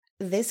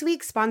This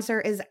week's sponsor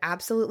is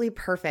absolutely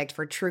perfect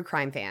for true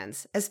crime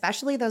fans,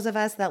 especially those of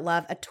us that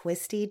love a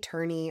twisty,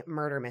 turny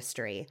murder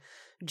mystery.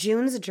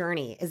 June's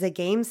Journey is a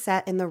game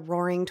set in the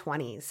roaring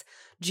 20s.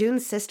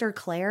 June's sister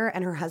Claire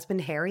and her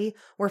husband Harry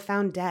were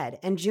found dead,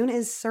 and June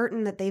is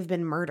certain that they've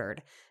been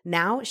murdered.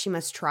 Now she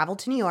must travel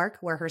to New York,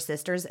 where her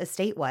sister's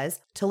estate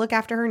was, to look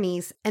after her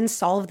niece and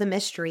solve the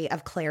mystery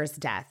of Claire's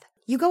death.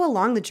 You go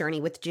along the journey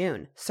with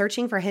June,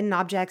 searching for hidden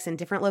objects in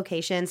different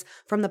locations,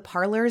 from the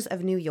parlors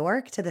of New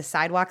York to the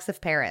sidewalks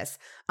of Paris,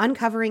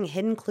 uncovering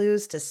hidden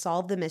clues to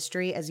solve the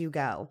mystery as you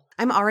go.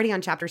 I'm already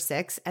on chapter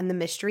 6, and the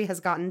mystery has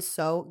gotten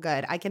so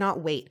good. I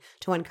cannot wait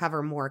to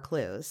uncover more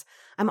clues.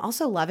 I'm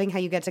also loving how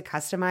you get to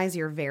customize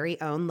your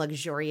very own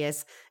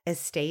luxurious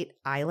estate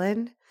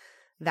island.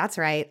 That's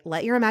right.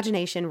 Let your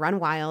imagination run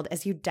wild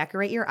as you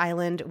decorate your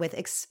island with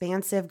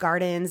expansive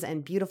gardens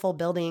and beautiful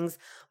buildings.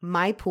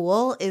 My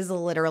pool is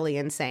literally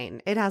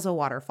insane. It has a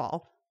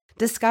waterfall.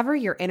 Discover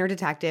your inner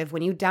detective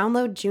when you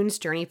download June's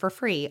Journey for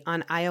free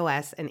on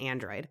iOS and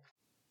Android.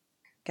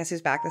 Guess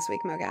who's back this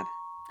week, Mogab?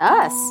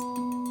 Us.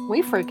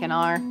 We freaking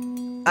are.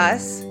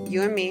 Us,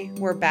 you and me,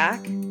 we're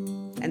back.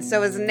 And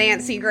so is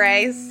Nancy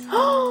Grace.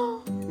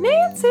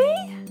 Nancy?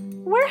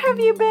 Where have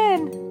you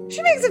been?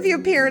 She makes a few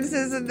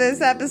appearances in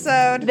this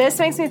episode. This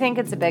makes me think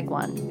it's a big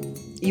one.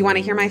 You want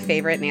to hear my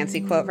favorite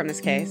Nancy quote from this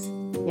case?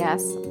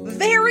 Yes.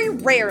 Very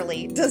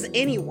rarely does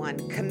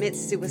anyone commit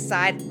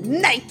suicide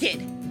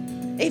naked.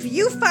 If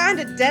you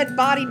find a dead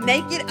body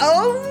naked,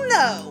 oh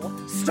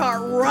no,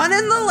 start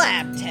running the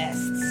lab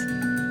tests.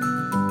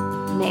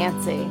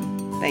 Nancy.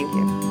 Thank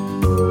you.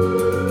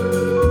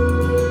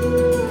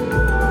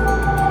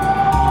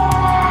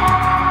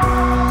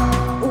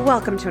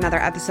 Welcome to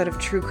another episode of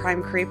True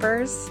Crime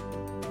Creepers,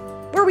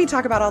 where we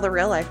talk about all the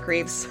real life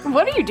creeps.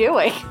 What are you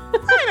doing?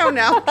 I don't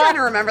know. I'm trying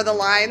to remember the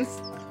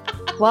lines.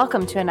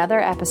 Welcome to another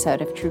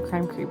episode of True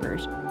Crime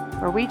Creepers,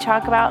 where we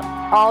talk about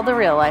all the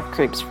real life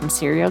creeps, from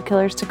serial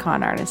killers to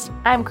con artists.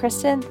 I'm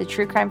Kristen, the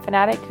true crime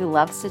fanatic who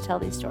loves to tell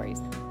these stories.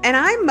 And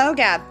I'm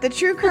Mogab, the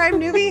true crime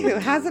newbie who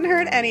hasn't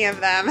heard any of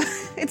them.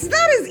 It's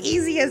not as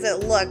easy as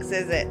it looks,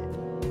 is it?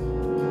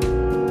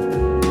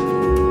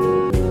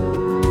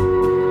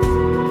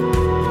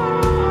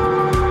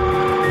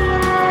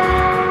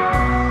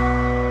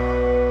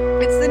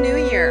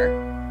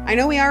 I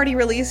know we already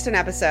released an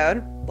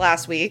episode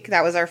last week.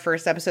 That was our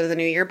first episode of the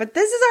new year, but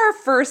this is our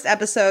first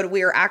episode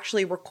we are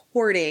actually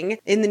recording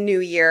in the new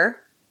year.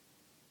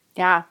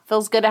 Yeah,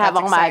 feels good to have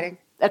all my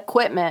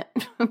equipment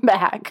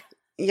back.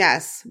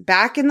 Yes,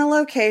 back in the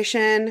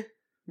location.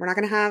 We're not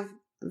going to have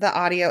the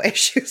audio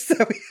issues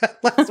that we had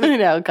last week. I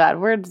know, God,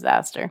 we're a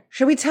disaster.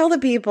 Should we tell the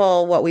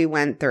people what we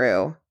went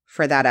through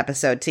for that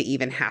episode to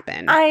even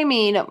happen? I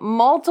mean,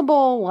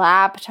 multiple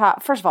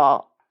laptop. First of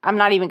all, I'm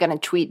not even going to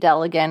tweet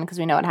Dell again because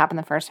we know what happened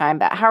the first time,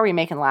 but how are we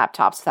making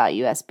laptops without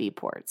USB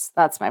ports?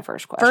 That's my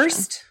first question.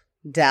 First,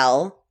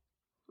 Dell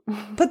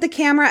put the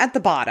camera at the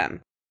bottom.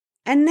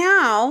 And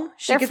now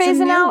she gets a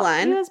new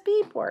one.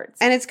 USB ports.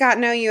 And it's got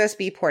no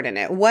USB port in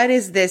it. What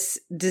is this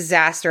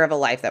disaster of a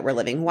life that we're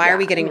living? Why are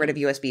we getting rid of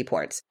USB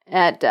ports?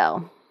 At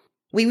Dell.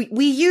 We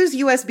use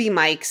USB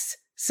mics,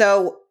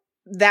 so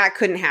that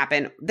couldn't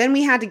happen. Then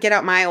we had to get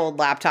out my old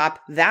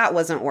laptop. That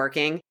wasn't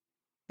working.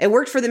 It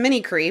worked for the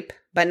mini creep,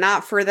 but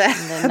not for the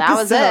episode. That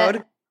was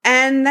it.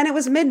 And then it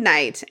was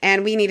midnight,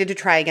 and we needed to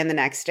try again the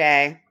next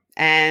day.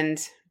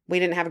 And we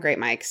didn't have a great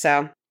mic,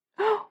 so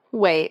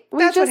wait.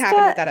 That's what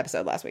happened with that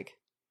episode last week.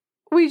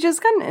 We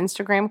just got an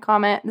Instagram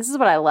comment. This is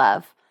what I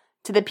love.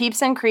 To the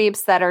peeps and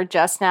creeps that are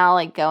just now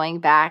like going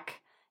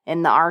back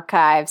in the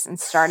archives and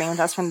starting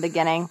with us from the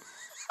beginning.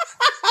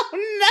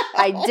 Oh,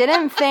 no. I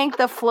didn't think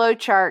the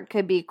flowchart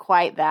could be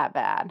quite that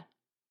bad.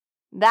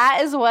 That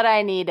is what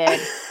I needed.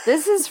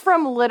 This is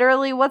from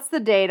literally, what's the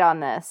date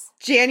on this?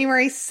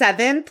 January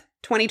 7th,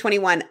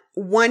 2021.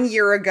 1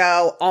 year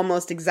ago,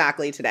 almost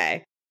exactly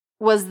today.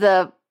 Was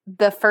the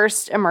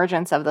first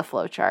emergence of the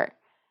flowchart.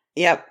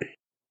 Yep.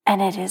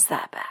 And it is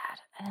that bad.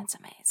 And it's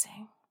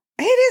amazing.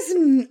 It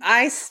is.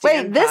 I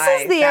stand Wait,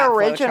 this is the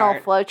original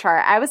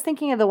flowchart. I was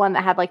thinking of the one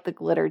that had like the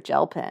glitter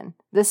gel pen.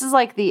 This is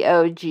like the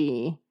OG.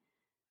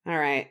 All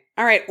right.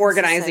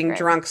 Organizing so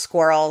drunk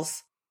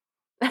squirrels.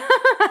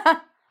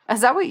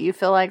 Is that what you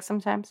feel like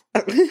sometimes?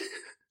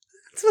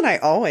 That's what I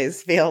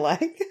always feel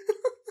like.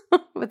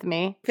 With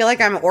me? I feel like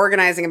I'm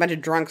organizing a bunch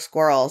of drunk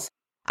squirrels.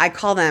 I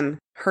call them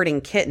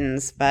herding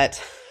kittens, but...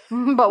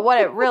 But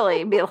what it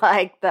really be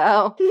like,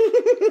 though.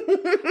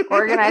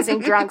 Organizing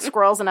drunk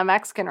squirrels in a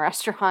Mexican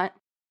restaurant.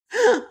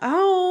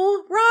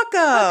 Oh,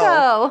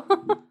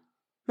 Rocco.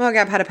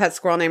 Mogab had a pet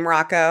squirrel named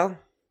Rocco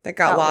that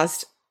got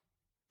lost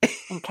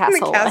in Casa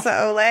the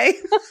Casa Ole.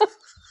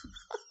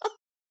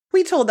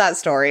 We told that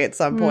story at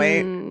some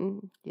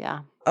point.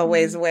 Yeah. A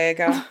ways away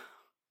ago.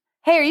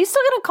 Hey, are you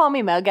still going to call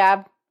me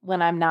Mogab when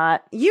I'm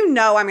not? You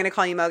know I'm going to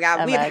call you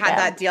Mogab. We've had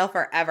that deal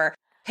forever.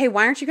 Hey,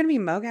 why aren't you going to be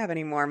Mogab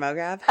anymore,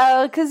 Mogab?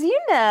 Oh, because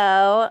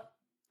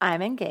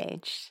I'm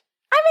engaged.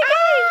 I'm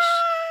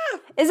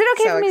engaged. Is it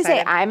okay So for me to say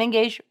excited. I'm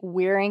engaged?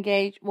 We're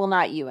engaged? Well,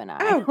 not you and I.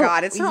 Oh,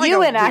 God. It's not You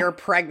like and a I. we're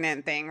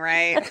pregnant thing,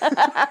 right?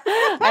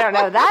 I don't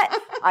know.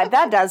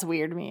 That does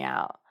weird me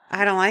out.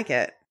 I don't like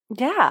it.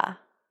 Yeah.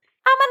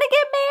 I'm going to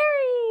get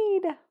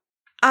married.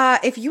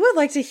 If you would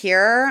like to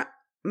hear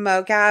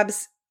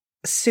Mogab's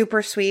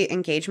super sweet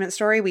engagement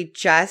story, we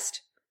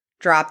just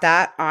dropped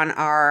that on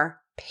our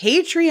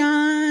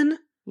Patreon.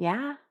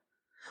 Yeah.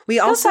 We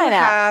Go also sign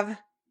up. have,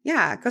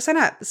 go sign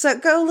up. So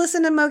go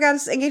listen to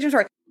Mogab's engagement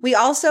story.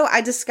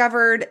 I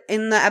discovered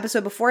in the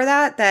episode before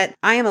that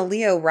I am a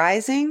Leo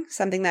rising,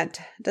 something that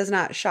does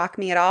not shock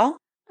me at all.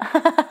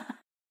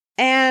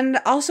 And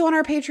also on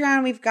our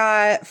Patreon, we've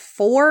got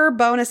 4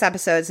 bonus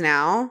episodes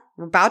now.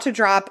 We're about to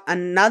drop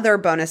another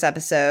bonus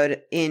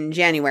episode in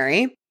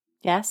January.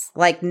 Yes.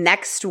 Like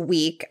next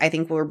week, I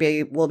think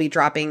we'll be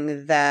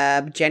dropping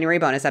the January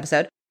bonus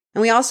episode.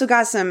 And we also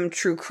got some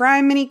true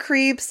crime mini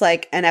creeps,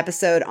 like an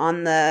episode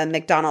on the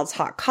McDonald's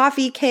hot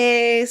coffee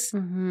case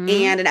Mm-hmm.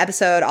 and an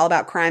episode all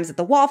about crimes at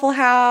the Waffle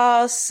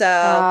House. So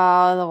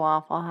the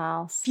Waffle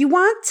House. if you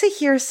want to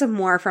hear some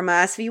more from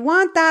us, if you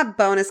want that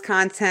bonus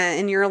content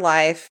in your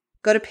life,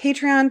 go to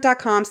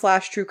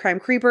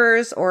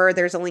patreon.com/truecrimecreepers, or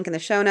there's a link in the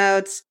show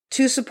notes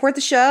to support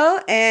the show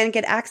and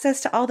get access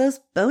to all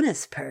those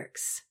bonus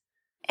perks.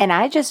 And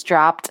I just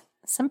dropped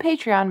some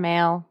Patreon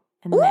mail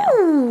in the mail.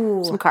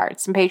 Ooh. Some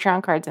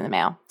Patreon cards in the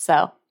mail.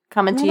 So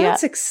coming to you.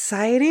 That's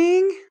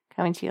exciting.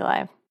 Coming to you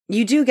live.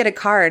 You do get a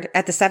card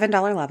at the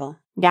 $7 level.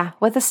 Yeah,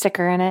 with a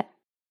sticker in it.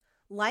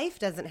 Life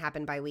doesn't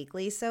happen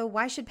bi-weekly, so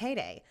why should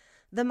payday?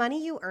 The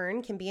money you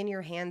earn can be in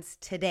your hands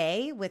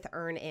today with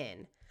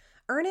EarnIn.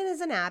 EarnIn is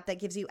an app that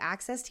gives you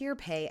access to your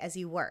pay as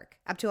you work,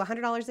 up to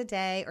 $100 a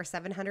day or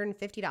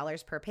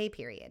 $750 per pay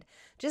period.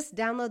 Just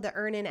download the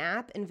EarnIn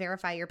app and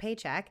verify your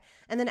paycheck,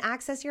 and then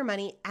access your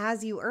money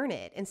as you earn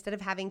it instead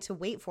of having to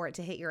wait for it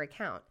to hit your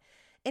account.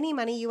 Any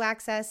money you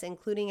access,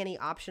 including any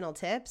optional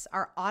tips,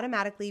 are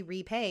automatically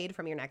repaid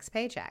from your next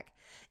paycheck.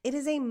 It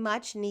is a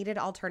much-needed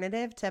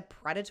alternative to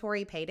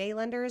predatory payday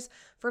lenders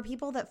for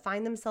people that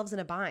find themselves in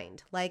a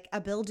bind, like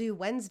a bill due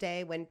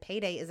Wednesday when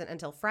payday isn't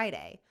until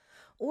Friday.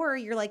 Or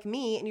you're like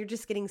me and you're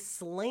just getting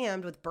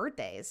slammed with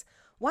birthdays.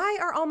 Why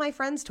are all my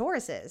friends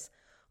Tauruses?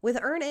 With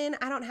EarnIn,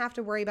 I don't have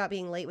to worry about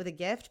being late with a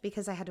gift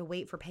because I had to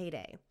wait for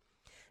payday.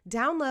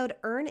 Download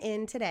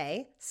EarnIn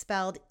today,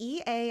 spelled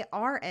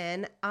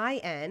EarnIn,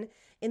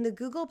 in the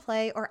Google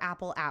Play or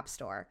Apple App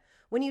Store.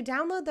 When you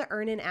download the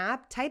EarnIn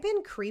app, type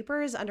in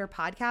Creepers under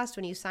podcast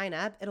when you sign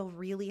up. It'll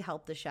really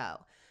help the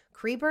show.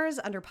 Creepers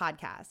under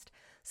podcast.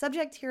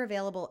 Subject to your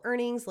available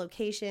earnings,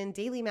 location,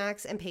 daily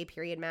max, and pay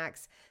period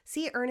max.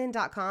 See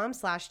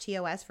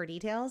earnin.com/TOS for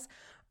details.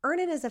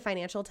 EarnIn is a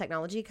financial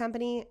technology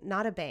company,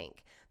 not a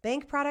bank.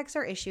 Bank products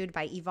are issued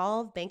by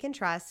Evolve Bank and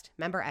Trust,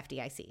 member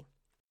FDIC.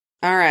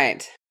 All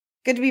right.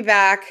 Good to be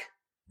back.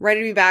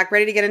 Ready to be back.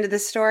 Ready to get into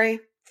this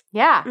story?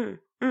 Yeah.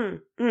 All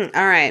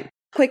right.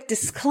 Quick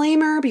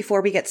disclaimer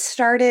before we get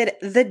started.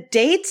 The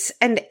dates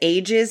and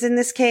ages in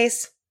this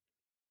case,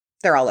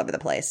 they're all over the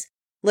place.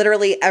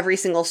 Literally every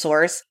single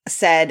source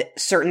said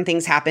certain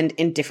things happened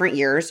in different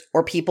years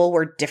or people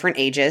were different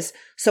ages.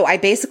 So I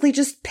basically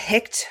just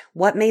picked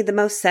what made the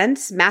most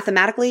sense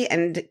mathematically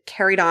and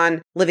carried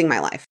on living my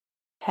life.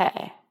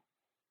 Hey.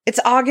 It's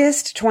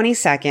August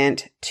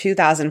 22nd,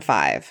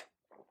 2005.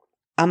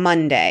 A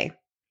Monday.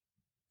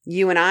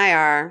 You and I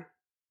are,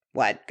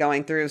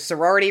 going through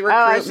sorority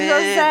recruitment? Oh, I was just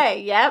going to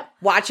say, yep.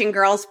 Watching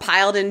girls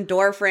piled in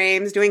door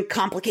frames, doing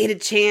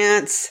complicated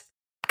chants.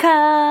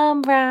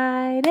 Come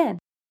right in.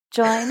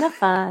 Join the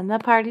fun. The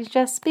party's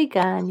just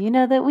begun. You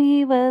know that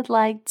we would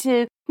like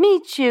to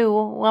meet you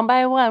one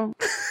by one.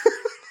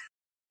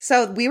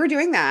 So we were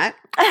doing that.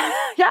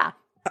 Yeah.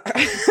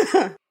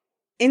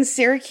 In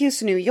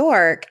Syracuse, New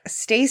York,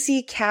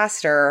 Stacy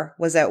Castor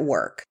was at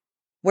work,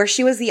 where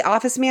she was the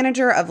office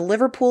manager of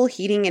Liverpool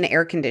Heating and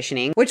Air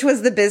Conditioning, which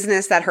was the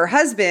business that her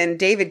husband,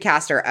 David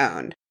Castor,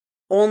 owned.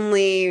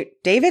 Only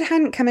David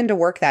hadn't come into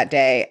work that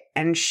day,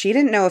 and she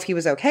didn't know if he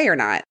was okay or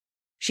not.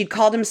 She'd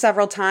called him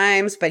several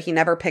times, but he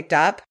never picked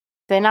up.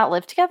 They not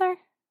live together?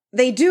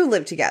 They do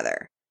live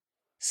together.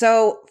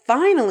 So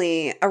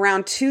finally,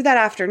 around 2 that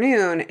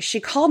afternoon, she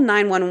called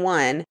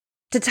 911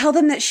 to tell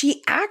them that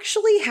she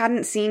actually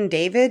hadn't seen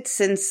David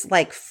since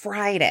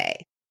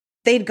Friday.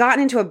 They'd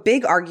gotten into a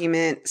big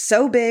argument,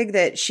 so big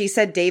that she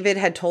said David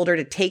had told her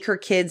to take her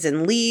kids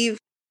and leave,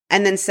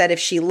 and then said if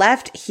she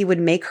left, he would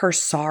make her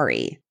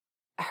sorry.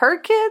 Her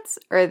kids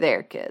or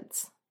their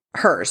kids?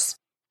 Hers.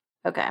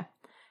 Okay.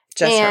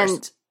 Just and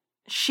hers.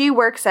 She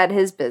works at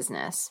his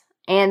business,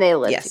 and they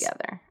live Yes.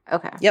 together.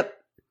 Okay. Yep.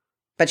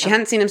 But she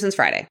hadn't seen him since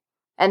Friday.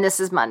 And this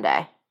is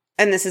Monday.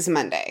 And this is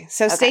Monday.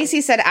 So Okay.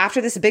 Stacy said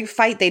after this big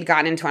fight they'd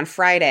gotten into on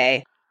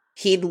Friday,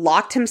 he'd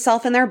locked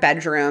himself in their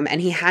bedroom and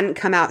he hadn't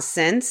come out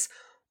since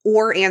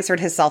or answered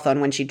his cell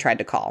phone when she'd tried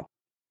to call.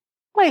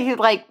 Wait, he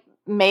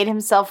made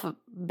himself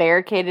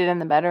barricaded in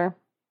the bedroom?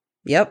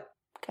 Yep.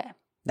 Okay.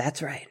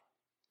 That's right.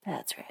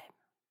 That's right.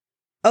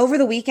 Over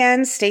the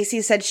weekend,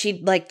 Stacy said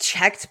she'd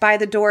checked by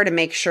the door to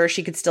make sure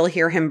she could still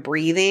hear him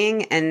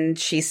breathing, and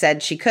she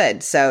said she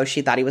could, so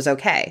she thought he was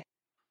okay.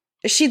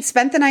 She'd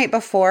spent the night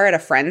before at a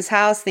friend's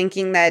house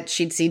thinking that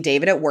she'd see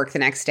David at work the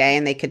next day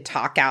and they could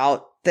talk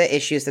out the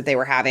issues that they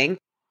were having.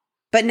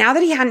 But now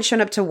that he hadn't shown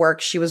up to work,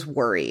 she was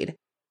worried.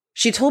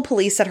 She told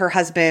police that her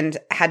husband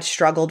had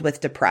struggled with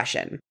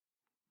depression.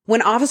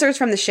 When officers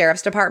from the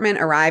sheriff's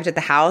department arrived at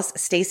the house,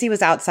 Stacy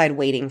was outside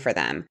waiting for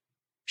them.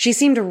 She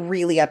seemed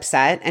really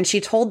upset, and she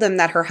told them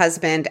that her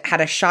husband had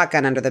a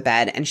shotgun under the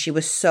bed, and she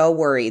was so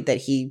worried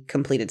that he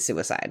completed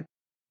suicide.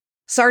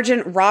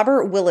 Sergeant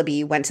Robert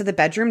Willoughby went to the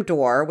bedroom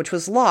door, which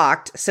was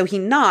locked, so he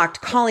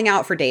knocked, calling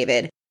out for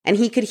David, and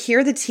he could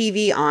hear the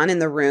TV on in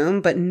the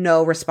room, but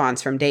no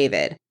response from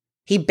David.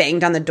 He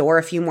banged on the door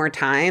a few more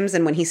times,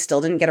 and when he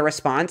still didn't get a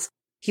response,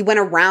 he went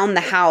around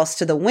the house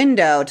to the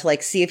window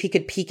to see if he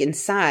could peek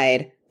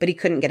inside, but he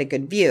couldn't get a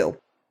good view.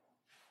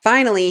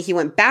 Finally, he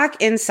went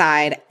back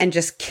inside and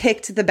just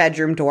kicked the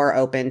bedroom door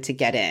open to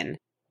get in.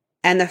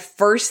 And the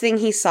first thing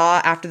he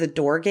saw after the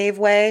door gave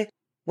way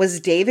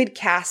was David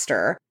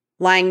Castor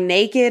lying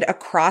naked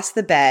across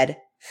the bed,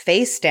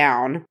 face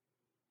down,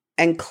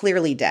 and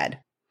clearly dead.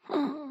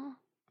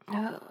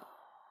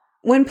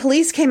 When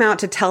police came out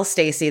to tell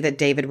Stacy that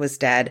David was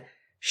dead,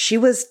 she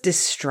was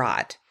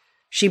distraught.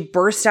 She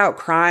burst out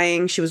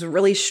crying. She was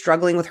really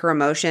struggling with her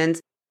emotions.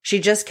 She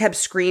just kept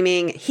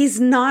screaming, "He's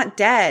not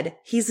dead.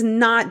 He's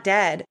not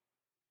dead."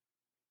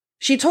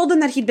 She told them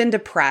that he'd been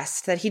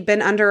depressed, that he'd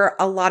been under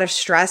a lot of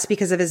stress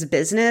because of his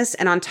business,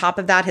 and on top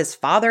of that, his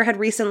father had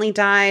recently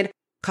died,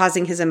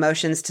 causing his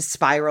emotions to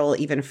spiral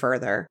even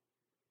further.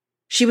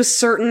 She was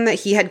certain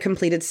that he had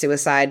completed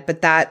suicide,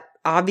 but that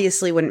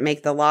obviously wouldn't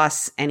make the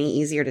loss any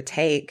easier to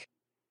take.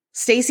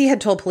 Stacy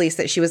had told police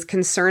that she was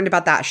concerned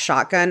about that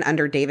shotgun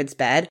under David's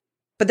bed,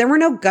 but there were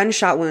no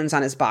gunshot wounds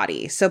on his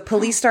body, so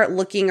police start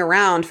looking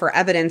around for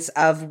evidence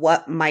of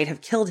what might have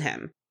killed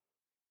him.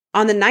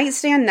 On the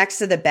nightstand next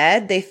to the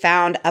bed, they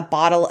found a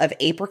bottle of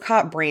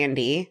apricot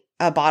brandy,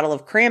 a bottle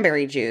of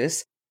cranberry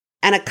juice,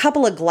 and a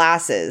couple of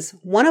glasses,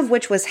 one of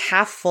which was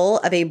half full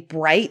of a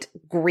bright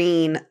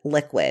green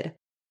liquid.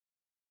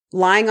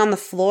 Lying on the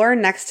floor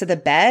next to the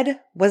bed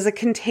was a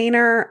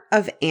container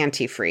of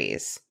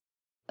antifreeze.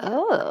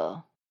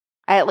 Oh,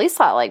 I at least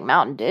thought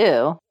Mountain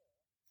Dew.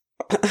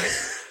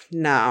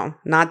 No,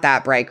 not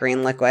that bright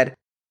green liquid.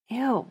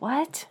 Ew,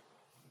 what?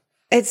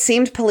 It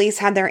seemed police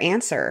had their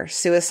answer.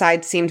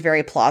 Suicide seemed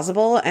very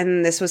plausible,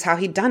 and this was how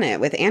he'd done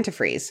it, with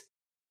antifreeze.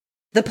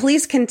 The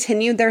police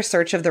continued their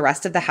search of the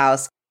rest of the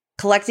house,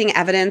 collecting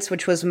evidence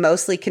which was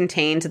mostly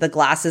contained to the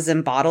glasses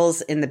and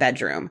bottles in the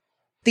bedroom.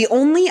 The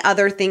only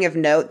other thing of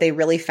note they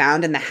really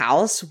found in the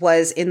house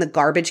was in the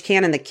garbage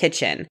can in the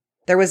kitchen.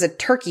 There was a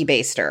turkey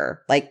baster,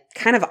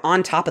 kind of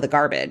on top of the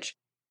garbage.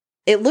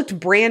 It looked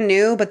brand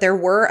new, but there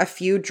were a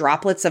few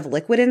droplets of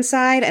liquid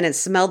inside, and it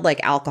smelled like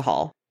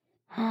alcohol.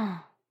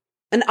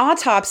 An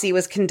autopsy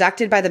was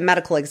conducted by the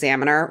medical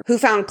examiner, who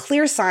found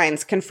clear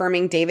signs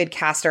confirming David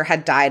Castor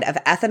had died of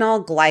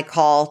ethanol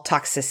glycol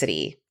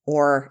toxicity,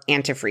 or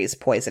antifreeze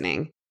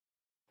poisoning.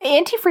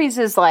 Antifreeze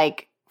is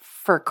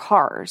for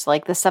cars,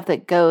 the stuff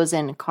that goes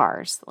in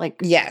cars.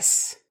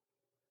 Yes.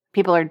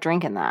 People are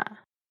drinking that.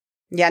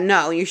 Yeah,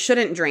 no, you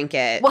shouldn't drink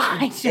it.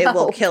 Why? It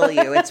will kill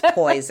you. It's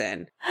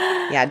poison.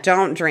 Yeah,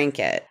 don't drink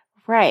it.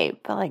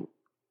 Right, but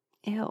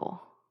ew.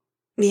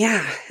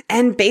 Yeah,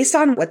 and based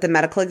on what the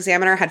medical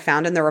examiner had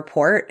found in the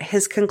report,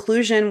 his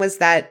conclusion was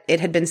that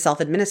it had been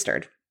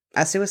self-administered,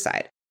 a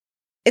suicide.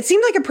 It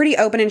seemed like a pretty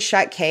open and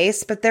shut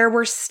case, but there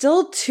were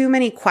still too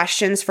many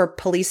questions for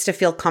police to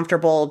feel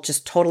comfortable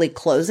just totally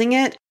closing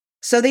it.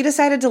 So they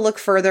decided to look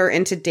further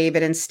into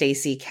David and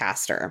Stacy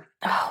Castor.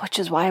 Oh, which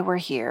is why we're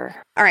here.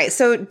 All right,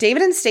 so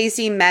David and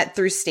Stacy met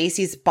through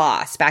Stacy's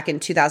boss back in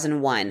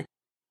 2001.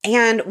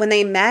 And when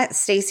they met,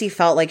 Stacy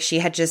felt like she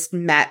had just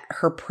met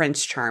her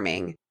Prince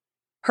Charming.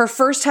 Her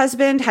first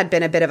husband had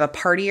been a bit of a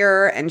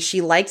partier, and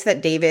she liked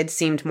that David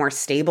seemed more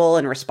stable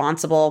and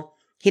responsible.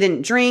 He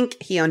didn't drink,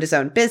 he owned his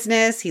own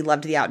business, he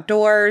loved the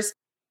outdoors.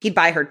 He'd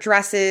buy her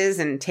dresses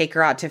and take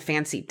her out to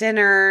fancy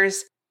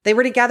dinners. They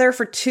were together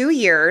for 2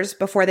 years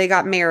before they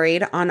got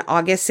married on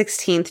August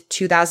 16th,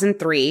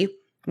 2003,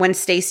 when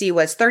Stacy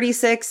was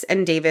 36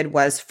 and David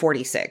was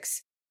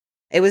 46.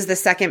 It was the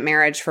second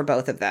marriage for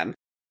both of them.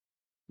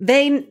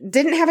 They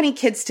didn't have any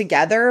kids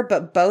together,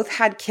 but both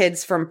had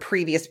kids from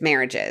previous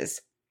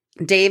marriages.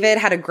 David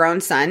had a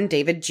grown son,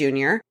 David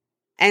Jr.,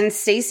 and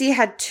Stacy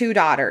had 2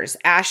 daughters,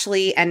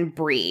 Ashley and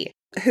Bree,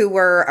 who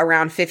were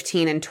around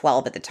 15 and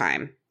 12 at the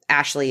time.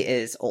 Ashley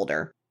is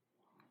older.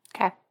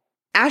 Okay.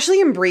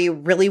 Ashley and Bree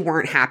really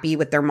weren't happy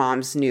with their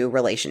mom's new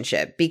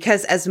relationship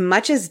because as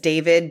much as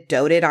David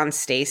doted on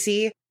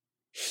Stacy,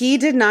 he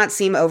did not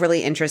seem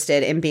overly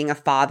interested in being a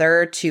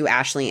father to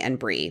Ashley and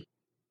Bree.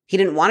 He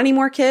didn't want any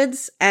more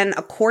kids, and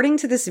according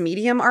to this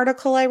Medium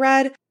article I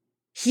read,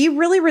 he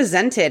really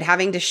resented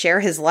having to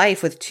share his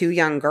life with 2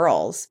 young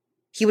girls.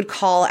 He would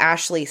call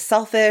Ashley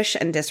selfish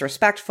and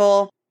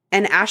disrespectful,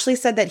 and Ashley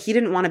said that he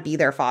didn't want to be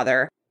their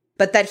father,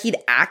 but that he'd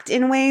act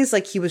in ways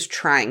like he was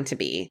trying to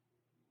be.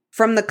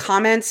 From the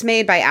comments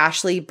made by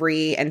Ashley,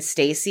 Bree, and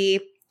Stacey,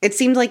 it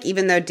seemed like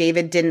even though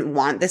David didn't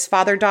want this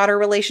father-daughter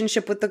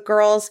relationship with the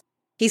girls,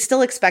 he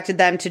still expected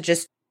them to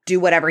just do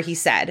whatever he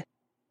said,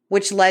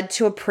 which led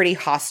to a pretty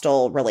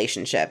hostile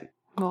relationship.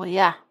 Well,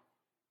 yeah.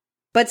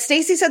 But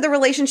Stacey said the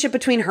relationship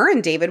between her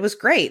and David was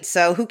great,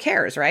 so who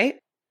cares, right?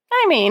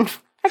 I mean,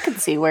 I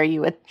could see where you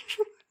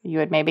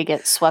would maybe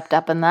get swept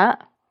up in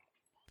that.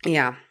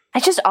 Yeah. I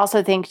just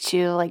also think,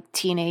 too, like,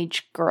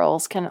 teenage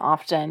girls can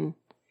often,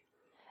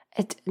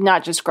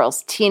 not just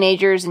girls,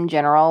 teenagers in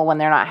general, when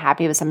they're not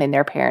happy with something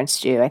their parents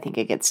do, I think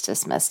it gets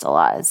dismissed a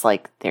lot as,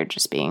 like, they're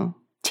just being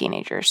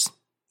teenagers.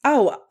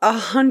 Oh,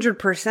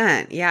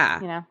 100%,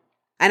 yeah. You know?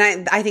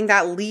 And I think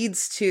that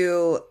leads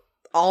to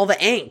all the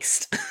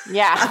angst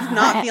Yeah. of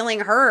not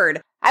feeling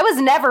heard. I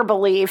was never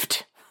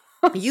believed.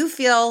 You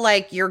feel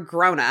like you're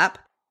grown up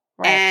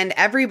Right. and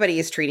everybody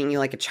is treating you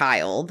like a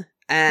child.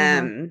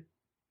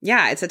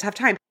 Yeah, it's a tough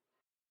time.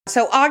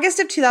 So August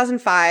of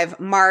 2005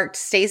 marked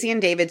Stacey and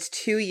David's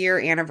 2-year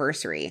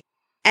anniversary.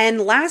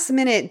 And last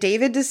minute,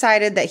 David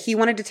decided that he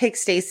wanted to take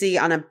Stacey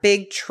on a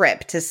big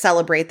trip to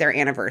celebrate their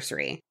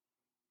anniversary.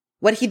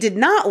 What he did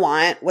not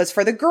want was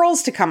for the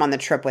girls to come on the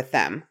trip with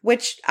them,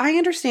 which I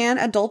understand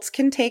adults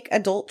can take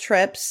adult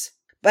trips.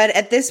 But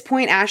at this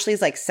point,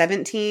 Ashley's like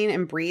 17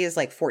 and Bree is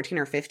like 14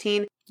 or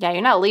 15. Yeah,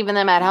 you're not leaving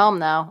them at home,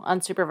 though,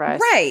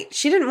 unsupervised. Right.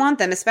 She didn't want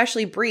them,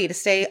 especially Bree, to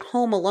stay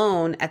home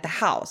alone at the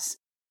house.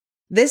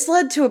 This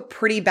led to a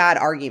pretty bad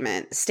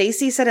argument.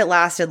 Stacey said it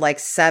lasted like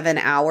 7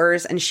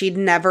 hours and she'd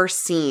never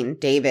seen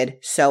David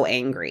so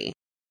angry.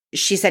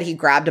 She said he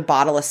grabbed a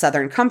bottle of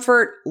Southern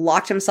Comfort,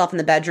 locked himself in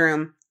the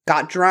bedroom,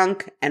 got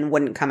drunk, and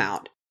wouldn't come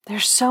out.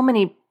 There's so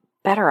many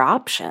better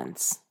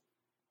options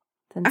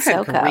than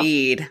SoCo.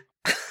 Agreed.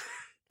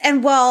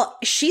 And well,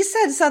 she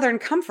said Southern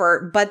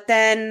Comfort, but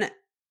then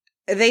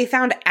they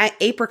found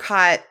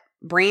apricot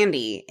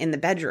brandy in the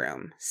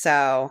bedroom.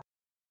 So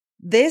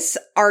this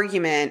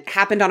argument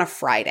happened on a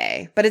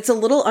Friday, but it's a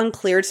little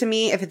unclear to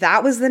me if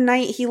that was the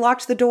night he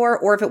locked the door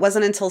or if it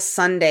wasn't until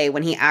Sunday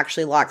when he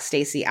actually locked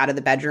Stacey out of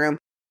the bedroom.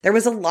 There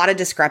was a lot of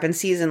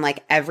discrepancies in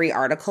like every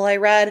article I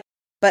read.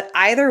 But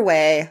either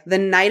way, the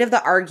night of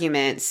the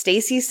argument,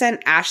 Stacey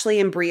sent Ashley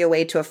and Bree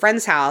away to a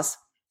friend's house,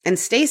 and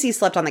Stacey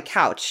slept on the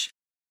couch.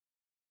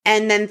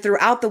 And then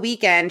throughout the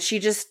weekend, she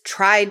just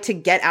tried to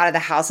get out of the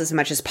house as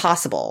much as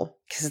possible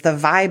because the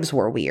vibes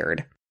were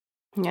weird.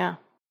 Yeah.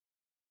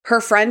 Her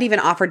friend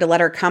even offered to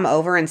let her come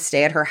over and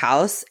stay at her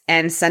house.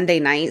 And Sunday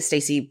night,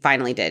 Stacey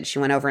finally did. She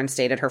went over and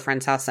stayed at her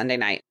friend's house Sunday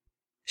night.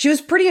 She was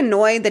pretty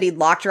annoyed that he'd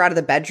locked her out of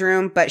the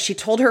bedroom, but she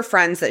told her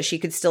friends that she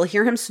could still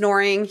hear him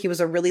snoring. He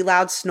was a really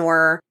loud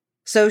snorer,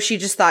 so she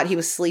just thought he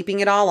was sleeping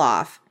it all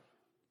off.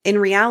 In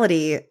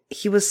reality,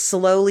 he was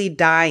slowly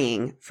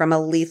dying from a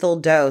lethal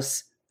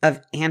dose of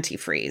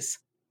antifreeze.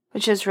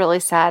 Which is really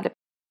sad.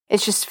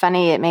 It's just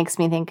funny. It makes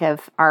me think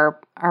of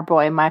our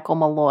boy Michael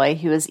Malloy,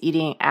 who was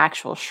eating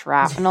actual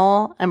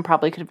shrapnel and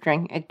probably could have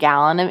drank a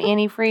gallon of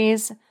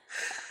antifreeze.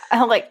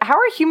 I'm like, how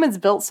are humans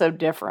built so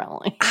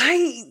differently?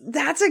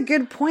 That's a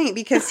good point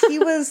because he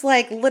was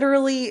like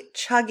literally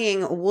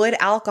chugging wood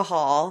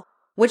alcohol,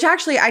 which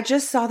actually I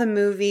just saw the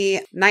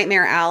movie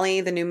Nightmare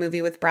Alley, the new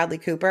movie with Bradley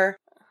Cooper.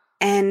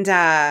 And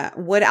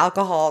wood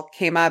alcohol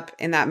came up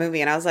in that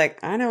movie. And I was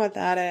like, I know what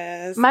that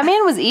is. My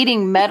man was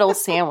eating metal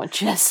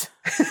sandwiches.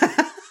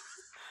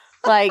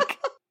 Like,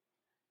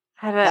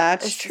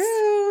 that's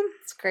true.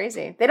 It's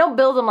crazy. They don't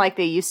build them like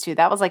they used to.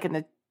 That was like in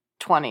the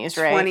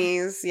 20s, right?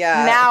 20s,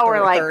 yeah. Now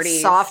we're like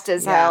 30s. soft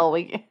as hell.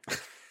 We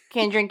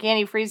can't drink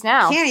antifreeze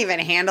now. Can't even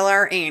handle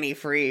our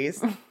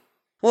antifreeze.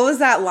 What was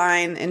that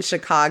line in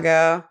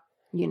Chicago?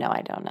 You know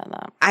I don't know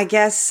that. I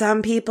guess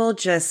some people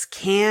just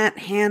can't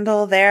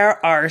handle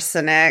their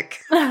arsenic.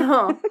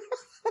 Yikes.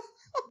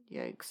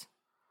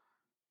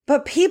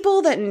 But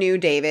people that knew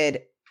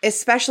David,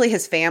 especially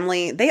his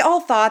family, they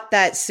all thought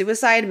that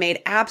suicide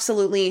made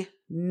absolutely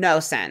no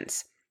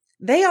sense.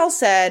 They all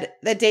said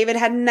that David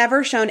had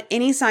never shown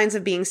any signs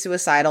of being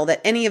suicidal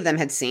that any of them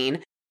had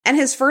seen. And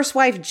his first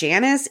wife,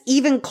 Janice,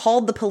 even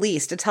called the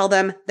police to tell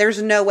them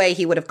there's no way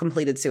he would have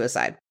completed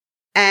suicide.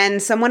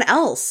 And someone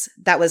else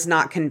that was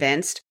not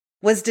convinced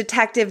was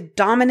Detective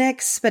Dominic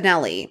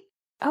Spinelli.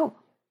 Oh.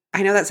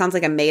 I know that sounds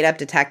like a made-up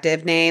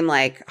detective name,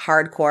 like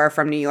hardcore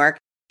from New York.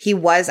 He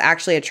was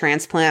actually a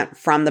transplant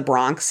from the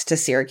Bronx to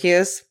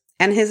Syracuse.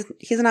 And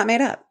he's not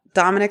made up.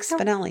 Dominic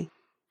Spinelli.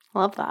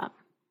 Love that.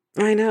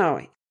 I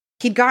know.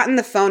 He'd gotten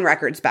the phone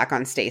records back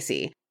on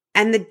Stacey.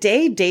 And the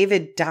day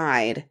David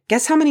died,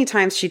 guess how many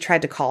times she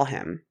tried to call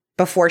him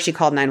before she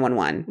called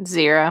 911?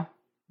 0.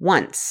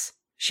 Once.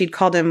 She'd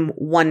called him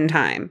one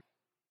time.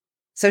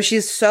 So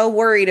she's so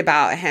worried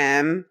about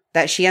him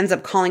that she ends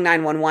up calling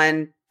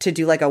 911 to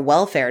do like a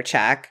welfare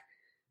check.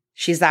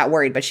 She's that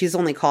worried, but she's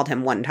only called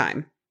him one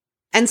time.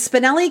 And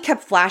Spinelli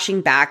kept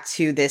flashing back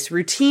to this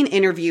routine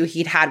interview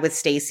he'd had with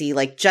Stacey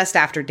like just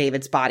after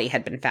David's body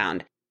had been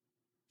found.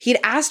 He'd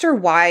asked her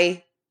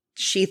why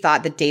she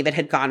thought that David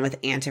had gone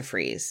with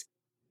antifreeze.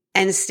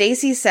 And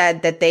Stacy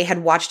said that they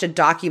had watched a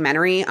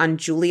documentary on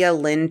Julia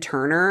Lynn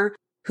Turner,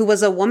 who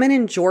was a woman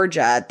in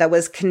Georgia that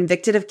was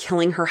convicted of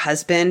killing her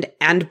husband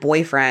and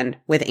boyfriend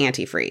with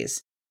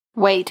antifreeze.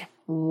 Wait,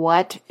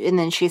 what? And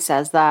then she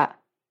says that.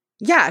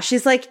 Yeah,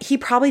 she's like, he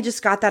probably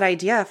just got that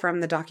idea from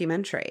the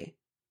documentary.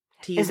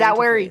 Is that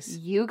where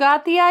you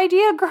got the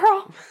idea,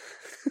 girl?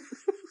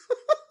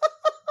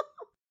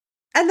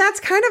 And that's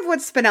kind of what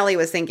Spinelli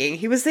was thinking.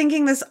 He was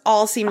thinking this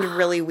all seemed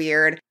really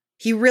weird.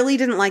 He really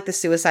didn't like the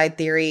suicide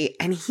theory,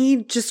 and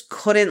he just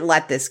couldn't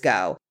let this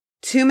go.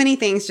 Too many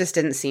things just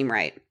didn't seem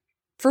right.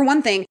 For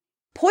one thing,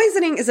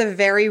 poisoning is a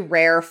very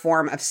rare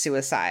form of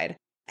suicide.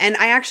 And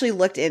I actually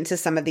looked into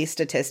some of these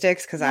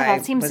statistics because I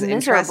was interested. That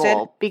seems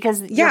miserable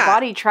because your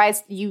body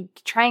you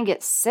try and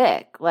get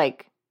sick.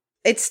 Like,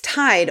 it's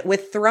tied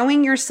with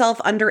throwing yourself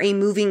under a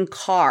moving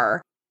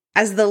car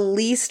as the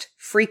least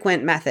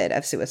frequent method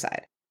of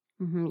suicide.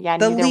 Mm-hmm. Yeah,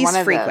 the least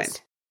frequent.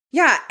 Those.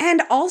 Yeah,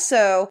 and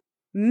also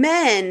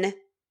men,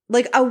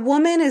 like a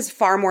woman is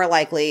far more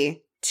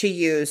likely to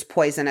use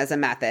poison as a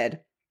method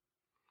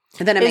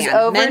than a man. Is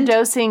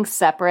overdosing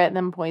separate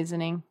than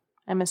poisoning?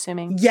 I'm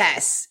assuming.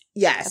 Yes.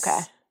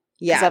 Okay.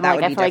 Yeah, that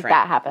would be different. I feel like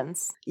that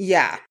happens.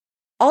 Yeah.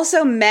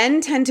 Also,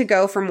 men tend to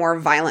go for more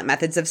violent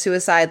methods of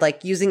suicide,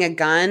 like using a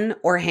gun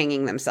or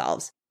hanging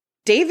themselves.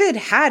 David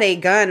had a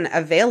gun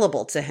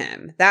available to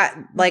him. That,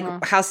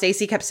 like how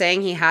Stacy kept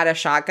saying he had a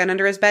shotgun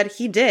under his bed,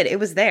 he did. It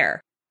was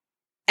there.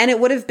 And it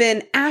would have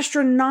been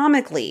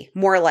astronomically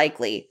more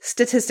likely,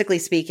 statistically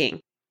speaking,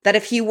 that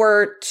if he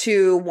were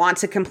to want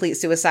to complete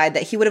suicide,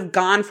 that he would have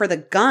gone for the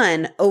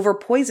gun over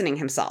poisoning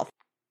himself.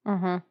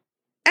 Mm-hmm.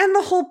 And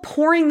the whole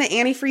pouring the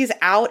antifreeze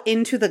out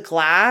into the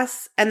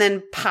glass and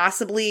then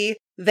possibly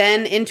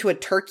then into a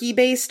turkey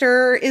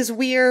baster is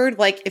weird.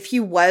 Like, if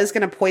he was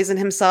going to poison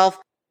himself,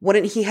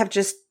 wouldn't he have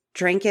just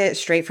drank it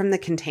straight from the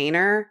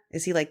container?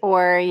 Is he like...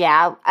 Or,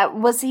 yeah. I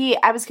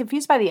was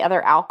confused by the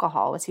other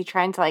alcohol. Was he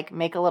trying to, like,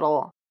 make a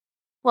little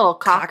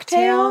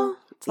cocktail?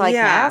 To, like,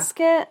 mask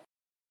it?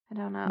 I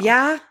don't know.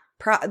 Yeah,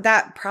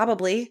 that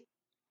probably.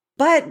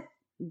 But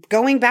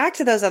going back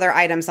to those other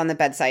items on the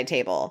bedside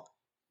table,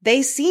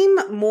 they seem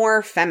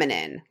more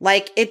feminine.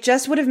 Like, it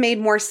just would have made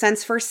more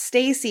sense for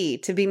Stacy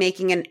to be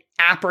making an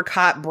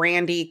apricot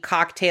brandy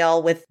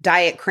cocktail with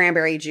diet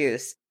cranberry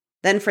juice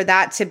than for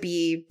that to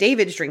be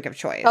David's drink of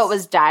choice. Oh, it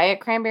was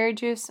diet cranberry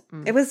juice?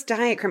 It was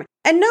diet cranberry.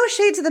 And no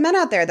shade to the men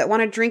out there that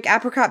want to drink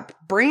apricot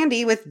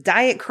brandy with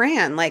diet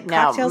cran. Like,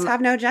 cocktails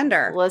have no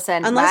gender.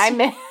 Listen,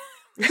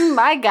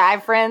 my guy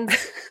friends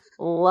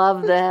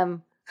love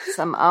them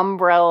some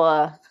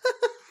umbrella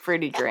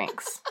fruity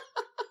drinks.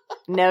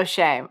 No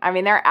shame. I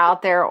mean, they're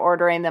out there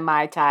ordering the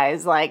Mai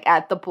Tais, like,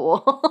 at the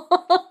pool.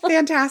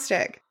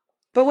 Fantastic.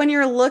 But when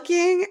you're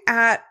looking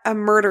at a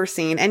murder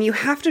scene and you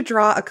have to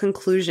draw a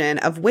conclusion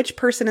of which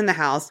person in the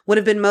house would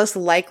have been most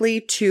likely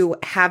to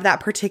have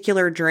that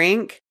particular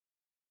drink,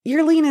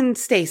 you're leaning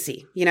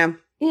Stacy, you know?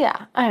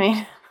 Yeah, I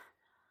mean.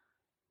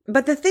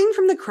 But the thing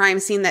from the crime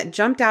scene that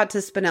jumped out to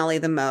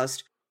Spinelli the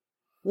most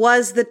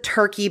was the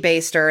turkey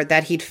baster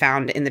that he'd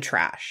found in the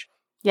trash.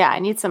 Yeah, I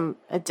need some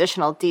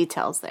additional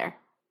details there.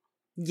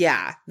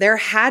 Yeah, there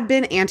had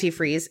been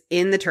antifreeze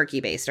in the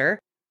turkey baster.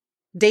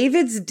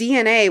 David's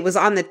DNA was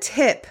on the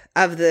tip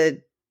of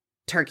the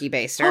turkey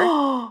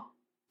baster.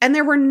 And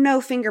there were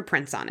no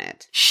fingerprints on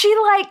it. She,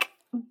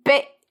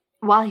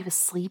 while he was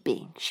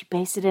sleeping, she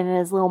basted it in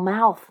his little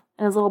mouth,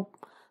 in his little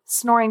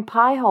snoring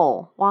pie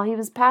hole while he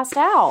was passed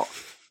out.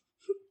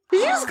 Did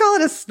you just call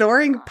it a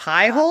snoring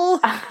pie hole?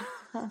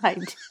 I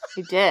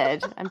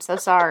did. I'm so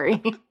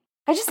sorry.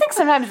 I just think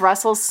sometimes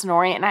Russell's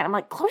snoring at night. I'm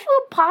like, close your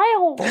little pie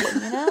hole,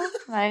 you know?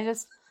 And I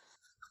just,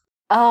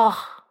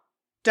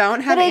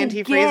 Don't have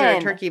antifreeze or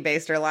a turkey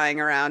baster lying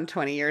around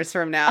 20 years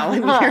from now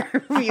when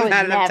you've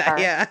had enough time.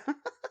 Yeah.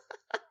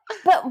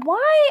 But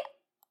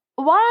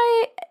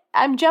why,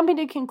 I'm jumping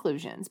to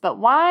conclusions, but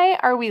why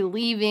are we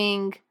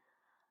leaving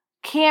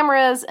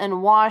cameras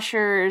and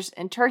washers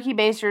and turkey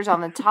basters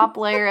on the top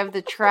layer of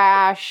the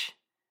trash?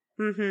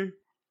 Mm-hmm.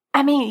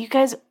 I mean, you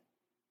guys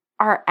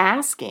are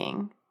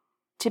asking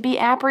to be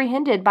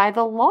apprehended by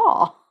the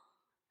law,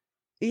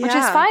 which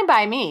is fine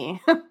by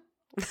me.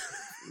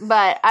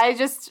 But I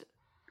just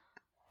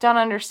don't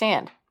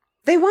understand.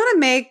 They want to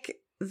make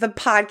the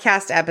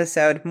podcast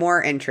episode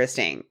more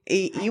interesting.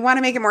 You want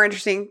to make it more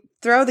interesting?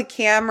 Throw the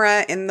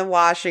camera in the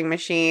washing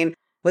machine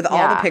with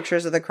all the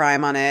pictures of the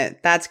crime on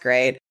it. That's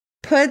great.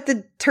 Put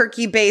the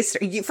turkey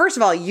baster. First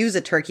of all, use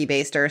a turkey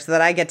baster so that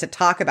I get to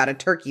talk about a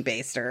turkey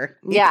baster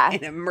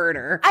in a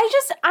murder.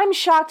 I'm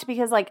shocked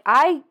because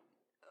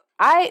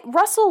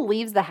Russell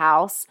leaves the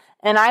house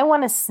and I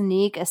want to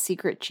sneak a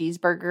secret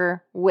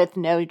cheeseburger with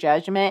no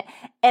judgment.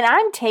 And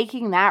I'm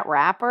taking that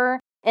wrapper.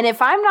 And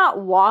if I'm not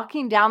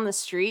walking down the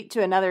street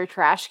to another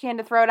trash can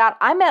to throw it out,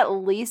 I'm at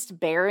least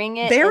burying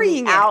it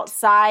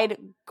outside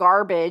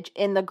garbage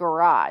in the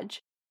garage.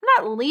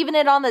 I'm not leaving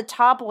it on the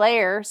top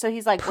layer. So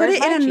he's like, put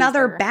it in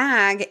another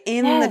bag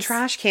in the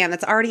trash can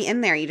that's already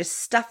in there. You just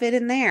stuff it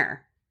in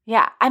there.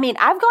 Yeah. I mean,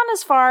 I've gone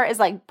as far as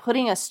like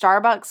putting a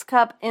Starbucks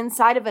cup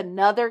inside of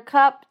another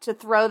cup to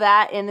throw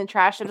that in the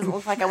trash. It doesn't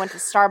look like I went to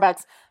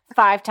Starbucks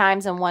 5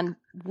 times in 1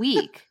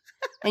 week.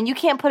 And you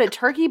can't put a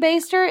turkey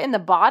baster in the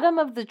bottom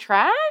of the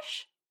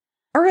trash?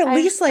 Or at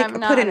least like I'm put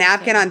not a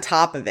napkin understanding. on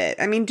top of it.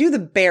 I mean, do the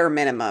bare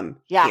minimum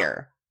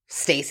here,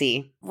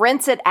 Stacy.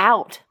 Rinse it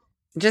out.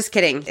 Just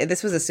kidding.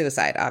 This was a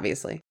suicide,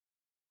 obviously.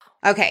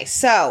 Okay,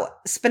 so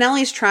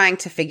Spinelli's trying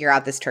to figure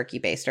out this turkey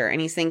baster,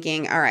 and he's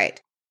thinking, all right,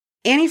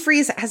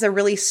 antifreeze has a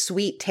really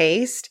sweet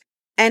taste,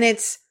 and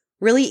it's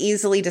really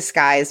easily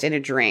disguised in a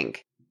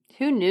drink.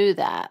 Who knew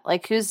that?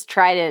 Like, who's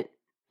tried it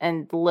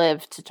and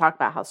lived to talk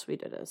about how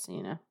sweet it is,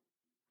 you know?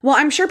 Well,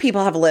 I'm sure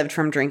people have lived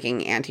from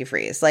drinking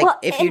antifreeze. Like, Well,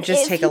 if you and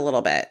just if take he- a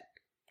little bit.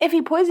 If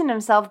he poisoned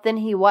himself, then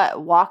he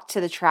walked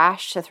to the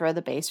trash to throw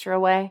the baster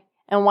away?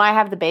 And why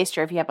have the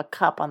baster if you have a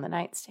cup on the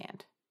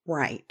nightstand?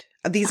 Right.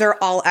 These are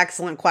all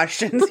excellent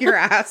questions you're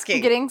asking.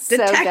 I'm getting so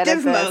good at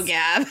Detective this.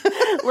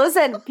 Mogab.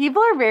 Listen,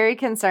 people are very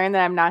concerned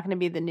that I'm not going to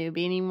be the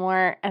newbie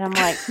anymore. And I'm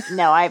like,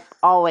 no, I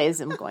always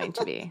am going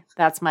to be.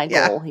 That's my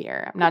Yeah. goal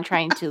here. I'm not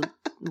trying to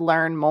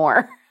learn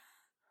more.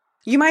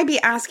 You might be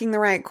asking the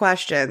right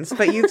questions,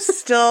 but you've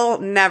still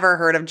never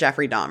heard of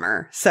Jeffrey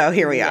Dahmer. So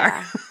here we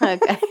are.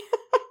 Okay.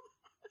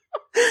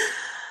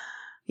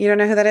 You don't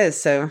know who that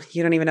is, so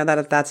you don't even know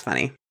that that's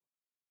funny.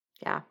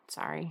 Yeah,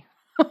 sorry.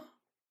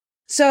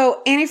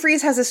 So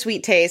antifreeze has a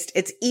sweet taste.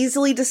 It's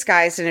easily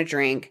disguised in a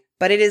drink,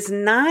 but it is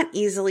not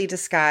easily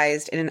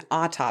disguised in an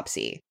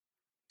autopsy.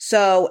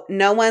 So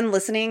no one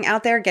listening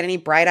out there get any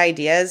bright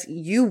ideas.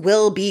 You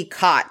will be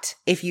caught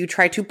if you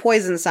try to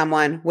poison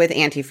someone with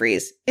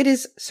antifreeze. It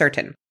is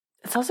certain.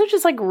 It's also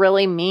just like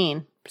really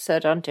mean, so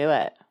don't do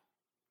it.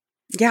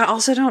 Yeah,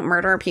 also don't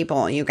murder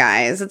people, you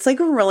guys. It's like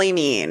really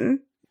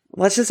mean.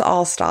 Let's just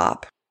all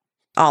stop.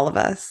 All of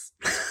us.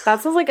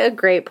 That sounds like a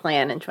great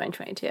plan in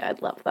 2022.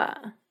 I'd love that.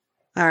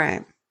 All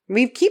right.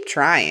 We keep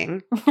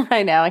trying.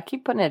 I know. I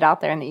keep putting it out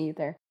there in the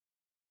ether.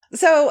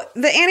 So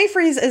the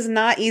antifreeze is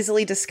not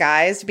easily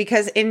disguised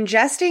because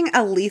ingesting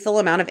a lethal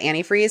amount of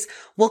antifreeze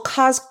will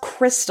cause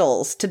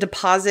crystals to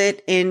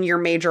deposit in your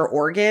major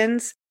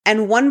organs.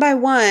 And one by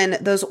one,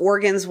 those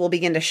organs will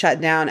begin to shut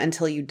down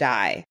until you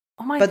die.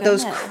 Oh my But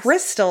goodness. those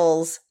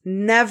crystals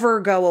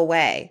never go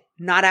away.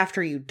 Not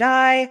after you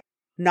die,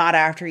 not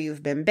after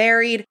you've been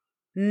buried,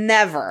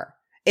 never.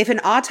 If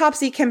an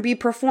autopsy can be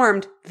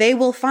performed, they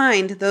will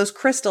find those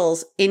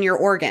crystals in your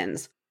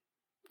organs.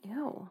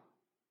 Ew.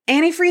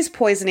 Antifreeze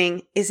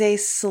poisoning is a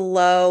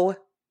slow,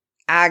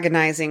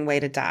 agonizing way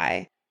to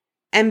die.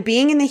 And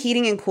being in the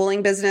heating and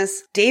cooling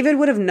business, David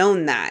would have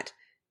known that.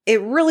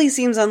 It really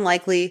seems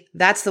unlikely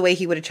that's the way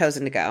he would have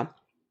chosen to go.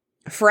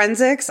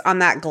 Forensics on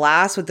that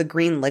glass with the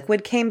green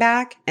liquid came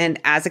back,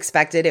 and as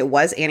expected, it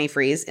was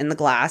antifreeze in the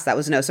glass. That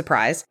was no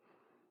surprise.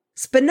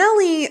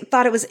 Spinelli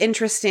thought it was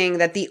interesting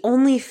that the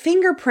only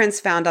fingerprints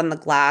found on the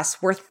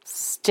glass were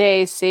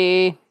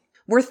Stacy.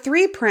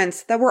 3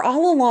 prints that were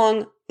all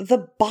along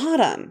the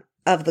bottom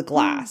of the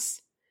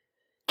glass.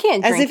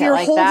 Can't drink As if it you're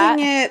like holding that.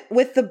 it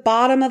with the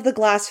bottom of the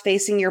glass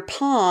facing your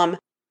palm,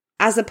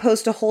 as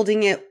opposed to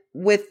holding it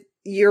with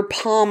your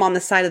palm on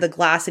the side of the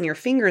glass and your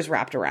fingers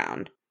wrapped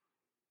around.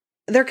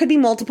 There could be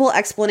multiple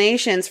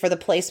explanations for the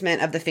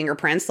placement of the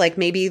fingerprints, like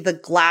maybe the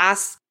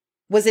glass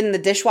was in the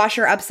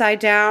dishwasher upside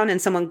down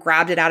and someone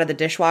grabbed it out of the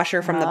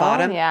dishwasher from the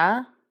bottom.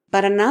 Yeah.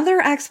 But another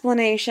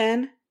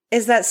explanation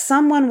is that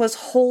someone was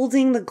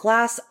holding the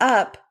glass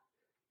up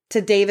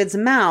to David's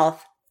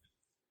mouth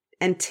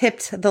and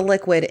tipped the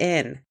liquid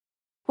in.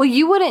 Well,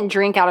 you wouldn't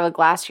drink out of a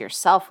glass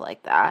yourself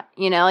like that.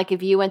 You know, like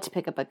if you went to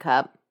pick up a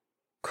cup.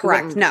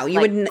 Correct. wouldn't, No, you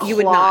like,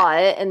 would claw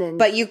not. it and then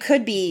But you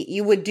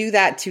would do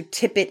that to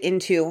tip it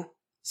into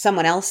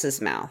someone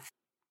else's mouth.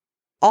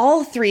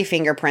 All 3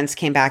 fingerprints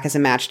came back as a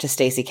match to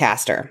Stacy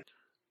Castor.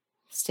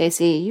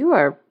 Stacy, you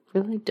are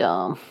really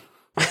dumb.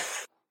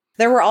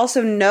 There were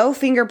also no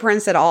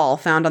fingerprints at all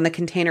found on the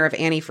container of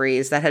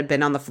antifreeze that had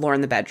been on the floor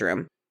in the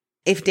bedroom.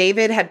 If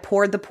David had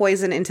poured the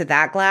poison into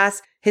that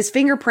glass, his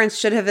fingerprints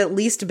should have at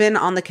least been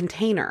on the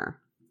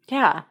container.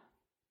 Yeah.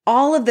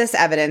 All of this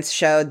evidence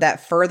showed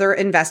that further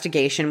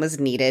investigation was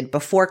needed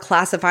before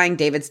classifying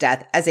David's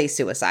death as a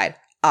suicide,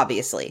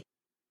 obviously.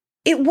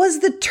 It was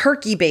the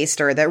turkey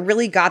baster that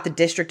really got the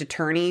district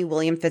attorney,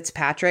 William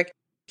Fitzpatrick.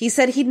 He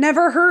said he'd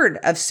never heard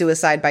of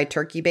suicide by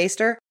turkey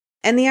baster,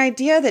 and the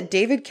idea that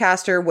David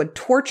Castor would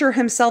torture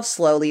himself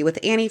slowly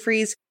with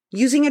antifreeze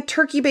using a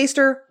turkey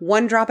baster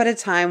 1 drop at a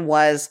time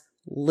was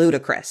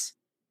ludicrous.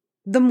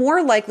 The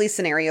more likely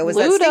scenario is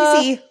that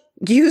Stacy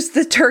used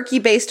the turkey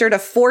baster to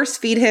force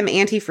feed him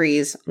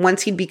antifreeze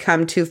once he'd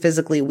become too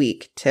physically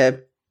weak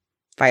to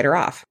fight her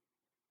off.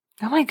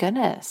 Oh my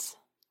goodness.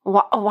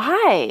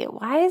 Why?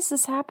 Why is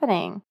this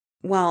happening?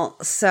 Well,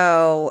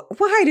 so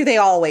why do they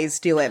always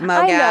do it, Mogab?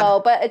 I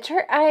know, but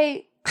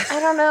I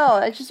don't know.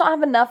 I just don't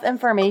have enough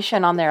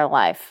information on their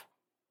life.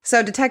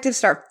 So detectives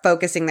start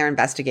focusing their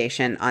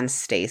investigation on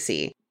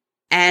Stacy.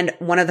 And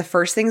one of the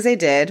first things they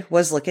did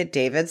was look at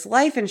David's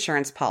life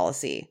insurance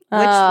policy, which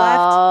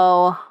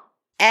left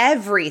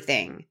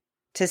everything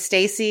to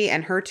Stacy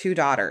and her 2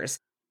 daughters,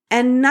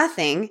 and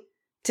nothing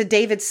to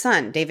David's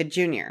son, David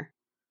Jr.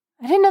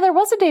 I didn't know there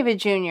was a David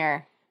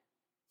Jr.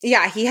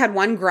 Yeah, he had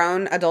one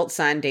grown adult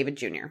son, David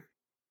Jr.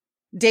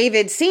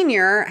 David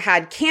Sr.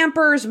 had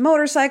campers,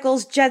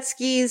 motorcycles, jet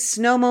skis,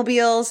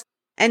 snowmobiles,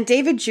 and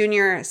David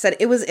Jr. said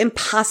it was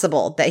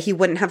impossible that he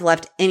wouldn't have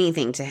left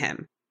anything to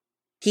him.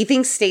 He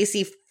thinks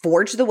Stacy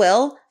forged the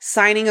will,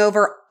 signing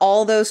over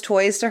all those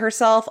toys to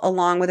herself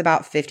along with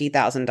about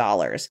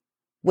 $50,000,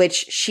 which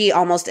she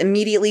almost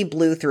immediately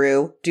blew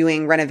through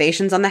doing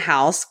renovations on the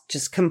house,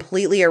 just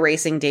completely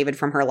erasing David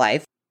from her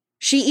life.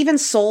 She even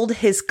sold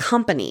his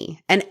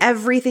company and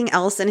everything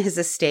else in his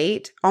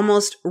estate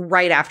almost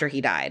right after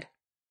he died.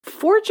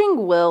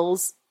 Forging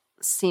wills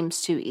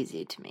seems too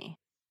easy to me.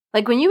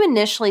 Like when you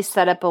initially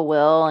set up a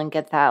will and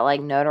get that like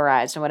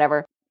notarized and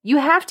whatever, you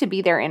have to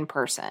be there in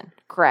person,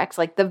 correct?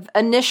 Like the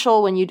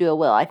initial, when you do a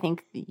will, I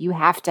think you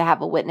have to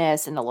have a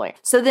witness and a lawyer.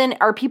 So then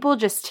are people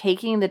just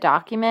taking the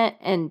document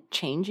and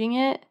changing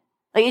it?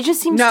 Like it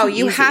just seems No, too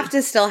you easy. have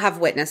to still have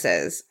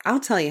witnesses. I'll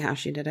tell you how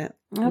she did it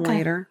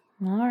later.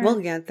 All right. We'll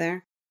get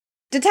there.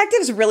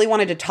 Detectives really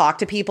wanted to talk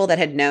to people that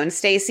had known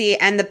Stacy,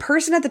 and the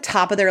person at the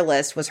top of their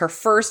list was her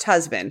first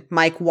husband,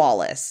 Mike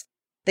Wallace.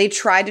 They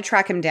tried to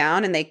track him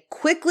down, and they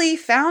quickly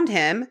found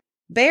him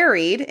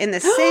buried in the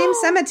same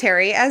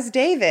cemetery as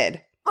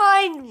David.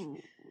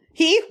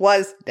 He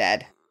was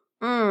dead.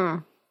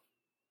 Mm.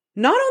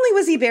 Not only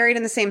was he buried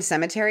in the same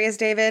cemetery as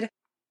David,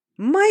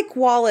 Mike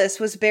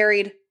Wallace was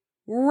buried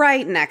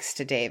right next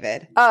to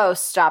David. Oh,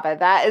 stop it.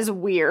 That is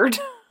weird.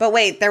 But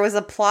wait, there was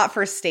a plot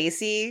for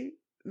Stacy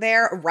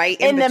there, right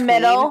in between, the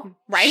middle?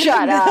 right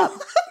Shut in the middle. up.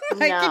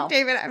 Mike No. and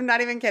David, I'm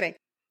not even kidding.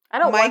 I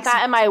don't want Mike's-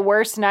 that in my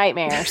worst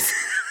nightmares.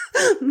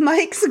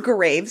 Mike's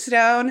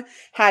gravestone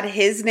had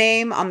his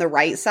name on the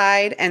right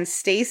side, and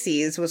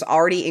Stacy's was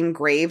already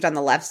engraved on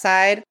the left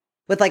side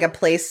with like a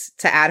place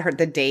to add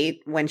the date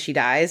when she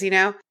dies, you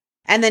know?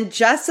 And then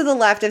just to the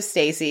left of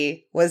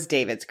Stacy was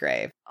David's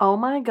grave. Oh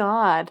my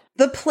God.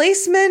 The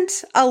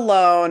placement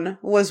alone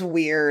was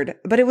weird,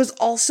 but it was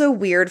also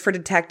weird for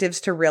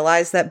detectives to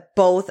realize that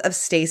both of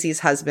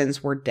Stacy's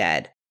husbands were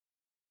dead.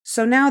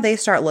 So now they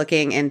start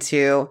looking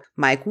into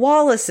Mike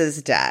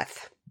Wallace's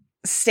death.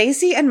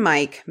 Stacy and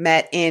Mike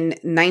met in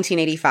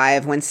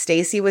 1985 when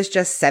Stacy was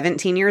just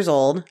 17 years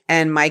old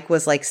and Mike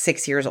was like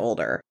 6 years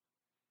older.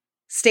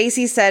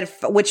 Stacy said,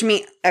 which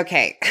means,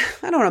 okay,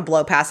 I don't want to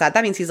blow past that.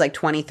 That means he's like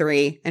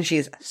 23 and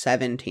she's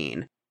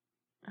 17.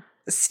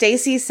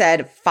 Stacy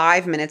said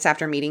 5 minutes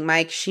after meeting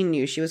Mike, she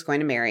knew she was going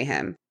to marry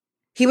him.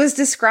 He was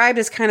described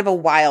as kind of a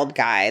wild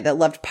guy that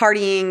loved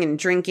partying and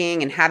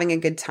drinking and having a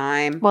good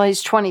time. Well,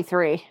 he's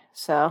 23,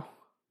 so.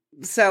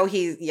 So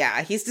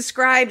he's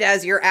described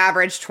as your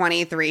average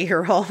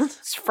 23-year-old.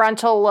 His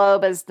frontal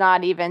lobe is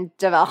not even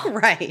developed.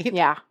 Right.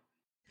 Yeah.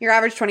 Your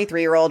average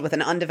 23-year-old with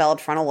an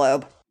undeveloped frontal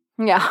lobe.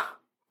 Yeah.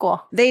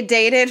 Cool. They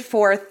dated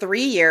for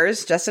 3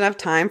 years, just enough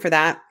time for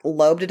that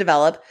lobe to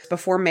develop,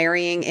 before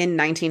marrying in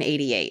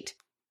 1988.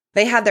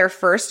 They had their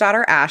first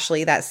daughter,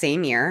 Ashley, that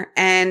same year,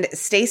 and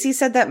Stacy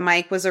said that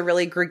Mike was a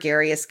really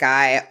gregarious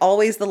guy,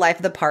 always the life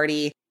of the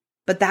party,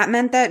 but that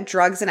meant that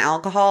drugs and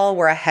alcohol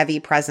were a heavy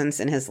presence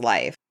in his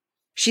life.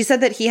 She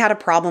said that he had a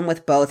problem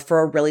with both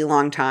for a really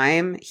long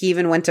time. He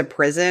even went to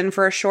prison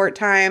for a short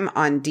time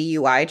on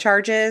DUI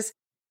charges,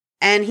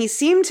 and he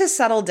seemed to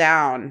settle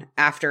down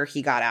after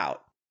he got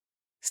out.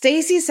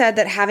 Stacy said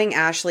that having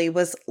Ashley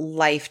was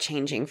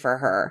life-changing for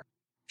her.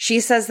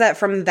 She says that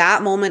from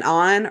that moment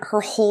on,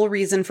 her whole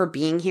reason for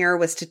being here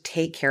was to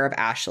take care of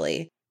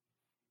Ashley.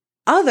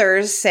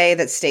 Others say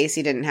that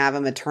Stacy didn't have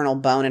a maternal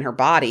bone in her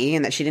body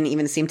and that she didn't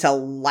even seem to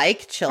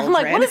like children. I'm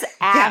like, what does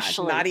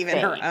Ashley not even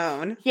think? her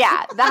own.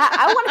 Yeah, that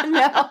I want to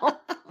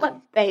know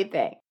what they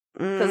think.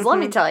 Because let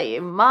me Mhm. tell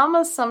you,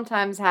 mamas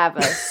sometimes have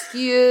a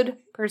skewed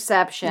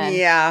perception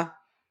Yeah.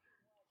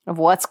 of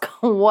what's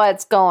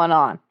going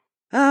on.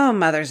 Oh,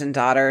 mothers and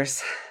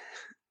daughters.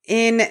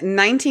 In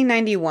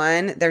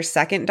 1991, their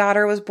second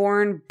daughter was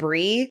born,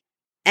 Bree.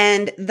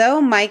 And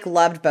though Mike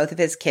loved both of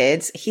his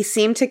kids, he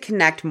seemed to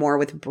connect more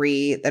with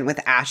Bree than with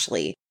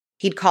Ashley.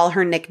 He'd call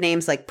her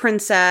nicknames like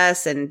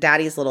Princess and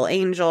Daddy's Little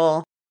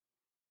Angel.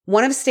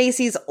 One of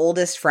Stacy's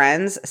oldest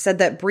friends said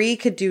that Bree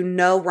could do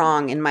no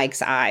wrong in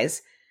Mike's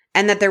eyes,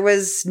 and that there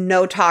was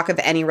no talk of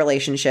any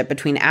relationship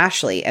between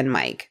Ashley and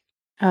Mike.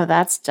 Oh,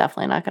 that's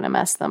definitely not going to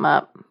mess them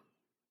up.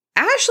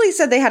 Ashley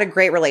said they had a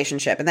great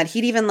relationship and that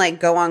he'd even like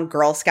go on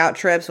Girl Scout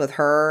trips with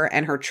her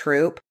and her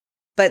troop.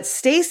 But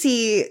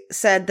Stacy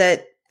said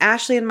that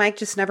Ashley and Mike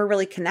just never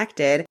really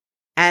connected,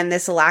 and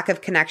this lack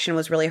of connection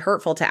was really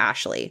hurtful to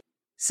Ashley.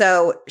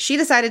 So she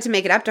decided to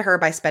make it up to her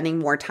by spending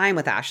more time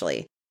with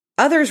Ashley.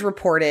 Others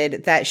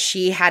reported that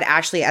she had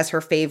Ashley as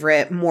her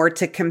favorite more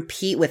to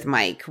compete with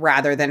Mike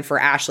rather than for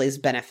Ashley's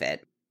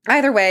benefit.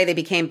 Either way, they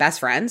became best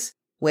friends,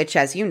 which,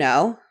 as you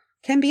know,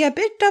 can be a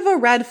bit of a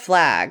red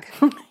flag.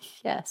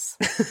 Yes.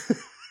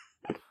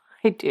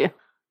 I do.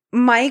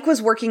 Mike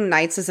was working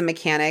nights as a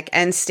mechanic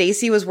and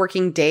Stacy was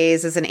working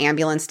days as an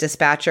ambulance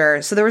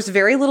dispatcher, so there was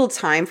very little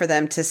time for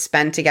them to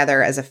spend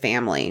together as a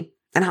family.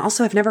 And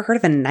also, I've never heard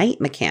of a night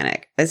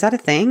mechanic. Is that a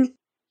thing?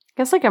 I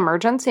guess like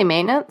emergency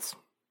maintenance,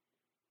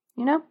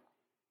 you know?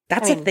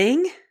 That's a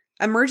thing?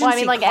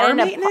 Emergency car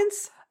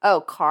maintenance?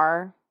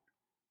 Car.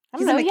 I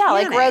don't He's a know. Yeah,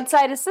 like mechanic.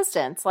 roadside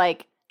assistance,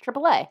 like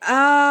AAA.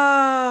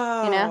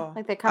 Oh. You know?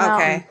 Like they come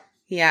out. Okay.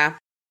 Yeah.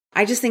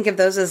 I just think of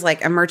those as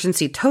like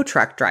emergency tow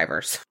truck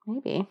drivers.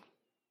 Maybe.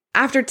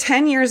 After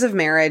 10 years of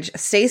marriage,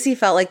 Stacy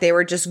felt like they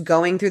were just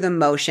going through the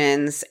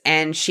motions,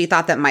 and she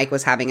thought that Mike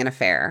was having an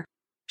affair.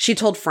 She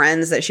told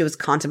friends that she was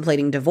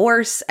contemplating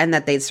divorce and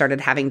that they'd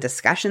started having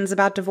discussions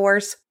about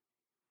divorce.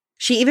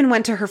 She even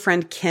went to her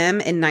friend Kim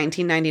in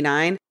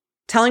 1999,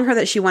 telling her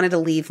that she wanted to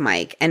leave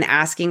Mike and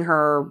asking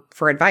her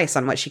for advice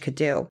on what she could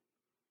do.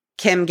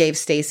 Kim gave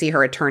Stacy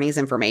her attorney's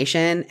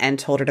information and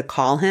told her to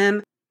call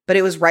him, but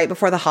it was right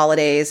before the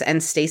holidays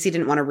and Stacy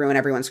didn't want to ruin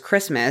everyone's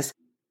Christmas,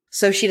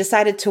 so she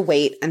decided to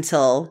wait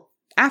until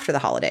after the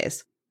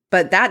holidays.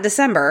 But that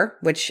December,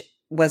 which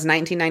was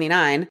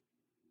 1999,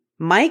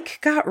 Mike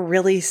got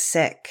really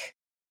sick.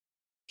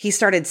 He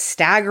started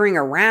staggering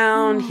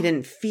around, he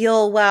didn't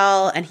feel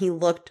well, and he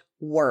looked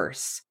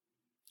worse.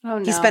 Oh,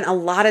 no. He spent a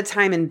lot of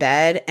time in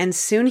bed, and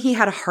soon he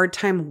had a hard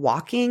time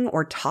walking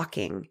or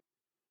talking.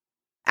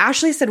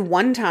 Ashley said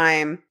one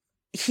time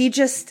he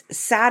just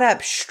sat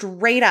up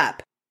straight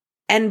up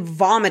and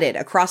vomited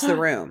across the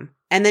room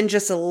and then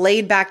just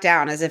laid back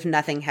down as if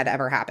nothing had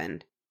ever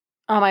happened.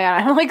 Oh my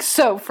God, I'm like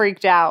so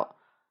freaked out.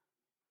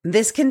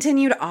 This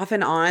continued off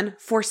and on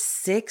for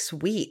 6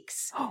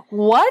 weeks.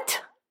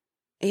 What?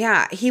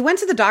 Yeah, he went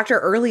to the doctor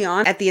early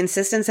on at the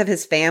insistence of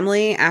his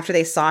family after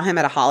they saw him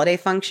at a holiday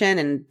function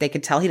and they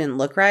could tell he didn't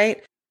look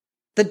right.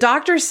 The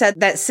doctor said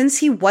that since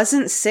he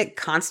wasn't sick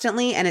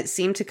constantly and it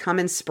seemed to come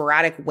in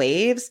sporadic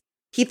waves,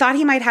 he thought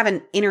he might have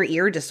an inner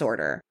ear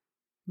disorder.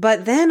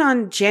 But then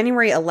on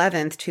January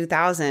 11th,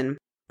 2000,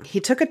 he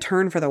took a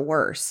turn for the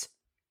worse.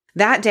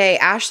 That day,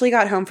 Ashley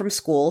got home from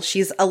school.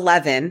 She's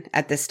 11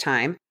 at this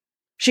time.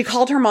 She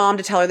called her mom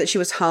to tell her that she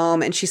was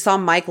home, and she saw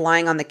Mike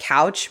lying on the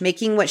couch,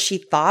 making what she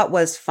thought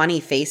was funny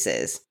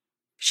faces.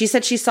 She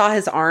said she saw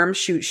his arms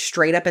shoot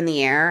straight up in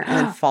the air and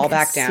then fall like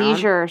back a down.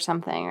 Seizure or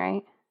something,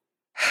 right?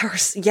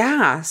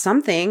 Yeah,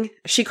 something.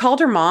 She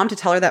called her mom to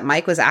tell her that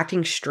Mike was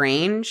acting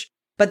strange,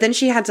 but then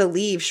she had to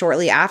leave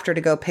shortly after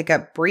to go pick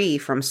up Bree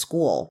from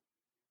school.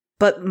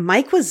 But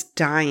Mike was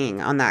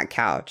dying on that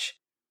couch.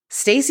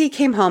 Stacy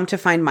came home to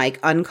find Mike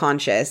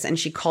unconscious, and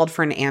she called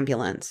for an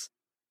ambulance.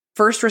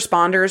 First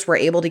responders were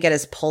able to get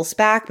his pulse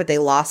back, but they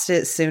lost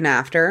it soon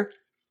after.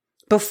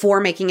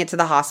 Before making it to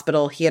the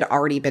hospital, he had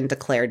already been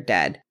declared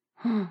dead.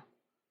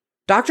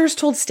 Doctors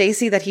told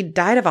Stacy that he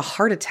died of a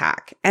heart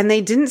attack, and they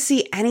didn't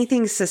see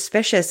anything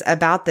suspicious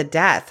about the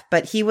death,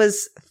 but he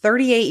was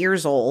 38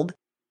 years old.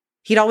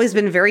 He'd always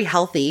been very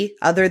healthy,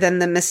 other than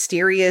the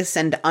mysterious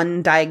and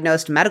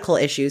undiagnosed medical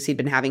issues he'd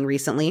been having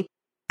recently.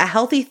 A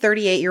healthy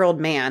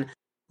 38-year-old man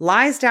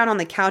lies down on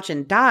the couch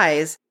and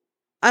dies.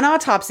 An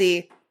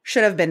autopsy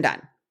should have been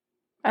done.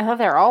 I thought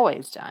they were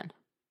always done.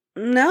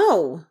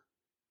 No.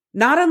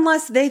 Not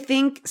unless they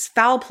think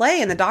foul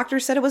play and the doctor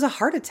said it was a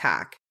heart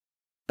attack.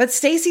 But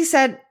Stacy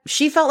said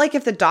she felt like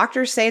if the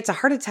doctors say it's a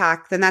heart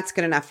attack, then that's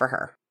good enough for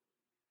her.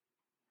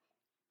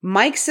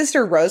 Mike's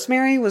sister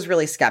Rosemary was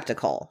really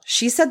skeptical.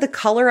 She said the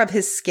color of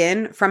his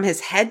skin from his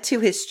head to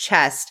his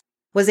chest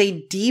was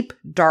a deep,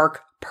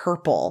 dark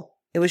purple.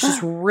 It was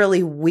just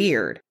really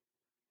weird.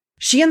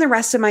 She and the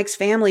rest of Mike's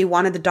family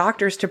wanted the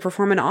doctors to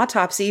perform an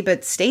autopsy,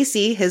 but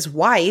Stacy, his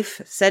wife,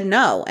 said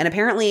no. And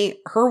apparently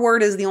her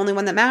word is the only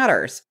one that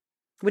matters,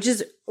 which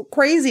is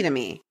crazy to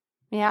me.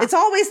 Yeah. It's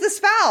always the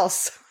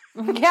spouse.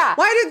 Yeah.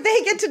 Why did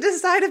they get to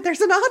decide if there's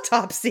an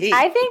autopsy?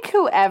 I think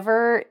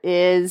whoever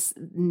is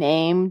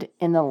named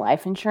in the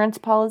life insurance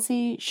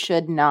policy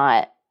should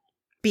not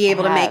be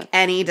able to have make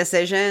any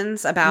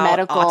decisions about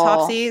medical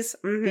autopsies.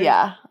 Mhm.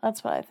 Yeah,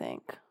 that's what I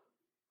think.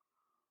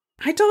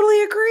 I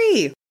totally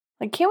agree.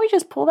 Like, can't we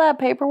just pull that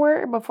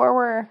paperwork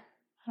before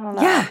I don't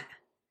know. Yeah.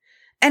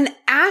 And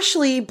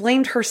Ashley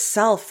blamed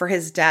herself for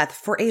his death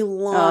for a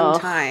long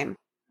time.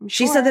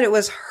 She said that it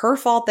was her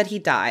fault that he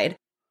died.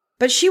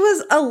 But she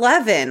was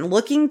 11,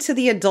 looking to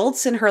the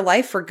adults in her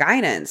life for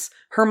guidance.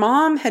 Her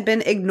mom had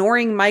been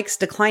ignoring Mike's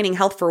declining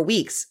health for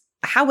weeks.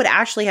 How would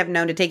Ashley have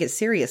known to take it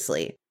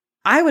seriously?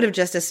 I would have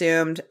just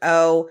assumed,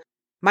 oh,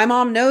 my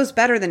mom knows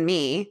better than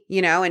me,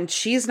 you know, and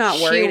she's not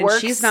worried and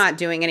she's not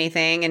doing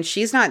anything and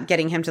she's not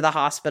getting him to the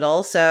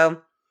hospital.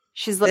 So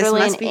she's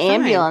literally an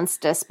ambulance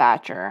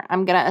dispatcher.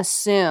 I'm going to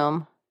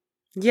assume.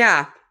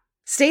 Yeah.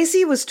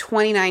 Stacy was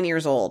 29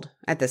 years old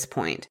at this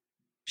point.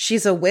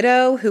 She's a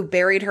widow who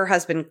buried her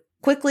husband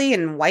quickly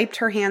and wiped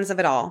her hands of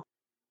it all.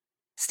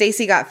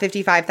 Stacy got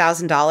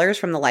 $55,000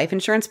 from the life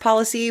insurance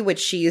policy, which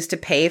she used to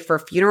pay for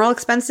funeral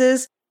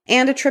expenses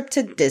and a trip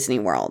to Disney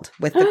World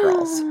with the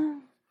girls.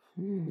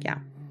 Yeah.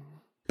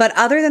 But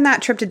other than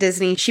that trip to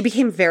Disney, she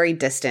became very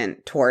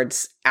distant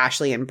towards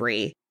Ashley and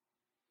Bree.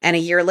 And a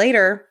year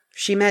later,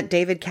 she met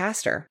David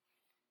Castor.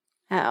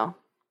 Oh.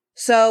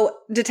 So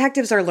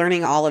detectives are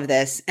learning all of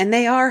this, and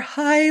they are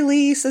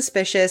highly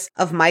suspicious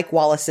of Mike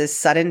Wallace's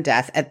sudden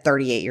death at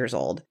 38 years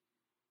old.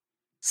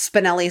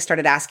 Spinelli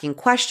started asking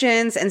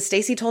questions, and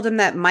Stacy told him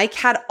that Mike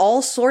had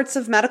all sorts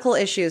of medical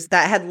issues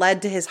that had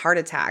led to his heart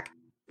attack.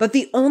 But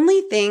the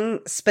only thing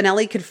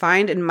Spinelli could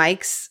find in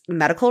Mike's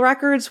medical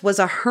records was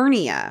a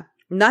hernia.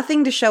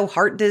 Nothing to show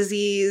heart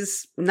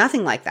disease,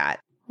 nothing like that.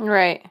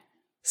 Right.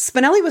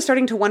 Spinelli was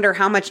starting to wonder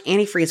how much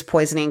antifreeze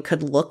poisoning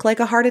could look like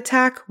a heart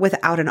attack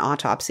without an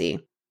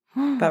autopsy.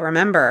 But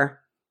remember,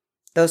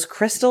 those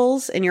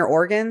crystals in your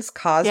organs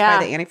caused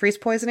by the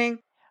antifreeze poisoning,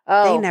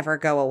 they never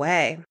go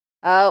away.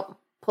 Oh,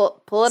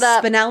 pull it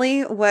up.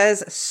 Spinelli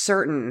was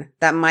certain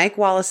that Mike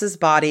Wallace's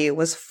body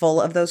was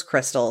full of those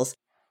crystals,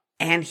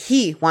 and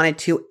he wanted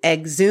to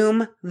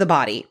exhume the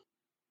body.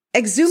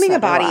 Exhuming a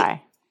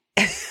body...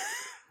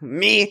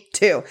 Me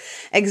too.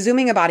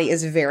 Exhuming a body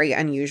is very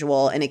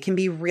unusual, and it can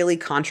be really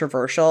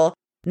controversial.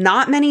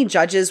 Not many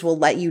judges will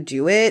let you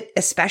do it,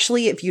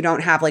 especially if you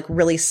don't have like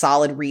really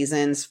solid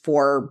reasons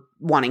for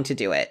wanting to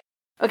do it.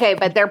 Okay,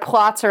 but their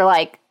plots are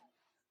like,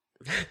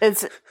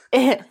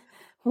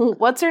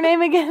 what's her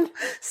name again?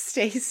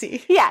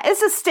 Stacy. Yeah,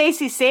 it's a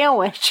Stacy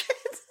sandwich.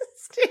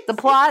 The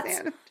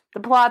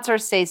plots are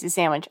Stacy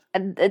sandwich.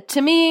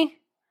 To me,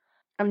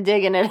 I'm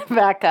digging it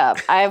back up.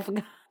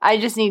 I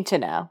just need to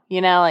know,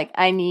 like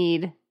I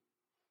need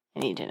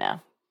to know.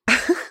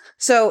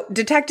 So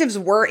detectives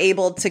were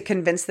able to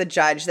convince the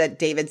judge that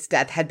David's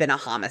death had been a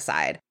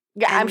homicide.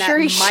 Yeah, I'm sure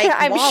he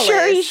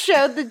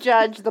showed the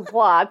judge the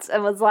plots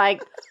and was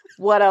like,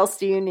 what else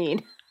do you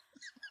need?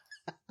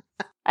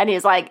 And he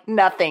was like,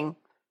 nothing.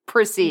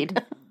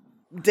 Proceed.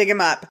 Dig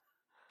him up.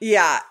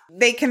 Yeah.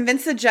 They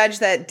convinced the judge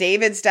that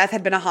David's death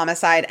had been a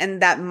homicide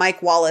and that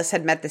Mike Wallace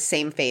had met the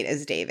same fate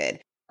as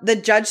David. The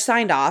judge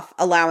signed off,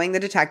 allowing the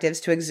detectives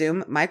to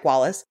exhume Mike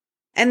Wallace,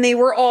 and they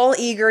were all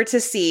eager to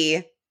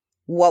see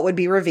what would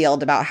be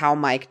revealed about how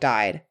Mike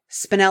died.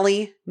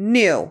 Spinelli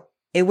knew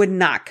it would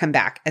not come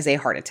back as a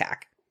heart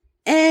attack.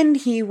 And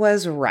he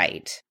was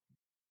right.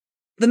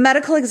 The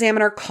medical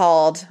examiner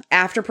called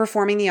after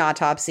performing the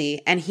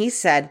autopsy, and he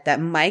said that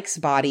Mike's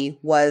body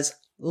was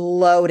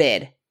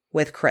loaded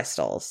with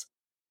crystals.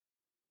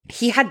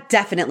 He had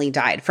definitely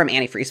died from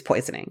antifreeze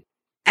poisoning.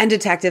 And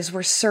detectives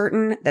were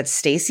certain that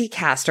Stacy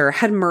Castor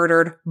had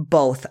murdered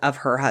both of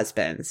her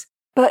husbands.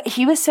 But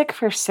he was sick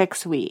for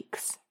 6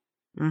 weeks.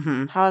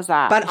 Mm-hmm. How is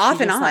that? But off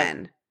and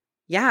on.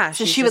 Yeah.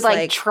 So she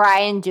would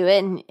try and do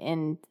it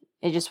and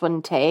it just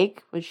wouldn't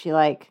take? Was she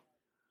like...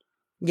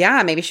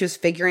 Yeah, maybe she was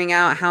figuring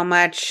out how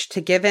much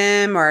to give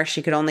him, or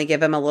she could only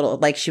give him a little,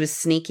 like she was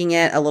sneaking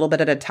it a little bit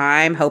at a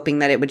time, hoping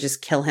that it would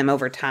just kill him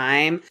over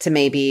time to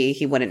maybe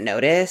he wouldn't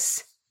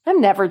notice.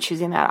 I'm never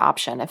choosing that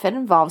option if it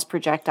involves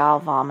projectile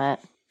vomit.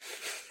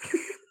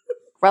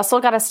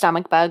 Russell got a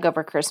stomach bug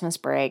over Christmas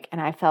break, and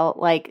I felt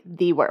like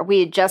we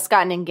had just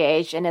gotten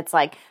engaged, and it's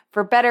like,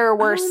 for better or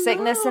worse,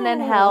 sickness and in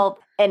health,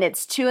 and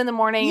it's 2 a.m.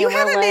 You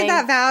haven't made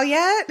that vow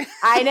yet?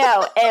 I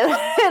know.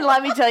 And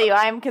let me tell you,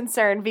 I'm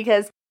concerned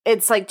because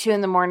it's like 2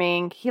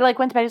 a.m. He went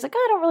to bed. He's like,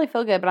 oh, I don't really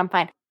feel good, but I'm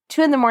fine.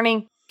 2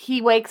 a.m.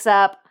 He wakes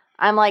up.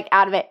 I'm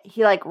out of it.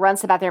 He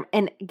runs to the bathroom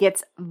and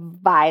gets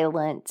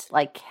violent,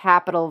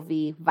 capital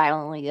V,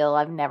 violently ill.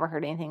 I've never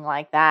heard anything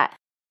like that.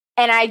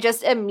 And I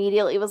just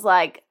immediately was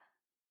like,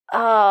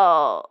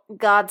 oh,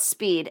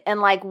 Godspeed.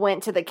 And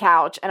went to the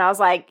couch. And I was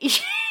like,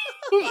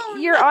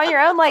 you're on your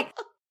own.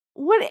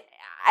 What?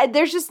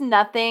 There's just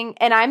nothing.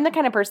 And I'm the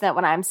kind of person that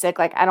when I'm sick,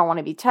 I don't want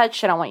to be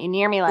touched. I don't want you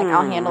near me.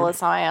 I'll handle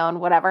this on my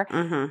own, whatever.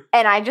 Mm-hmm.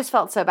 And I just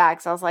felt so bad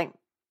because I was like,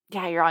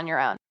 yeah, you're on your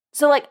own.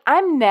 So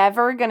I'm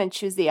never going to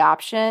choose the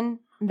option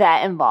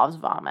that involves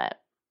vomit.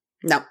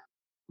 No.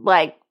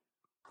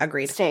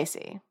 Agreed.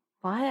 Stacy,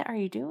 what are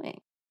you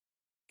doing?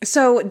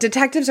 So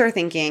detectives are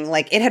thinking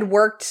it had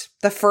worked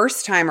the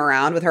first time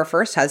around with her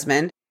first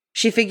husband.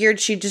 She figured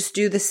she'd just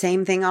do the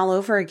same thing all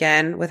over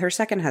again with her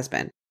second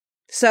husband.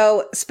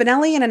 So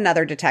Spinelli and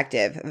another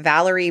detective,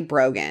 Valerie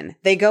Brogan,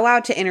 they go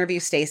out to interview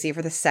Stacy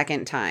for the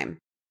second time.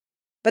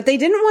 But they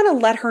didn't want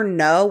to let her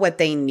know what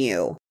they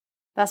knew.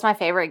 That's my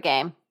favorite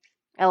game.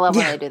 I love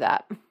when they do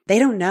that. They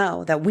don't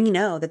know that we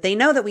know that they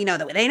know that we know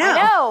that they know.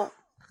 I know.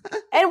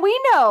 And we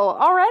know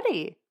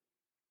already.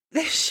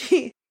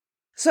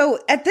 So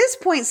at this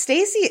point,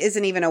 Stacy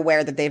isn't even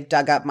aware that they've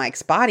dug up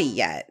Mike's body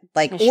yet,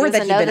 or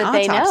that he'd been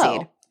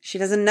autopsied. She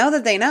doesn't know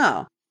that they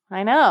know.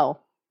 I know.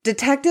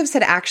 Detectives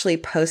had actually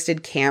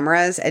posted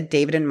cameras at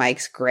David and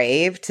Mike's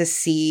grave to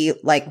see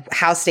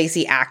how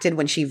Stacy acted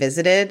when she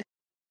visited,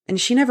 and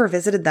she never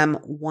visited them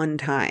one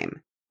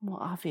time. Well,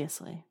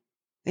 obviously.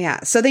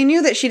 Yeah, so they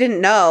knew that she didn't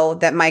know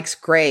that Mike's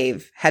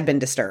grave had been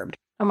disturbed.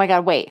 Oh my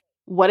God, wait.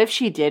 What if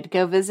she did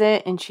go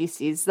visit and she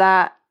sees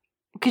that?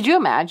 Could you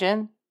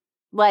imagine?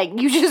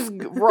 You just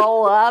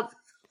roll up.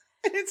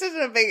 It's just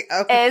a big...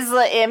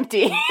 It's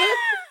empty.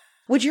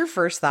 Would your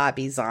first thought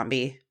be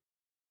zombie?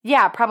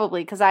 Yeah,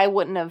 probably, because I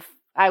would never,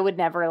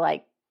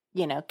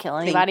 kill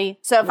anybody.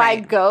 So if I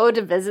go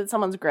to visit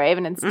someone's grave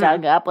and it's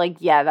dug up,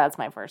 yeah, that's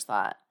my first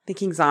thought.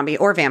 Thinking zombie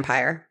or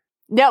vampire.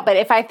 No, but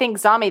if I think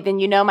zombie, then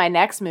my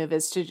next move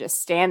is to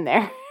just stand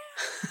there.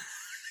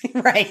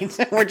 Right.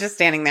 We're just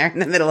standing there in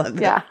the middle of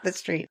the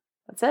street.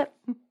 That's it.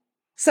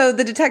 So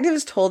the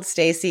detectives told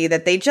Stacy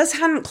that they just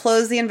hadn't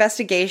closed the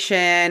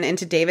investigation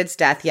into David's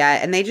death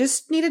yet, and they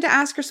just needed to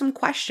ask her some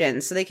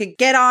questions so they could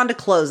get on to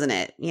closing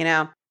it, you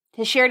know?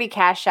 Did she already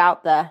cash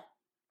out the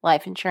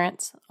life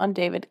insurance on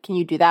David? Can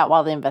you do that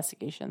while the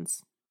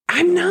investigation's?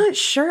 I'm not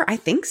sure. I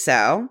think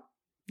so.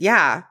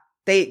 Yeah.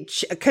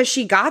 Because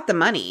she got the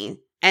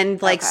money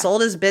and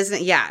sold his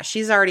business. Yeah.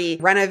 She's already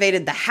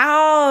renovated the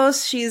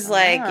house. She's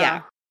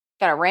yeah.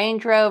 Got a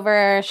Range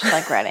Rover.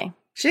 She's ready.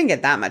 She didn't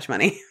get that much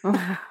money.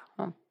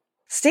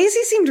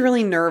 Stacy seemed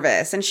really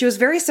nervous, and she was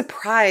very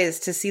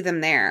surprised to see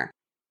them there.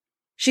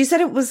 She said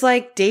it was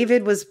like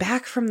David was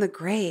back from the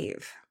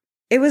grave.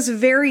 It was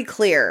very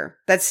clear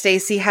that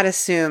Stacy had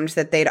assumed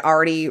that they'd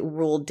already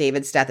ruled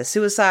David's death a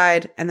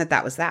suicide and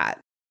that was that.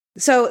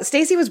 So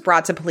Stacy was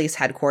brought to police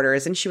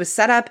headquarters, and she was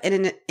set up in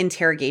an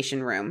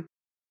interrogation room.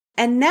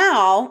 And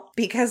now,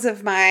 because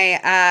of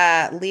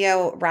my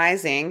Leo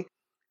rising,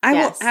 I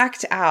will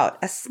act out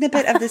a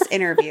snippet of this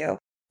interview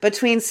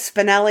between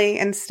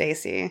Spinelli and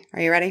Stacy.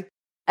 Are you ready?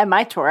 And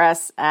my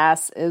Taurus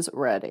ass is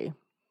ready.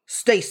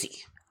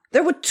 Stacy,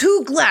 there were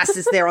 2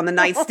 glasses there on the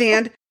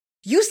nightstand.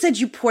 You said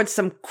you poured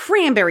some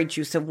cranberry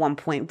juice at one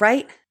point,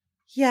 right?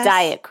 Yes.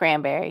 Diet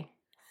cranberry.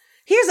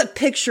 Here's a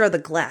picture of the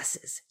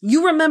glasses.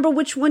 You remember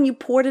which one you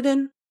poured it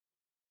in?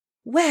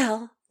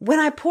 Well, when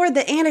I poured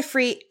the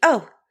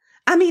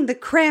the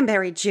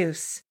cranberry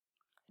juice.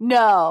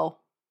 No.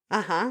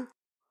 Uh-huh.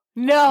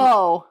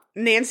 No.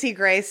 Nancy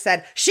Grace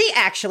said she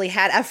actually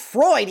had a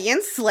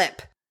Freudian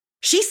slip.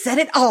 She said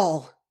it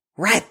all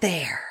right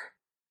there.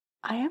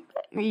 I am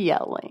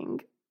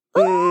yelling.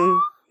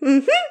 Mm-hmm.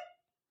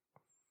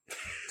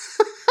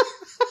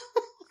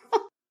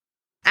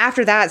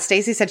 After that,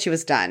 Stacy said she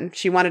was done.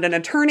 She wanted an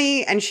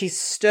attorney, and she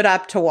stood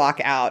up to walk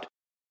out.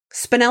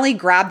 Spinelli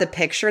grabbed the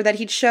picture that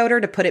he'd showed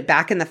her to put it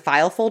back in the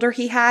file folder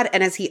he had,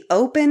 and as he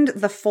opened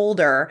the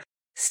folder,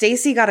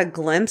 Stacy got a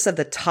glimpse of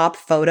the top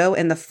photo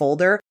in the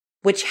folder,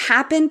 which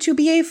happened to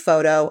be a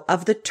photo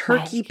of the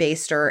turkey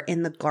baster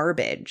in the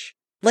garbage.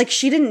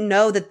 She didn't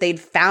know that they'd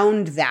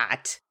found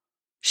that.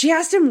 She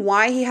asked him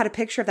why he had a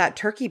picture of that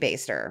turkey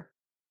baster.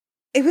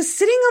 It was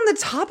sitting on the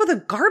top of the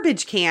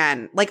garbage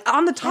can,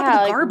 on the top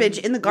of the garbage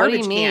in the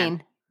garbage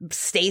can.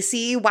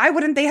 Stacy, why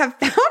wouldn't they have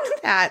found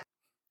that?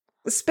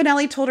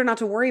 Spinelli told her not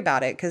to worry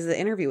about it because the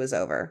interview was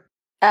over.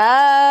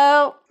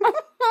 Oh.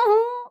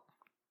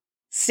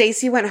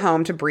 Stacy went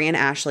home to Bree and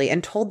Ashley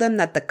and told them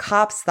that the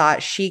cops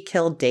thought she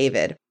killed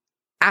David.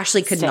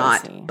 Ashley could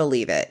not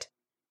believe it.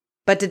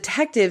 But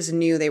detectives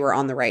knew they were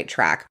on the right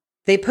track.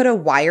 They put a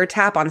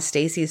wiretap on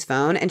Stacy's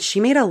phone, and she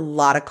made a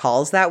lot of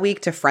calls that week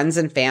to friends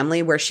and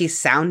family where she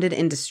sounded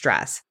in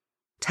distress,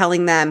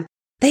 telling them,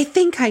 they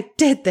think I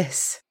did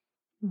this.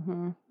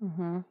 Mm-hmm,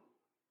 mm-hmm.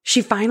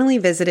 She finally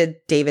visited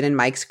David and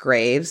Mike's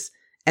graves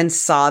and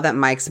saw that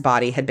Mike's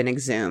body had been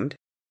exhumed.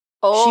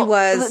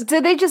 Oh,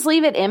 did they just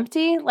leave it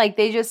empty?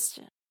 It's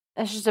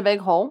just a big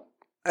hole?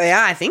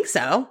 Yeah, I think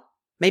so.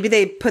 Maybe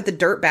they put the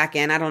dirt back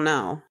in. I don't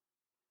know.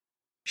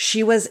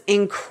 She was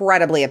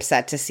incredibly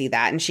upset to see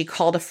that, and she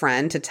called a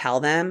friend to tell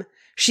them.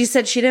 She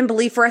said she didn't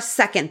believe for a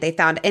second they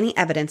found any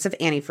evidence of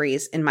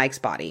antifreeze in Mike's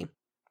body.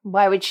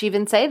 Why would she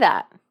even say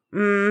that?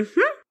 Mm-hmm.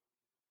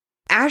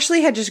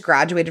 Ashley had just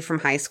graduated from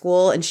high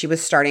school, and she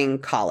was starting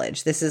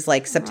college. This is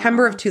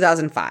September of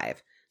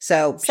 2005.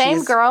 So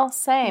same girl,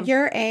 same.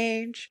 Your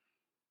age.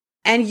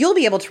 And you'll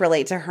be able to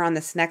relate to her on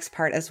this next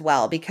part as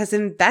well, because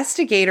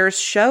investigators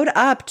showed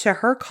up to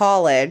her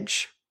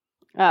college.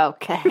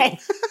 Okay.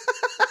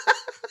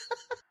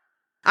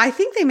 I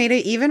think they made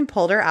it even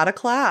pulled her out of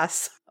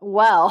class.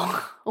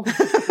 Well,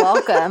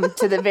 welcome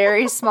to the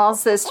very small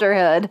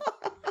sisterhood.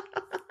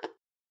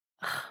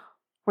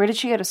 Where did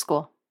she go to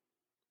school?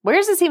 Where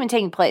is this even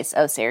taking place?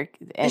 Oh,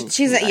 Syracuse.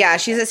 She's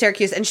at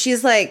Syracuse, and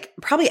she's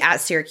probably at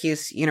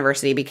Syracuse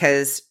University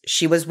because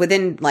she was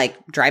within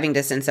driving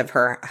distance of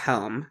her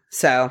home.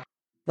 So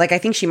I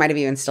think she might have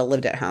even still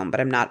lived at home, but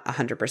I'm not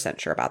 100%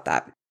 sure about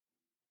that.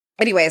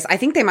 Anyways, I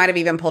think they might have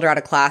even pulled her out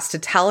of class to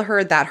tell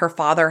her that her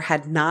father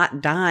had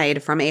not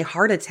died from a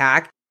heart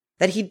attack,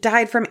 that he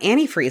died from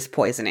antifreeze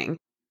poisoning,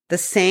 the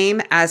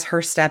same as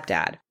her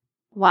stepdad.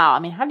 Wow. I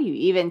mean, how do you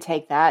even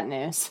take that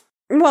news?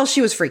 Well,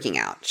 she was freaking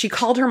out. She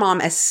called her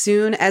mom as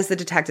soon as the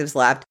detectives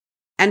left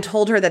and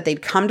told her that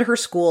they'd come to her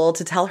school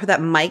to tell her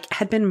that Mike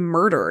had been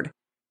murdered.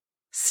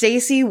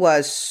 Stacy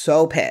was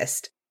so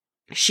pissed.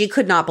 She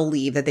could not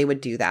believe that they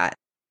would do that.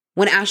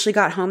 When Ashley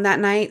got home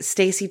that night,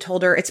 Stacy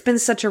told her, it's been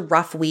such a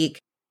rough week.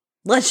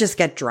 Let's just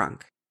get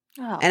drunk.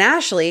 Oh, and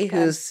Ashley,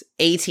 who's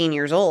 18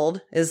 years old,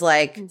 is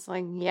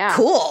yeah.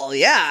 Cool,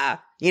 yeah.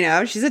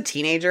 She's a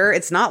teenager.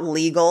 It's not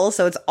legal,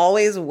 so it's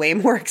always way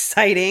more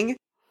exciting.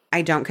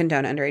 I don't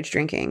condone underage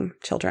drinking,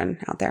 children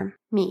out there.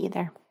 Me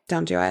either.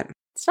 Don't do it.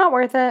 It's not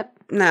worth it.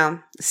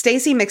 No.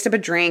 Stacy mixed up a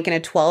drink in a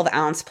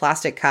 12-ounce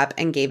plastic cup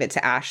and gave it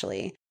to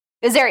Ashley.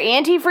 Is there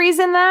antifreeze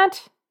in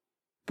that?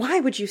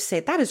 Why would you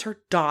say that is her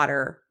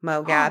daughter,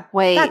 Mogab?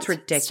 Wait, that's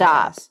ridiculous.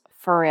 Stop.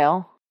 For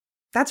real?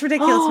 That's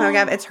ridiculous,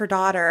 Mogab. It's her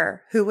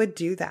daughter. Who would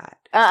do that?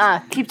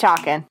 Keep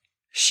talking.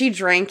 She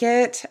drank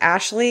it,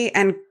 Ashley,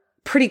 and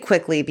pretty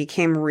quickly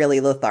became really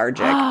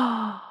lethargic.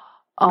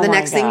 Oh the my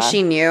next thing God.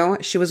 she knew,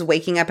 she was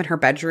waking up in her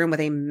bedroom with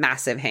a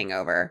massive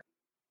hangover.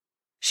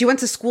 She went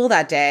to school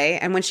that day,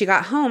 and when she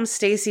got home,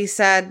 Stacy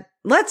said,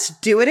 "Let's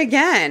do it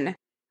again."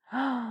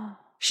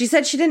 She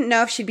said she didn't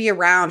know if she'd be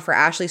around for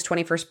Ashley's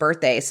 21st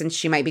birthday since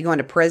she might be going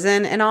to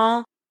prison and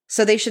all,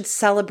 so they should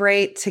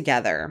celebrate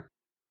together.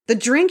 The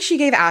drink she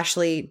gave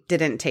Ashley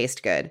didn't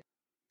taste good.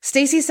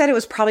 Stacy said it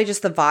was probably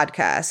just the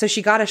vodka, so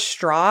she got a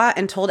straw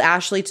and told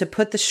Ashley to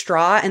put the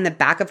straw in the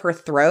back of her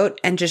throat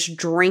and just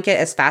drink it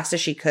as fast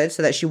as she could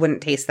so that she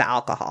wouldn't taste the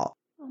alcohol.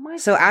 Oh my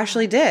So God.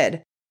 Ashley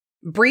did.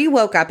 Bree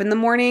woke up in the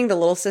morning, the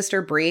little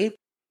sister Bree.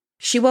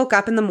 She woke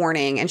up in the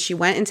morning and she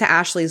went into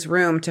Ashley's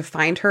room to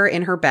find her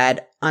in her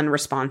bed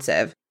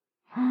unresponsive,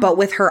 but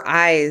with her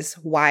eyes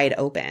wide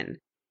open.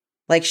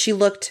 Like she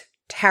looked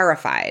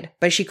terrified,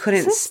 but she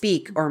couldn't This is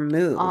speak or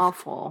move.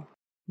 Awful.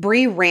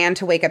 Bree ran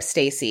to wake up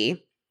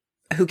Stacy,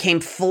 who came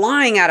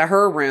flying out of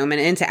her room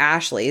and into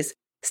Ashley's.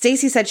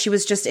 Stacy said she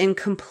was just in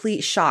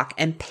complete shock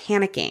and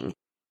panicking,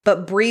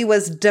 but Bree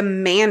was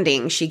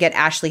demanding she get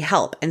Ashley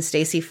help, and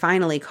Stacy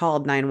finally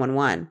called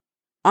 911.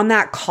 On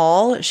that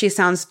call, she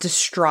sounds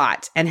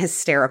distraught and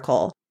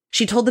hysterical.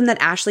 She told them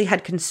that Ashley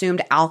had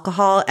consumed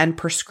alcohol and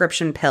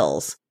prescription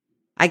pills.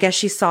 I guess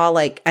she saw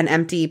like an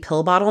empty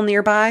pill bottle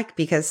nearby,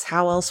 because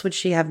how else would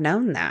she have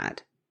known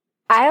that?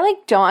 I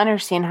like don't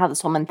understand how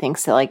this woman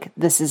thinks that like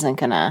this isn't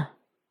gonna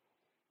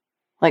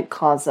like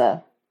cause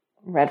a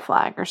red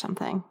flag or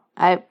something.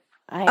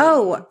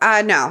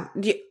 No.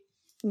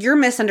 You're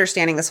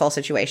misunderstanding this whole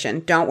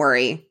situation. Don't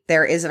worry.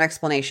 There is an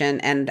explanation,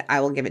 and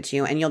I will give it to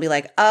you, and you'll be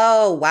like,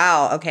 oh,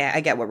 wow. Okay,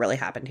 I get what really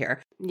happened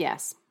here.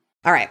 Yes.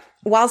 All right.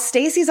 While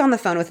Stacy's on the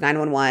phone with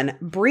 911,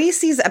 Bree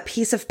sees a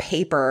piece of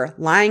paper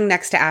lying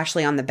next to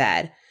Ashley on the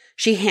bed.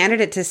 She handed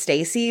it to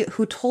Stacy,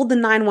 who told the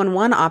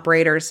 911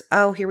 operators,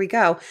 oh, here we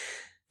go,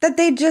 that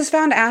they just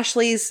found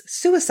Ashley's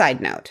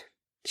suicide note.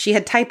 She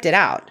had typed it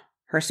out,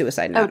 her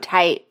suicide note. Oh,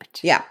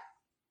 typed. Yeah.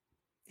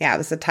 Yeah, it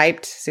was a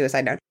typed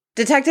suicide note.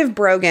 Detective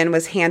Brogan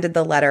was handed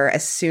the letter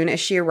as soon as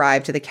she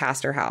arrived to the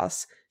Castor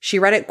house. She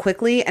read it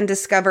quickly and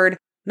discovered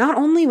not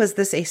only was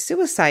this a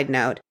suicide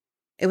note,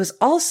 it was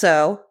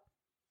also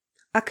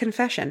a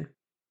confession.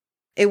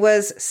 It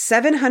was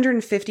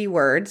 750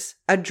 words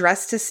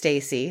addressed to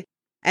Stacy,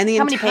 and the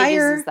How many entire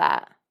pages is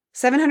that?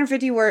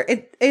 750 words.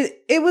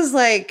 It was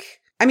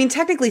like, I mean,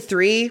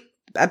 technically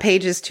a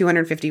page is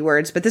 250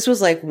 words, but this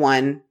was like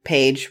one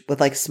page with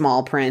like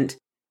small print,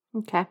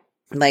 Okay.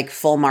 like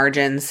full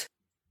margins,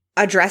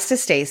 addressed to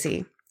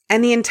Stacy,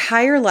 and the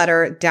entire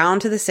letter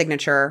down to the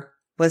signature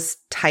was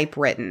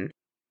typewritten.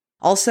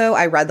 Also,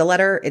 I read the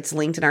letter. It's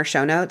linked in our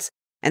show notes.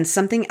 And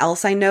something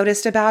else I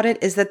noticed about it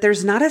is that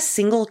there's not a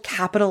single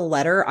capital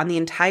letter on the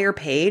entire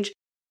page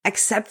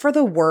except for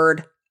the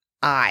word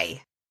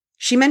I.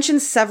 She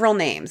mentions several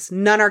names.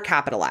 None are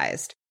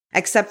capitalized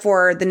except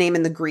for the name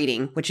in the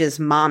greeting, which is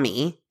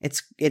Mommy.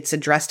 It's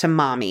addressed to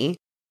Mommy.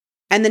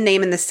 And the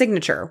name in the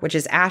signature, which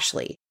is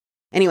Ashley.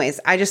 Anyways,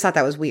 I just thought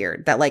that was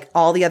weird that like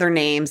all the other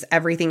names,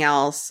 everything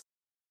else,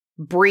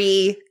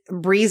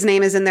 Bree's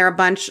name is in there a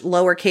bunch,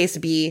 lowercase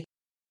b,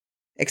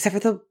 except for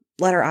the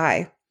letter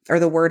I or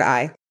the word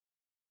I.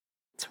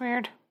 It's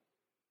weird.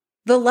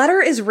 The letter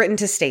is written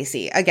to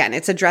Stacy. Again,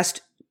 it's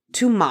addressed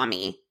to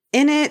Mommy.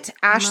 In it,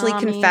 Ashley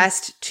Mommy.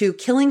 confessed to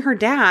killing her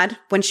dad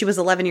when she was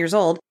 11 years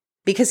old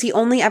because he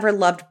only ever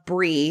loved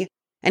Bree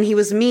and he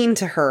was mean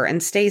to her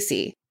and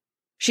Stacy.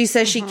 She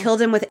says she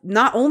killed him with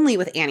not only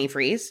with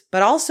antifreeze,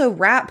 but also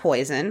rat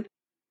poison.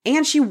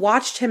 And she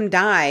watched him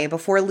die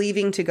before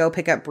leaving to go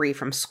pick up Bree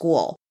from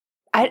school.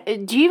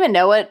 Do you even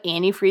know what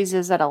antifreeze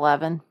is at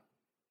 11?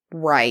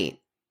 Right.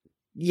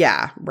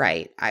 Yeah,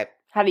 right.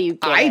 How do you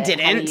get I it?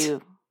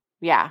 didn't.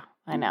 Yeah,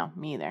 I know.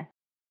 Me either.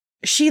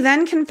 She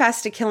then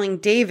confessed to killing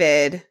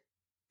David,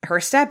 her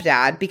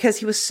stepdad, because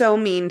he was so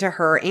mean to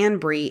her and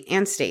Bree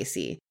and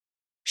Stacy.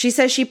 She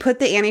says she put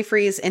the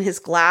antifreeze in his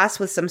glass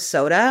with some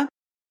soda.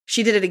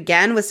 She did it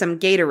again with some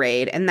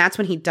Gatorade, and that's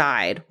when he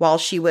died while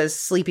she was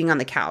sleeping on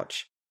the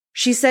couch.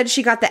 She said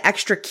she got the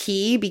extra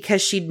key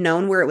because she'd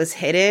known where it was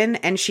hidden,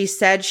 and she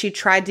said she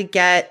tried to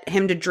get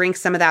him to drink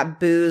some of that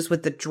booze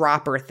with the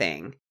dropper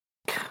thing,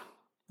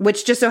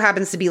 which just so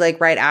happens to be like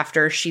right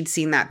after she'd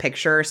seen that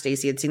picture.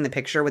 Stacy had seen the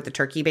picture with the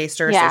turkey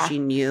baster, Yeah. so she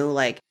knew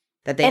like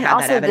that they And had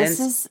also, that evidence.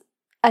 this is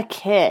a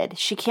kid.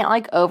 She can't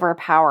like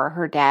overpower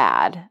her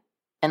dad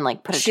and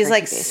like put a She's turkey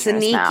like baster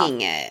in his mouth.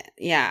 sneaking it.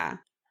 Yeah.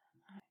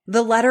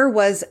 The letter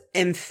was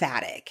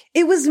emphatic.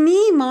 It was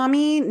me,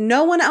 Mommy.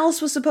 No one else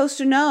was supposed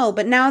to know,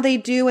 but now they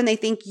do and they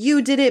think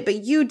you did it,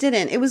 but you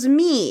didn't. It was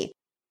me.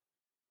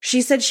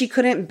 She said she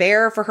couldn't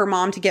bear for her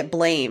mom to get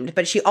blamed,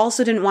 but she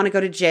also didn't want to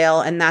go to jail,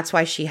 and that's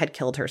why she had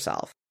killed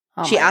herself.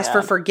 Oh She my asked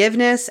for God.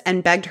 forgiveness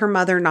and begged her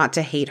mother not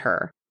to hate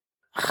her.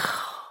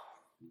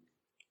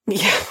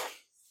 Yeah.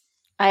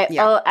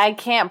 I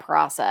can't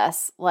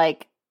process.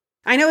 Like,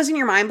 I know, isn't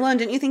your mind blown?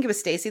 Didn't you think it was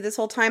Stacy this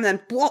whole time? Then,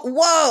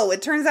 whoa,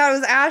 it turns out it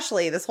was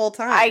Ashley this whole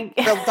time.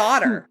 The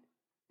daughter,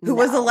 who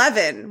was No.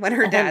 11 when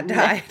her dad No.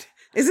 died.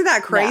 Isn't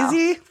that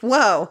crazy?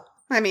 Whoa.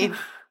 I mean,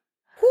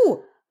 whew.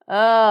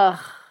 Ugh.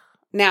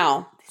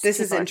 Now, this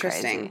is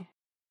interesting.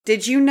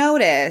 Did you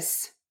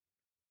notice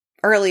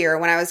earlier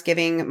when I was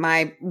giving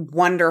my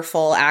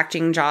wonderful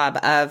acting job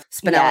of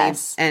Spinelli?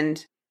 Yes.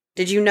 And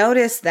did you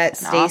notice that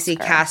Stacey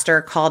Oscar.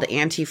 Castor called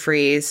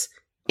antifreeze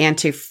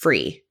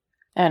anti-free?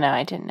 Oh, no,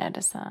 I didn't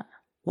notice that.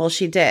 Well,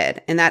 she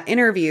did. In that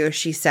interview,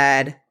 she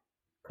said,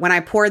 when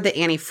I poured the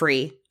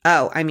antifree,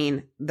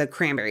 the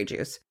cranberry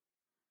juice.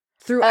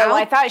 Throughout,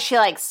 I thought she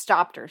like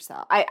stopped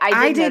herself.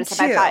 I did notice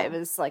it. I thought it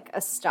was like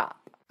a stop.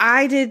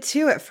 I did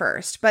too at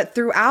first, but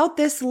throughout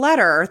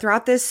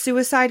this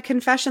suicide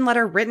confession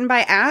letter written by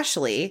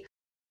Ashley,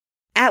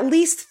 at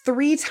least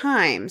 3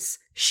 times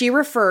she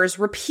refers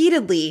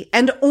repeatedly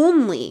and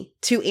only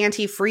to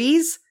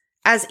antifreeze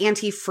as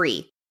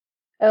anti-free.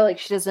 Oh, like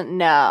she doesn't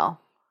know.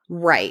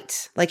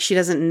 Right. Like she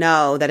doesn't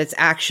know that it's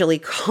actually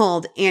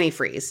called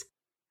antifreeze.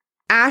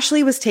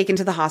 Ashley was taken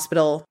to the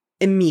hospital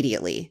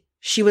immediately.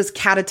 She was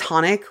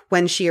catatonic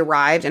when she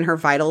arrived and her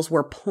vitals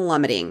were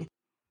plummeting.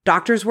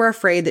 Doctors were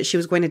afraid that she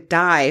was going to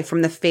die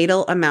from the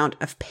fatal amount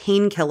of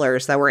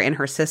painkillers that were in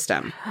her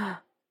system.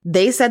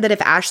 They said that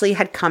if Ashley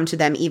had come to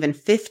them even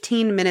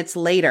 15 minutes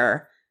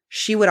later,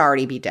 she would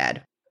already be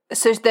dead.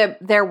 So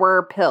there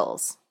were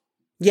pills.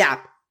 Yeah,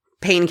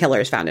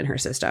 painkillers found in her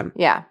system.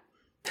 Yeah.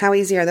 How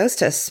easy are those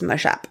to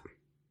smush up?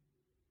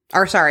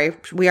 Or sorry,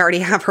 we already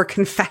have her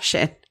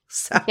confession.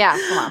 So yeah,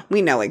 come on.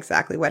 We know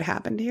exactly what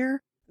happened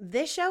here.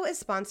 This show is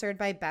sponsored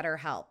by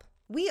BetterHelp.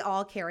 We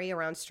all carry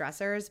around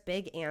stressors,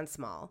 big and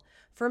small.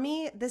 For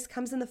me, this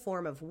comes in the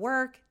form of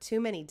work, too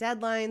many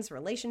deadlines,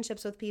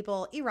 relationships with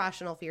people,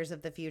 irrational fears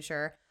of the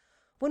future.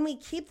 When we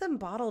keep them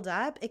bottled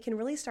up, it can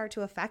really start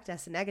to affect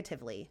us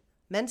negatively,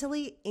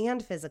 mentally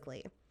and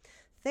physically.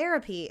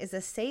 Therapy is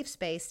a safe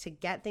space to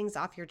get things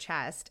off your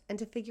chest and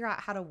to figure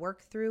out how to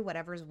work through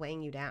whatever's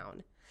weighing you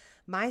down.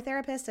 My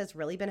therapist has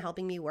really been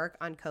helping me work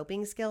on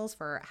coping skills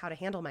for how to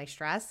handle my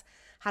stress,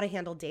 how to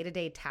handle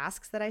day-to-day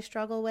tasks that I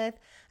struggle with,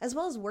 as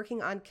well as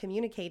working on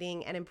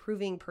communicating and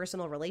improving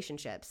personal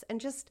relationships and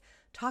just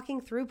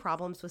talking through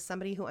problems with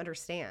somebody who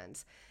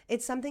understands.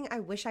 It's something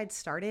I wish I'd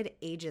started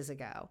ages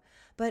ago,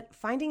 but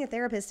finding a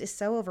therapist is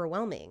so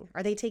overwhelming.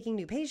 Are they taking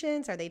new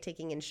patients? Are they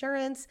taking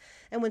insurance?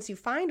 And once you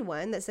find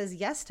one that says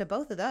yes to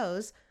both of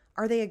those,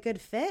 are they a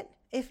good fit?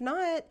 If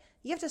not,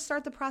 you have to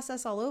start the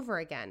process all over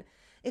again.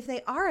 If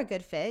they are a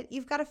good fit,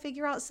 you've got to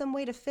figure out some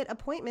way to fit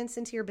appointments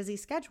into your busy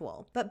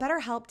schedule. But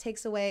BetterHelp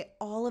takes away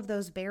all of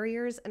those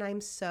barriers, and I'm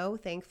so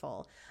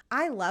thankful.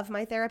 I love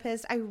my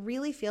therapist. I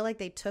really feel like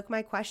they took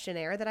my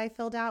questionnaire that I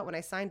filled out when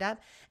I signed up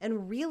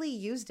and really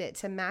used it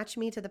to match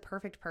me to the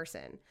perfect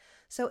person.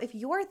 So if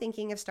you're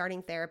thinking of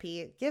starting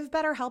therapy, give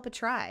BetterHelp a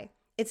try.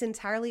 It's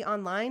entirely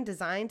online,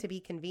 designed to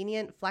be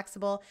convenient,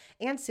 flexible,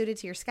 and suited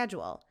to your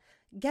schedule.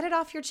 Get it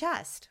off your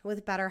chest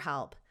with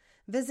BetterHelp.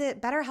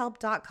 Visit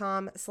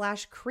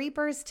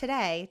BetterHelp.com/creepers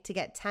today to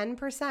get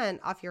 10%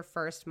 off your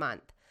first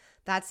month.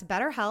 That's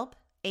BetterHelp,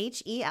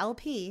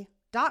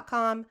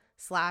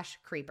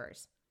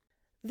 HELP.com/creepers.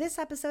 This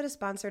episode is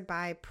sponsored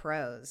by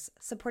Prose.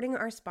 Supporting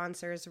our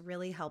sponsors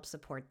really helps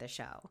support the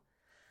show.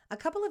 A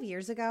couple of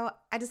years ago,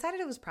 I decided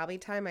it was probably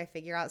time I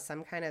figure out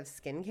some kind of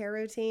skincare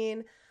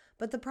routine.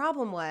 But the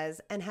problem was,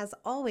 and has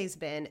always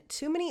been,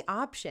 too many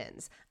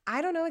options.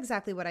 I don't know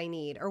exactly what I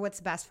need or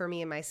what's best for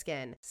me and my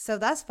skin. So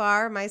thus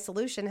far, my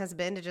solution has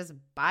been to just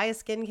buy a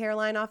skincare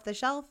line off the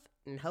shelf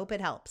and hope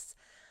it helps.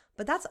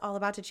 But that's all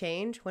about to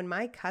change when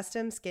my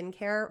custom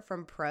skincare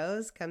from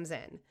Prose comes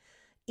in.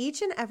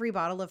 Each and every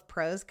bottle of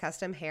Prose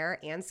custom hair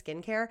and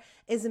skincare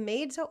is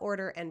made to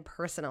order and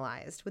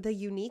personalized with a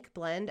unique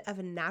blend of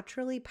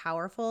naturally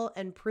powerful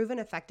and proven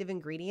effective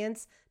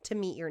ingredients to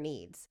meet your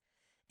needs.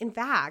 In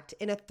fact,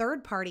 in a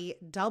third-party,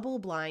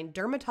 double-blind,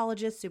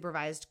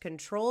 dermatologist-supervised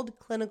controlled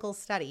clinical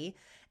study,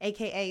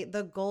 aka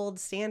the gold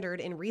standard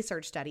in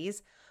research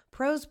studies,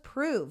 Prose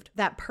proved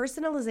that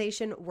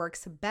personalization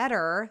works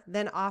better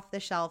than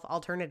off-the-shelf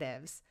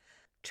alternatives.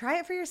 Try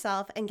it for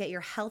yourself and get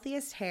your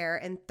healthiest hair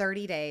in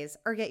 30 days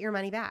or get your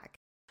money back.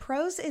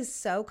 Prose is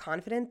so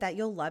confident that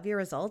you'll love your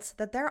results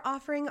that they're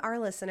offering our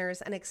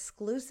listeners an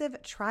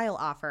exclusive trial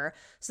offer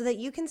so that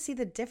you can see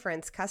the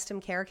difference custom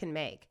care can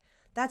make.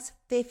 That's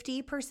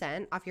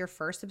 50% off your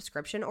first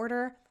subscription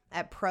order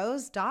at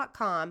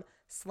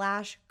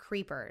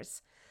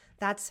prose.com/creepers.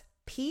 That's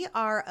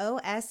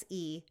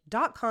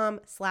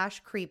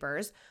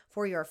prose.com/creepers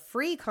for your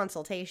free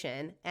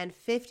consultation and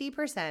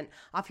 50%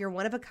 off your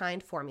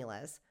one-of-a-kind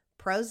formulas.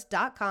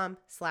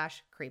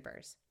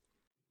 Prose.com/creepers.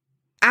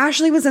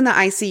 Ashley was in the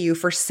ICU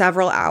for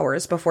several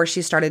hours before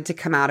she started to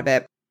come out of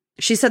it.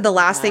 She said the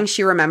last thing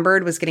she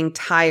remembered was getting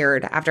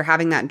tired after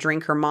having that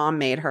drink her mom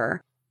made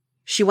her.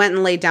 She went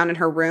and laid down in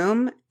her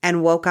room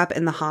and woke up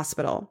in the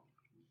hospital.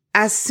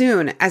 As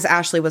soon as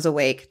Ashley was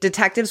awake,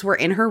 detectives were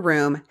in her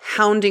room,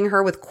 hounding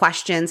her with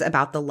questions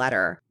about the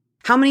letter.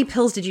 How many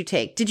pills did you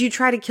take? Did you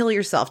try to kill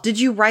yourself? Did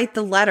you write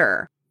the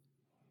letter?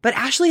 But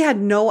Ashley had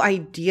no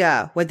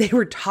idea what they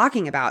were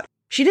talking about.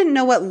 She didn't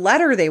know what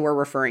letter they were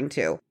referring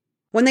to.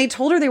 When they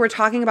told her they were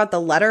talking about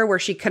the letter where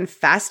she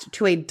confessed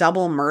to a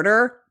double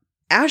murder,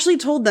 Ashley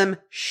told them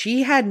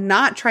she had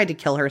not tried to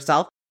kill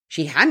herself,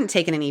 she hadn't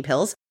taken any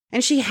pills,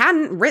 and she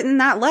hadn't written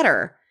that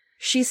letter.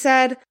 She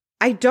said,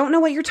 "I don't know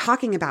what you're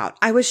talking about.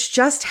 I was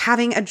just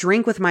having a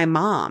drink with my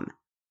mom."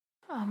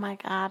 Oh my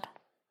God.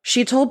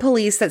 She told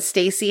police that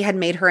Stacy had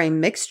made her a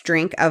mixed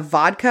drink of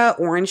vodka,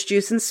 orange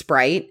juice, and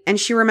Sprite, and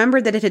she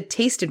remembered that it had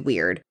tasted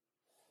weird.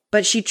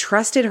 But she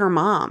trusted her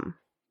mom.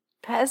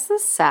 That is the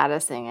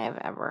saddest thing I've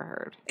ever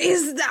heard.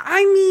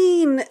 I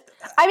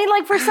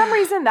mean, for some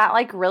reason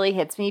that really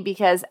hits me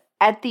because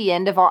at the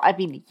end of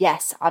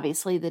yes,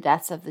 obviously the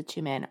deaths of the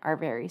two men are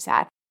very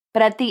sad.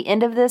 But at the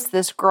end of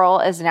this girl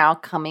is now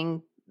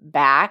coming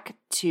back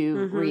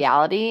to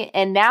reality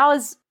and now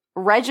is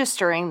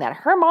registering that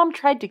her mom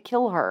tried to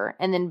kill her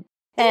and then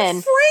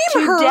pin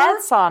two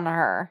deaths on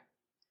her.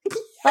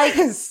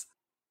 Yes.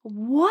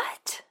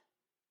 What?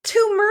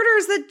 2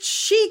 murders that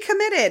she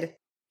committed.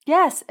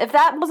 Yes. If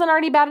that wasn't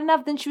already bad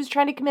enough, then she was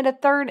trying to commit a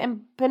third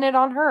and pin it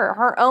on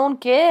her own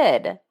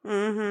kid.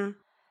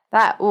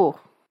 Mm-hmm. Ooh.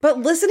 But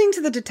listening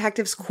to the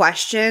detective's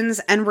questions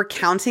and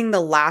recounting the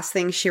last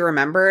thing she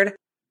remembered,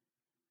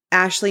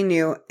 Ashley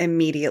knew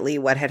immediately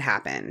what had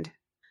happened.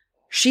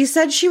 She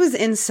said she was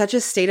in such a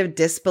state of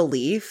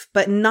disbelief,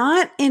 but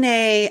not in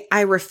a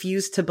 "I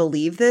refuse to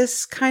believe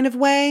this" kind of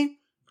way.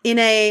 In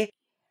a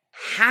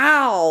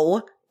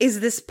 "how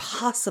is this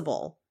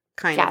possible"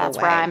 kind of a way. Yeah, that's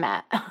where I'm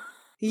at.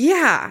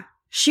 Yeah.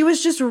 She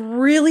was just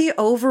really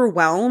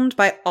overwhelmed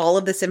by all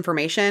of this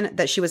information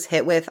that she was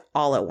hit with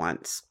all at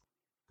once.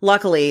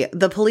 Luckily,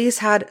 the police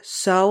had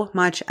so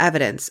much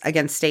evidence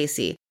against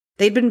Stacy.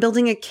 They'd been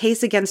building a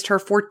case against her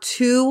for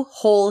 2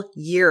 whole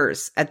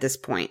years at this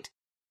point.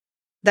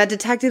 That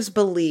detectives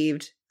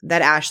believed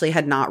that Ashley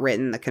had not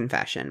written the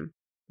confession.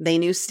 They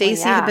knew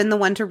Stacy had been the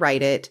one to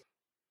write it.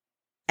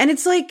 And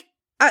it's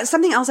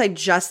something else I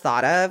just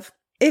thought of.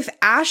 If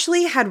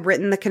Ashley had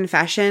written the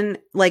confession,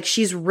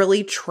 she's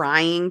really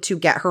trying to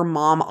get her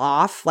mom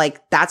off,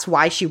 that's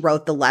why she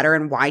wrote the letter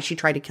and why she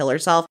tried to kill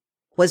herself,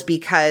 was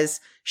because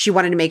she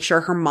wanted to make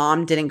sure her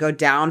mom didn't go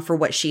down for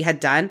what she had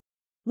done.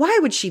 Why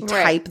would she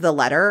type the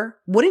letter?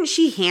 Wouldn't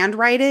she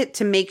handwrite it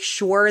to make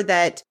sure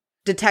that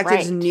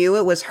detectives knew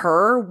it was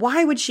her?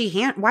 Why would she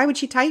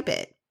type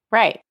it?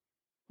 Right.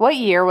 What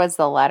year was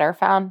the letter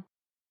found?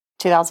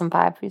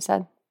 2005, you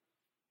said?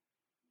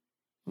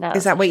 No.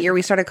 Is that what year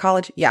we started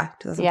college? Yeah,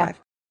 2005. Yeah.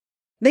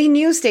 They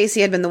knew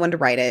Stacy had been the one to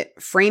write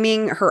it,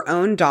 framing her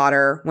own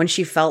daughter when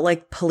she felt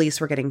like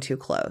police were getting too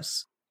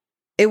close.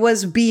 It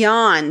was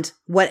beyond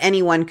what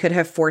anyone could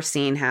have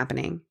foreseen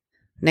happening.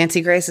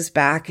 Nancy Grace is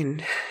back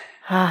and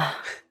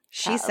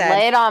she said,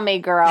 "Lay it on me,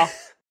 girl."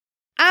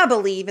 "I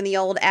believe in the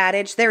old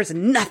adage, there's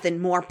nothing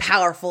more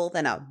powerful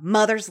than a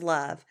mother's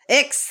love,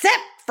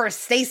 except for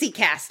Stacy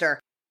Castor.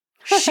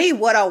 She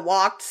would have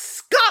walked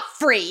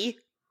scot-free."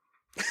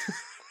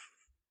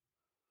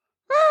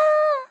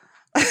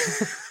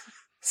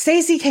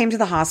 Stacy came to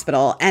the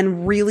hospital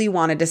and really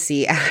wanted to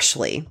see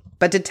Ashley,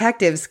 but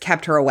detectives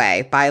kept her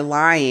away by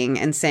lying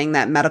and saying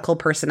that medical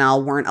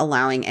personnel weren't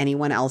allowing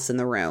anyone else in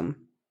the room.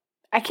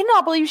 I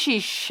cannot believe she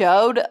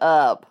showed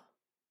up.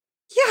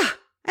 Yeah.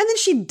 And then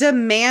she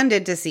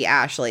demanded to see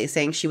Ashley,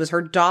 saying she was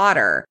her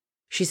daughter.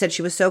 She said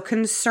she was so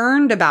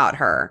concerned about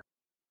her,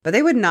 but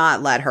they would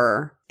not let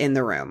her in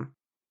the room.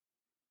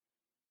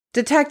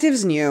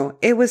 Detectives knew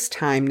it was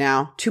time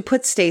now to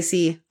put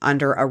Stacy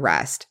under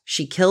arrest.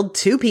 She killed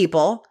 2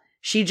 people.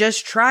 She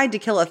just tried to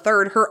kill a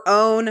third, her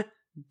own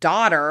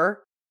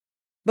daughter.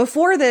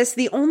 Before this,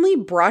 the only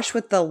brush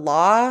with the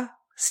law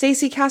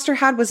Stacy Castor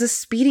had was a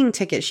speeding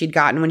ticket she'd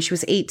gotten when she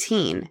was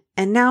 18.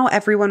 And now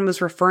everyone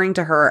was referring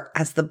to her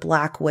as the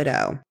Black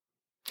Widow.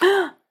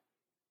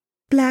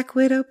 Black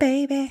Widow,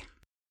 baby.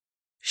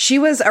 She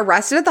was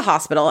arrested at the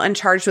hospital and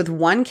charged with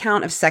 1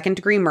 count of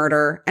second-degree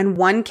murder and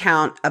 1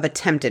 count of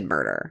attempted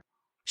murder.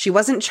 She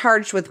wasn't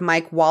charged with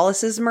Mike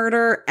Wallace's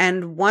murder,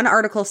 and one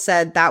article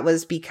said that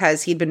was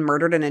because he'd been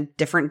murdered in a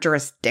different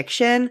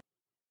jurisdiction,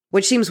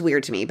 which seems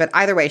weird to me, but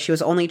either way, she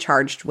was only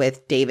charged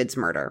with David's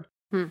murder.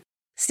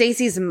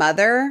 Stacy's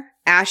mother,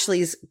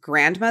 Ashley's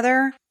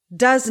grandmother,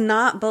 does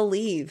not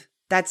believe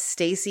that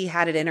Stacy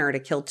had it in her to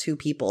kill 2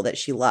 people that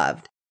she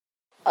loved.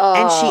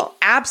 And she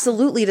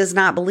absolutely does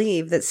not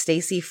believe that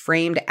Stacy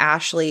framed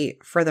Ashley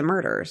for the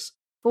murders.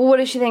 Well, what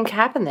does she think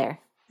happened there?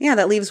 Yeah,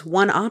 that leaves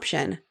one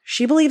option.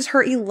 She believes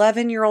her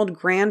 11-year-old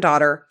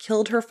granddaughter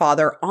killed her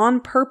father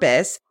on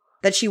purpose,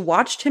 that she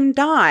watched him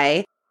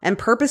die and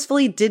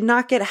purposefully did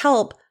not get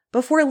help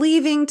before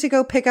leaving to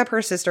go pick up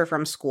her sister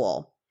from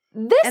school.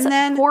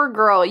 This poor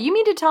girl, you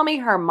mean to tell me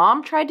her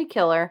mom tried to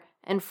kill her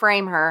and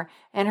frame her,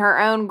 and her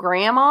own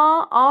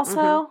grandma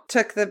also?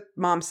 Took the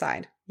mom's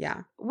side,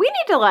 yeah. We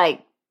need to,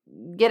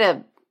 get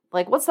a,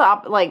 what's the,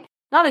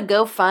 not a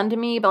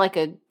GoFundMe, but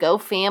a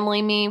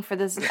GoFamily for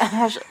this.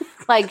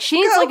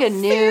 She needs a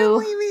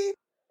new.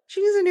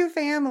 She needs a new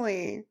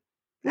family.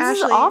 This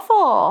Ashley, is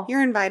awful.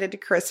 You're invited to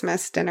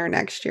Christmas dinner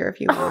next year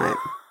if you want.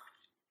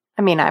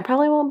 I mean, I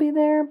probably won't be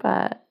there,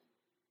 but.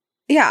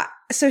 Yeah.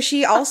 So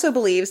she also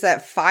believes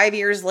that 5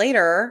 years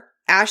later,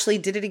 Ashley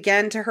did it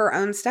again to her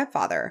own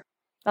stepfather.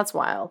 That's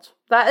wild.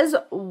 That is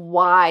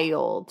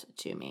wild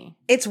to me.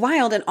 It's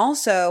wild. And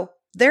also,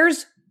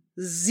 there's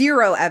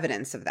zero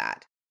evidence of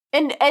that.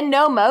 And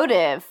no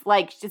motive.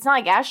 Like, it's not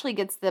like Ashley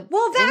gets the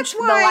that's the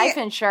why life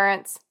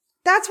insurance.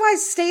 That's why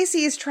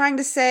Stacey is trying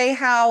to say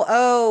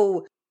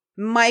how,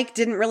 Mike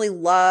didn't really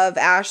love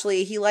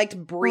Ashley. He liked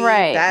Bree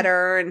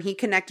better and he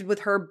connected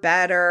with her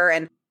better.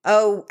 And,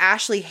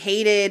 Ashley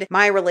hated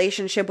my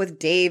relationship with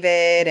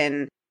David.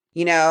 And,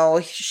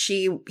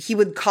 he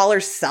would call her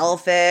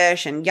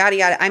selfish and yada,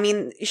 yada. I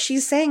mean,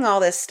 she's saying all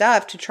this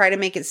stuff to try to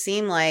make it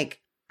seem like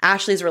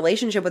Ashley's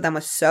relationship with them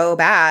was so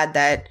bad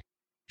that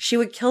she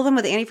would kill them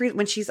with antifreeze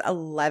when she's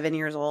 11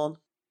 years old.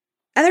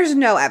 And there's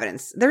no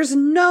evidence. There's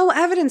no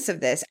evidence of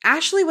this.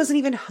 Ashley wasn't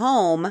even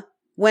home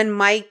when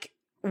Mike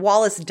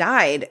Wallace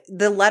died.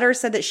 The letter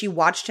said that she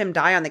watched him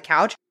die on the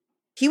couch.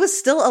 He was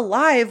still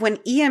alive when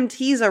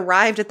EMTs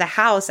arrived at the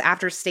house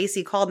after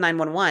Stacey called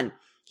 911.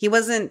 He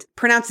wasn't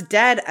pronounced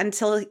dead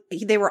until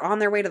they were on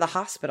their way to the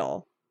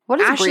hospital. What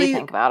does Bree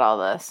think about all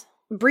this?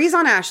 Bree's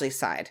on Ashley's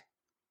side.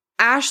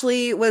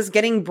 Ashley was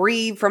getting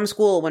Bree from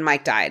school when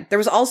Mike died. There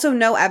was also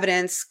no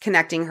evidence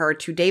connecting her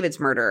to David's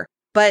murder.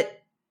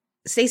 But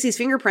Stacey's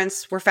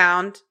fingerprints were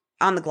found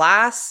on the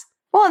glass.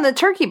 Well, and the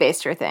turkey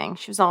baster thing.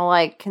 She was all,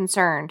 like,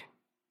 concerned.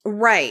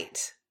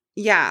 Right.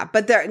 Yeah,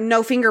 but there are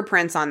no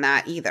fingerprints on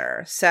that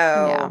either. So,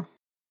 yeah.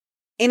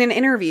 In an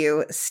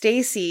interview,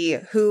 Stacey,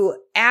 who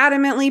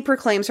adamantly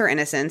proclaims her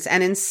innocence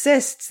and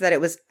insists that it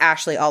was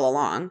Ashley all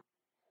along,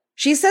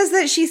 she says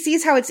that she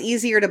sees how it's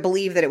easier to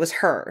believe that it was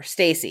her,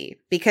 Stacey,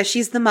 because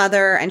she's the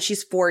mother and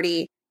she's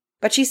 40.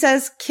 But she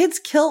says kids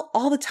kill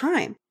all the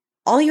time.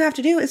 All you have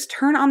to do is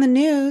turn on the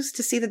news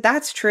to see that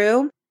that's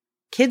true.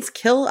 Kids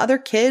kill other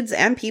kids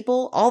and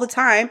people all the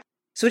time.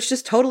 So it's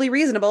just totally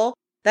reasonable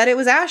that it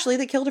was Ashley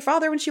that killed her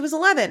father when she was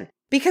 11.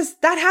 Because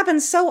that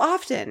happens so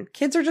often.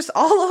 Kids are just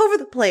all over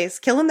the place,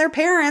 killing their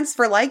parents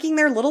for liking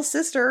their little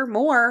sister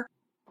more.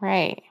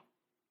 Right.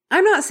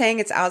 I'm not saying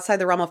it's outside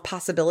the realm of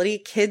possibility.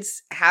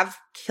 Kids have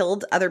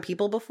killed other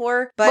people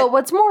before, but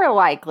what's more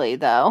likely,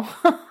 though?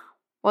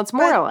 What's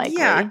more likely?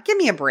 Yeah, give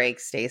me a break,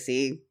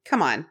 Stacey.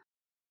 Come on.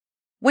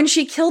 When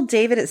she killed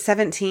David at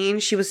 17,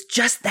 she was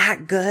just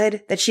that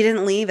good that she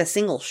didn't leave a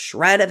single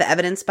shred of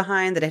evidence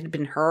behind that it had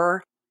been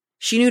her.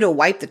 She knew to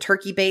wipe the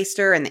turkey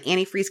baster and the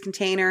antifreeze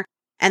container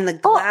and the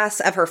glass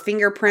of her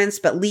fingerprints,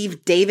 but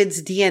leave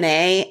David's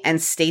DNA and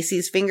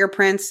Stacey's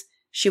fingerprints.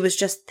 She was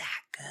just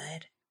that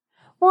good.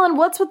 Well, and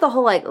what's with the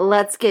whole, like,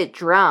 let's get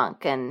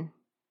drunk and,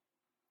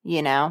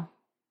 now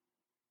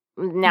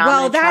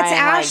that's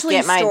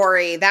Ashley's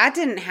story. That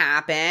didn't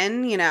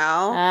happen,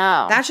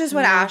 Oh. That's just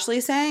what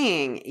Ashley's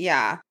saying.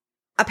 Yeah.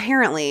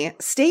 Apparently,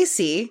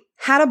 Stacey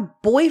had a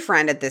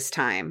boyfriend at this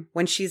time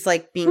when she's,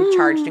 like, being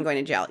charged and going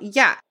to jail.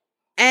 Yeah.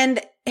 And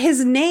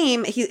his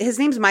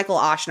name's Michael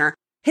Oshner.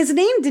 His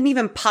name didn't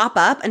even pop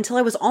up until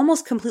I was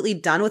almost completely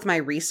done with my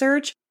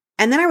research.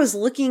 And then I was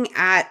looking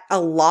at a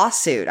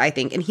lawsuit, I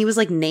think, and he was,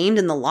 like, named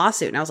in the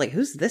lawsuit. And I was like,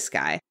 who's this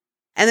guy?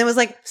 And it was,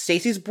 like,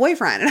 Stacey's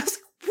boyfriend. And I was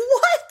like,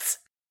 what?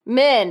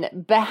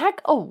 Men,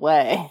 back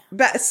away.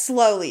 Back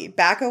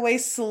away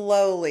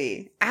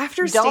slowly.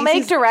 Don't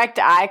make direct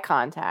eye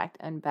contact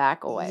and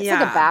back away. Yeah.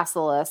 It's like a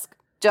basilisk.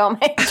 Don't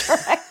make direct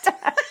eye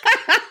contact.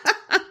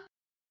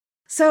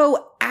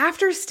 So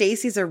after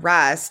Stacey's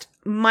arrest,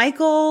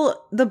 Michael,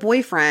 the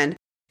boyfriend,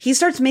 he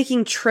starts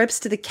making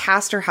trips to the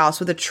Castor house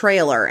with a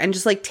trailer and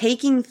just, like,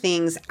 taking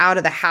things out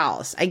of the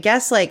house. I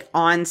guess, like,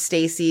 on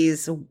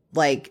Stacey's,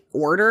 like,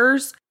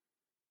 orders.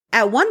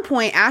 At one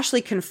point,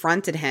 Ashley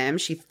confronted him.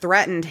 She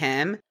threatened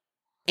him.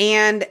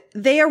 And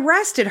they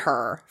arrested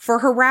her for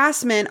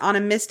harassment on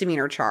a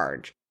misdemeanor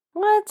charge.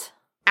 What?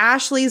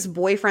 Ashley's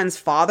boyfriend's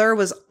father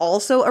was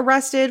also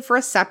arrested for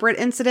a separate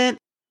incident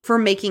for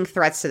making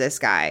threats to this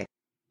guy.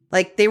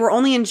 Like, they were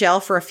only in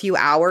jail for a few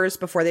hours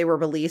before they were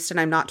released, and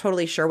I'm not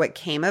totally sure what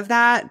came of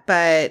that,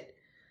 but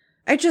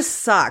it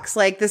just sucks.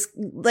 Like,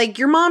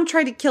 your mom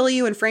tried to kill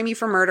you and frame you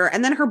for murder,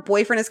 and then her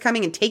boyfriend is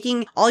coming and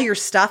taking all your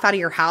stuff out of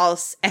your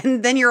house,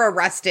 and then you're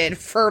arrested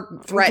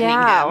for threatening him.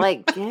 Yeah,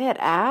 like, get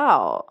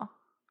out.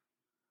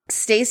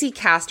 Stacey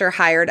Castor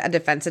hired a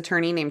defense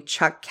attorney named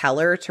Chuck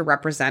Keller to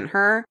represent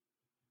her.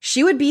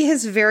 She would be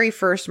his very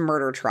first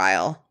murder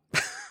trial.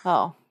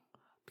 Oh.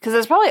 Because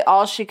that's probably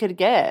all she could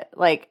get.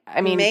 Like,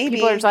 I mean, maybe,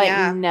 people are just like,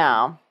 yeah.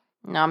 no,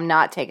 I'm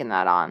not taking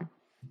that on.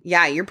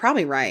 Yeah, you're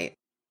probably right.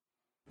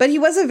 But he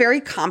was a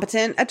very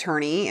competent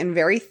attorney and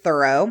very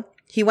thorough.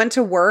 He went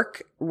to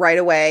work right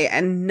away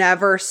and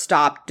never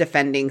stopped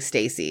defending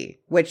Stacey,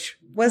 which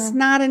was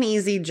not an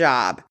easy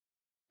job.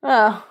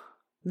 Oh.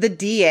 The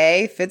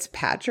DA,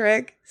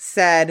 Fitzpatrick,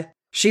 said,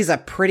 she's a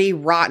pretty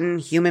rotten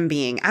human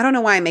being. I don't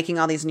know why I'm making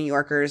all these New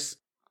Yorkers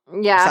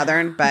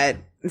Southern, but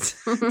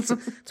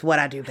it's what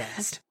I do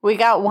best. We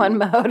got one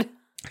mode.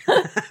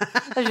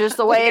 It's just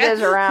the way it is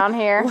around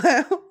here.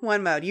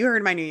 One mode. You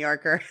heard my New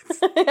Yorker.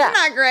 Yeah.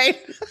 Not great.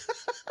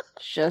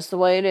 It's just the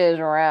way it is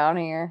around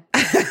here.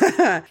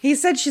 He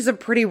said she's a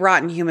pretty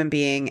rotten human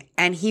being,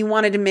 and he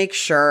wanted to make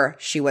sure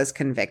she was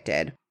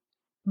convicted.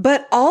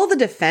 But all the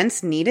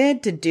defense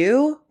needed to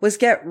do was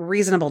get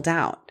reasonable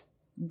doubt.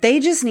 They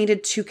just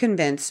needed to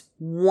convince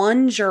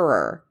one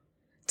juror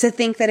to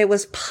think that it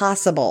was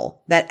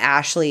possible that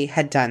Ashley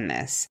had done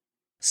this.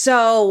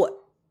 So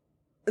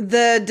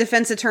the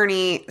defense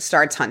attorney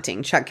starts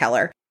hunting Chuck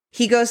Keller.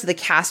 He goes to the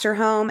Castor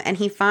home and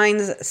he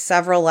finds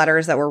several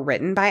letters that were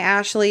written by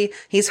Ashley.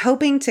 He's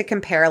hoping to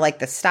compare like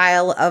the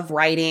style of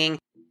writing,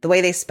 the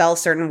way they spell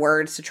certain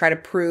words to try to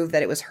prove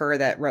that it was her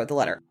that wrote the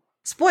letter.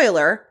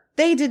 Spoiler,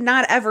 they did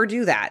not ever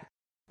do that.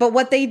 But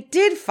what they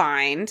did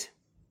find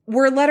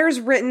were letters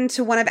written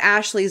to one of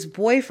Ashley's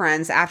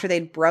boyfriends after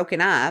they'd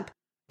broken up.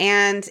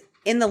 And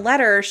in the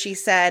letter, she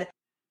said,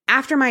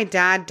 "After my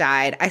dad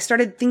died, I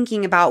started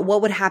thinking about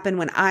what would happen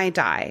when I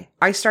die.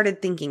 I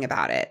started thinking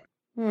about it."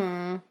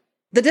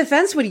 The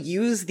defense would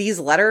use these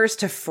letters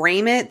to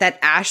frame it that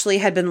Ashley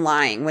had been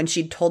lying when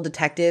she'd told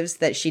detectives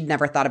that she'd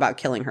never thought about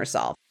killing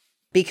herself.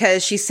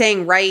 Because she's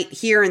saying right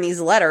here in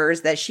these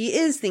letters that she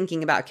is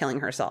thinking about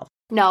killing herself.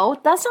 No,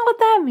 that's not what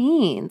that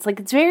means.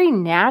 Like, it's very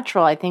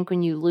natural, I think,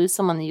 when you lose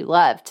someone that you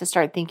love to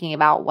start thinking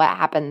about what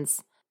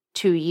happens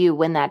to you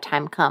when that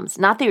time comes.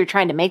 Not that you're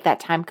trying to make that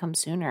time come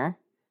sooner.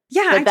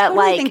 Yeah, I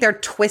totally think they're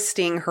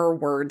twisting her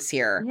words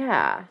here.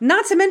 Yeah.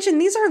 Not to mention,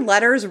 these are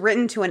letters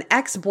written to an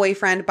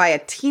ex-boyfriend by a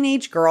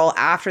teenage girl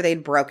after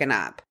they'd broken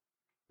up.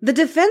 The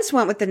defense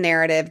went with the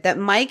narrative that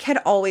Mike had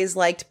always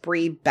liked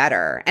Bree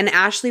better, and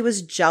Ashley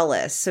was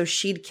jealous, so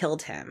she'd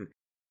killed him.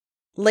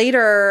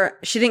 Later,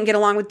 she didn't get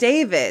along with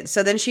David,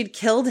 so then she'd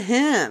killed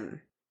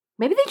him.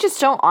 Maybe they just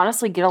don't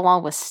honestly get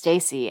along with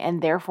Stacy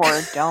and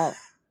therefore don't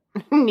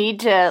need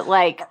to,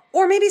 like...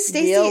 Or maybe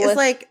Stacy is,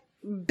 like,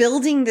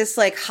 building this,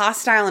 like,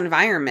 hostile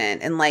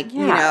environment and, like,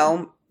 you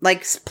know,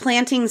 like,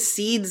 planting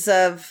seeds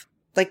of,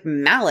 like,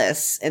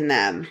 malice in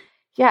them.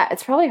 Yeah,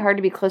 it's probably hard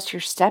to be close to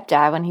your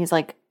stepdad when he's,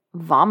 like,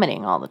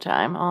 vomiting all the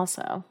time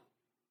also.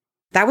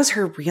 That was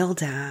her real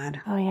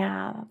dad. Oh,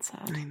 yeah, that's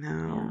sad. I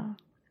know. Yeah.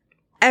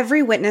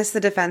 Every witness the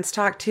defense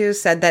talked to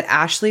said that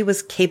Ashley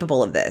was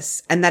capable of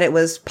this and that it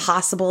was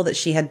possible that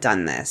she had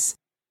done this.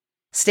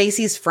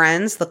 Stacy's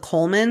friends, the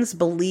Colemans,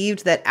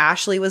 believed that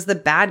Ashley was the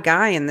bad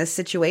guy in this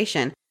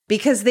situation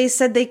because they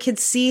said they could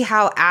see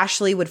how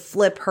Ashley would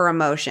flip her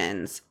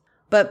emotions.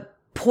 But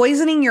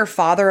poisoning your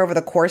father over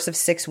the course of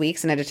 6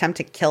 weeks in an attempt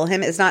to kill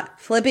him is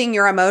not flipping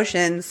your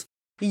emotions,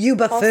 you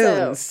buffoons.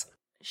 Also,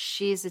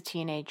 she's a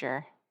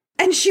teenager.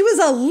 And she was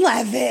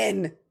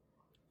 11.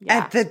 Yeah.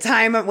 At the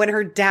time when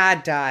her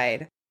dad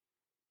died.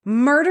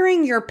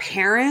 Murdering your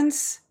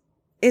parents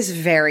is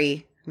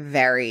very,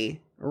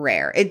 very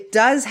rare. It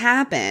does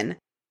happen,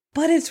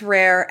 but it's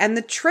rare. And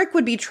the trick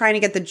would be trying to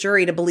get the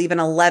jury to believe an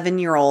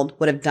 11-year-old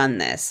would have done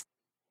this.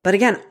 But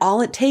again, all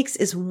it takes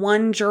is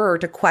one juror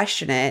to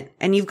question it,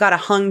 and you've got a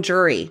hung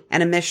jury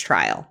and a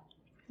mistrial.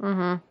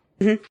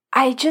 It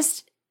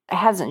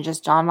hasn't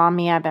just dawned on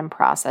me. I've been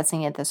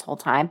processing it this whole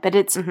time, but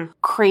it's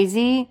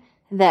crazy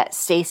that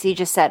Stacy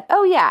just said,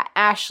 "Oh yeah,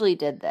 Ashley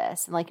did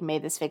this," and like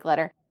made this fake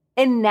letter.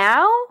 And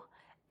now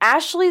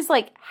Ashley's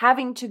like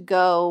having to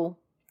go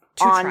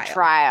on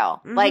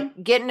trial.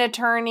 Like get an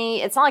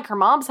attorney. It's not like her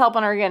mom's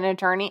helping her get an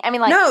attorney. I mean,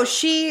 like, no,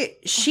 she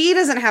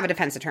doesn't have a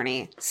defense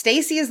attorney.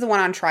 Stacy is the one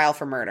on trial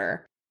for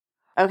murder.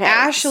 Okay.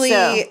 Ashley,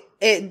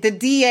 the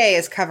DA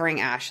is covering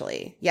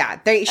Ashley. Yeah,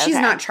 she's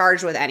not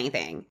charged with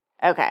anything.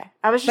 Okay.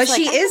 I was just But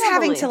she is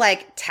having to,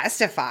 like,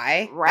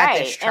 testify at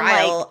this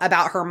trial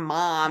about her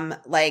mom,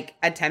 like,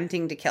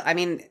 attempting to kill. I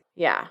mean.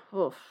 Yeah.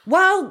 Oof.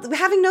 Well,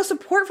 having no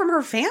support from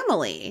her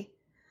family.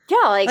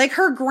 Yeah, like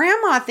her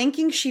grandma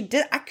thinking she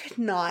did. I could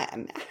not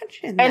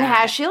imagine that. And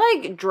has she,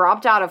 like,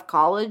 dropped out of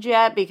college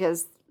yet?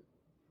 Because,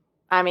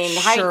 I mean.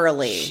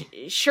 Surely.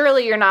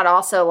 Surely you're not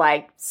also,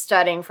 like,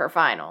 studying for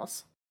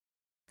finals.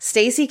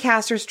 Stacy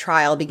Castor's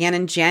trial began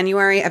in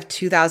January of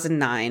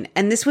 2009,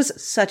 and this was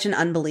such an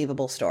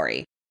unbelievable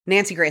story.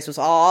 Nancy Grace was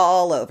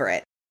all over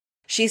it.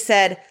 She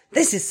said,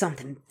 "This is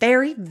something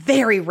very,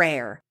 very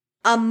rare.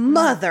 A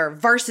mother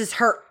versus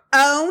her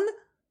own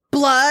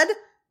blood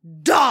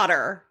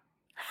daughter."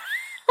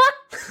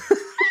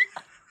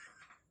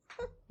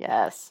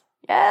 Yes.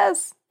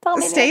 Yes. Tell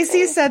me,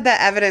 Stacy said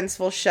that evidence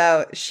will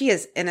show she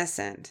is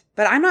innocent,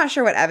 but I'm not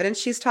sure what evidence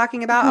she's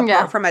talking about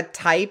apart from a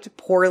typed,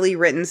 poorly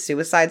written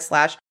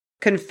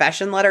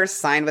suicide/confession letter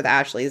signed with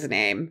Ashley's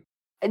name.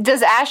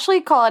 Does Ashley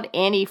call it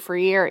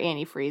antifree or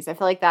antifreeze? I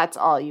feel like that's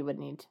all you would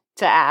need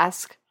to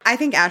ask. I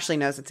think Ashley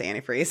knows it's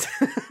antifreeze.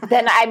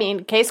 Then, I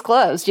mean, case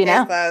closed, you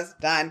know? Case closed.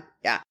 Done.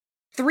 Yeah.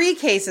 3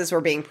 cases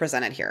were being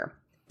presented here.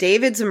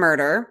 David's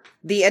murder,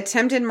 the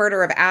attempted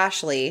murder of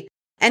Ashley,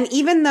 and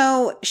even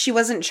though she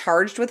wasn't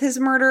charged with his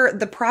murder,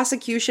 the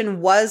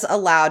prosecution was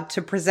allowed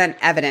to present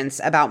evidence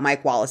about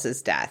Mike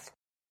Wallace's death.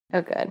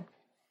 Oh, good.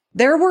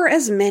 There were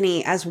as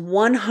many as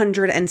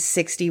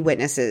 160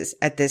 witnesses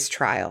at this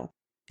trial,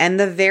 and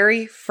the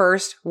very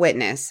first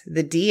witness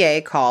the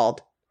DA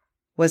called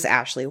was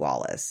Ashley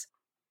Wallace.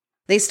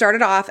 They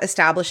started off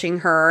establishing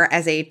her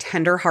as a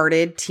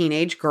tender-hearted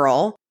teenage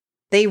girl.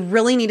 They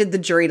really needed the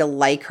jury to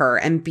like her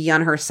and be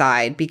on her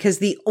side because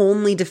the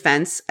only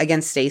defense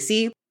against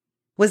Stacy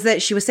was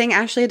that she was saying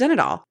Ashley had done it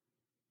all.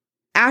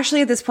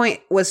 Ashley at this point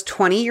was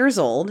 20 years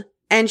old,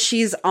 and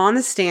she's on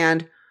the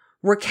stand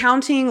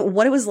recounting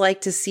what it was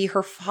like to see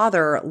her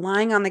father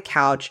lying on the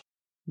couch,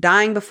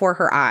 dying before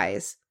her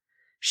eyes.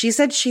 She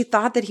said she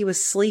thought that he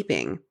was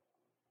sleeping.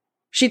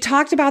 She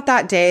talked about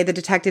that day the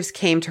detectives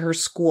came to her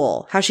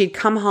school, how she'd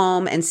come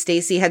home and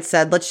Stacy had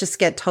said, let's just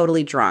get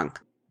totally drunk.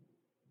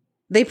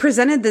 They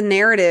presented the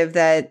narrative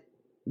that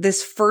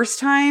this first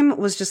time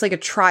was just like a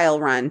trial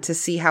run to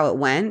see how it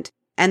went.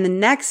 And the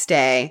next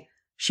day,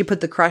 she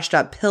put the crushed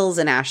up pills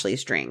in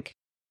Ashley's drink.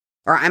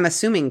 Or I'm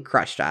assuming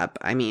crushed up.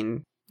 I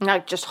mean,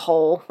 Not just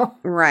whole.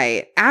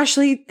 right.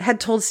 Ashley had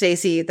told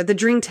Stacy that the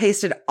drink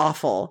tasted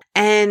awful.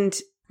 And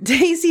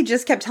Stacy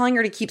just kept telling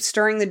her to keep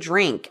stirring the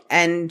drink.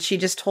 And she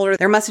just told her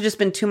there must have just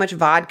been too much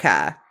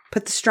vodka.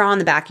 Put the straw in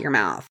the back of your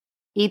mouth.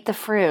 Eat the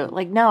fruit.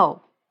 Like,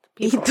 no.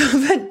 People,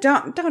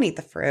 Don't eat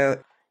the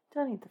fruit.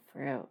 don't eat the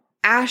fruit.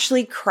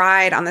 Ashley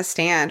cried on the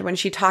stand when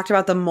she talked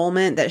about the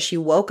moment that she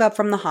woke up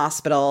from the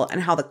hospital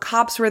and how the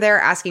cops were there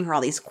asking her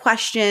all these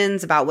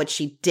questions about what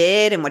she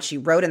did and what she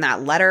wrote in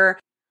that letter.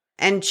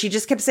 And she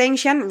just kept saying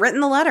she hadn't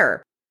written the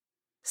letter.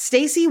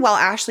 Stacy, while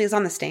Ashley is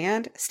on the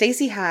stand,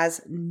 Stacy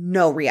has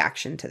no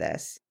reaction to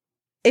this.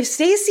 If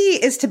Stacy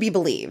is to be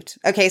believed,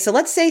 okay, so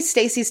let's say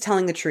Stacy's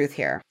telling the truth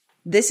here.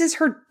 This is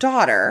her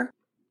daughter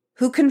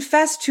who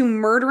confessed to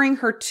murdering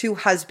her 2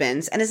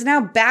 husbands and is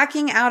now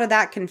backing out of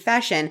that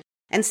confession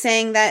and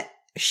saying that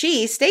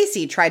she,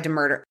 Stacy, tried to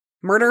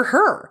murder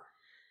her.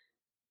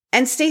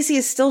 And Stacy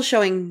is still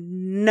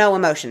showing no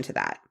emotion to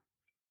that.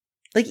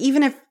 Like,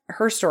 even if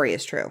her story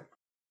is true.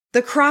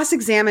 The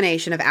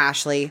cross-examination of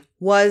Ashley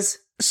was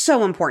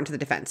so important to the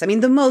defense. I mean,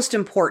 the most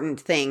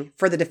important thing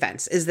for the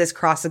defense is this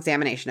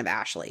cross-examination of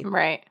Ashley.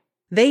 Right.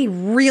 They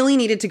really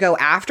needed to go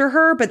after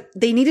her, but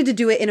they needed to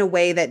do it in a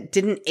way that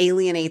didn't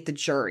alienate the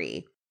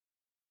jury.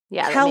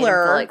 Yeah, Keller, that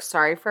made him feel like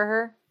sorry for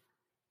her.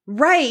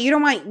 Right. You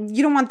don't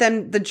want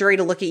the jury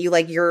to look at you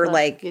like you're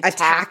like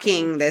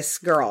attacking this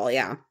girl.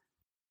 Yeah.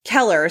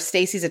 Keller,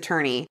 Stacy's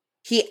attorney,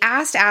 he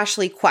asked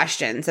Ashley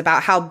questions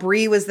about how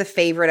Bree was the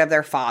favorite of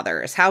their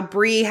fathers, how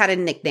Bree had a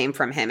nickname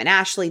from him and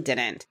Ashley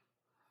didn't.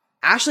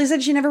 Ashley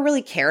said she never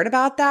really cared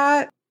about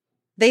that.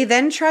 They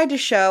then tried to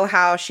show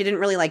how she didn't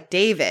really like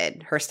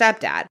David, her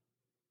stepdad.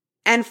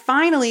 And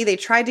finally, they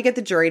tried to get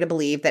the jury to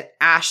believe that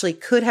Ashley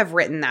could have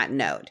written that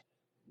note.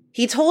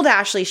 He told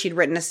Ashley she'd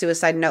written a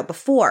suicide note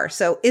before,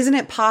 so isn't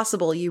it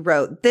possible you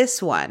wrote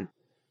this one?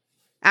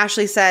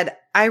 Ashley said,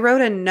 I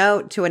wrote a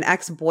note to an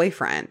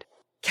ex-boyfriend.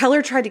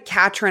 Keller tried to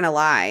catch her in a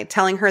lie,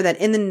 telling her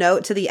that in the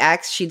note to the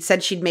ex, she'd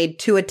said she'd made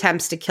 2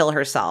 attempts to kill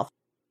herself.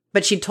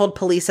 But she'd told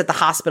police at the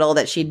hospital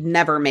that she'd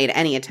never made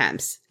any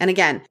attempts. And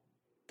again,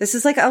 this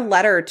is like a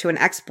letter to an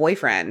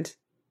ex-boyfriend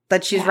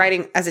that she's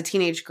writing as a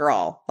teenage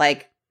girl.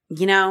 Like, I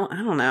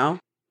don't know.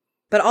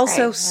 But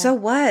also, so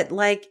what?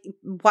 Like,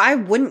 why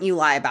wouldn't you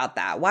lie about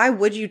that? Why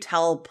would you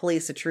tell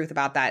police the truth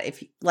about that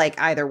if,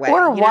 like, either way?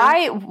 Or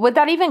why would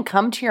that even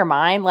come to your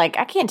mind? Like,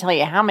 I can't tell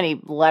you how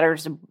many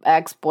letters to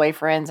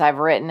ex-boyfriends I've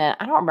written, and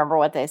I don't remember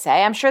what they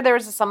say. I'm sure there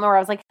was something where I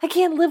was like, I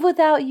can't live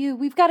without you.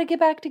 We've got to get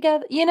back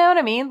together. You know what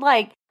I mean?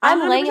 Like,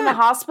 I'm 100%. laying in the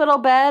hospital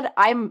bed.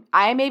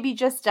 I maybe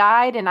just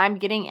died, and I'm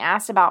getting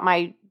asked about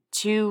my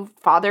 2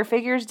 father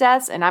figures'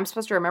 deaths, and I'm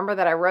supposed to remember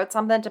that I wrote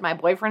something to my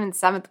boyfriend in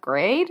 7th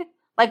grade?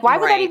 Like, why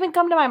would that even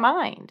come to my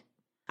mind?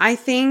 I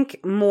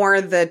think more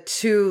the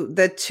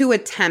two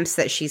attempts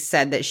that she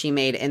said that she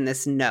made in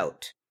this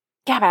note.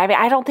 Yeah, but I mean,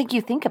 I don't think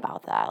you think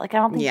about that. Like, I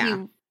don't think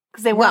you,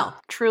 because they weren't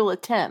true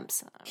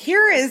attempts.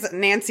 Here is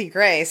Nancy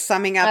Grace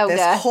summing up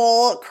this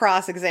whole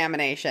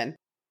cross-examination.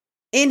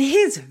 In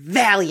his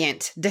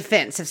valiant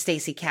defense of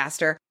Stacy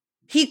Castor,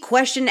 he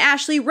questioned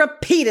Ashley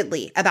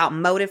repeatedly about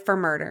motive for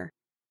murder.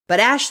 But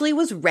Ashley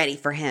was ready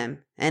for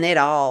him, and it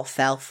all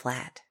fell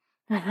flat.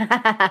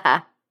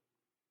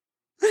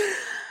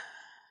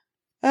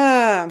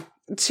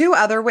 2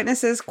 other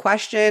witnesses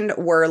questioned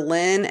were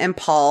Lynn and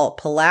Paul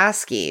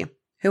Pulaski,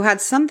 who had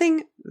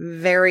something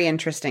very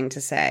interesting to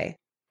say.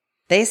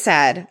 They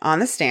said on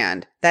the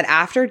stand that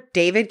after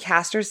David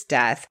Castor's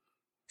death,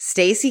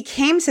 Stacy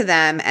came to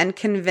them and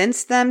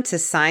convinced them to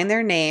sign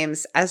their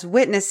names as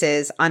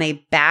witnesses on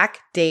a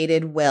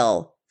backdated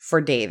will for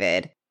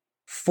David,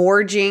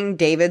 forging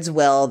David's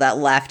will that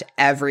left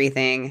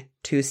everything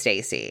to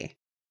Stacy.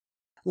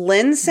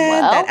 Lynn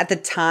said that at the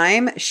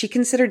time, she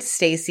considered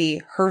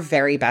Stacy her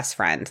very best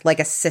friend, like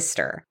a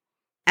sister,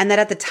 and that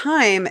at the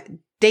time,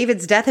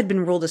 David's death had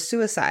been ruled a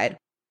suicide.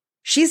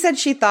 She said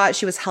she thought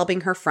she was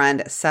helping her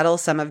friend settle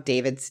some of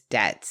David's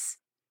debts.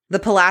 The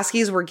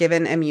Pulaskis were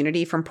given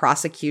immunity from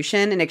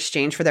prosecution in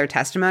exchange for their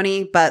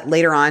testimony, but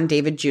later on,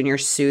 David Jr.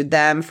 sued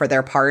them for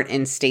their part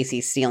in Stacy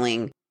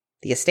stealing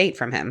the estate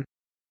from him.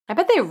 I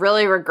bet they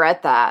really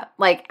regret that.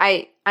 Like,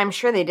 I'm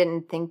sure they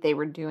didn't think they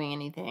were doing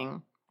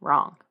anything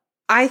wrong.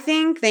 I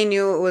think they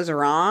knew it was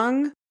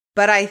wrong,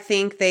 but I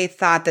think they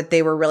thought that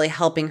they were really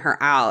helping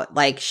her out.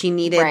 Like, she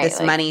needed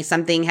this money.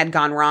 Something had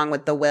gone wrong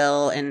with the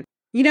will, and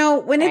You know,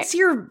 when it's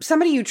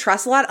somebody you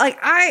trust a lot, like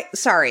I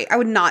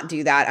would not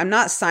do that. I'm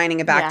not signing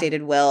a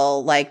backdated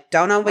will. Like,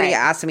 don't nobody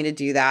ask me to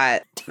do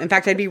that. In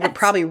fact, I'd be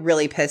probably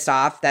really pissed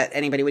off that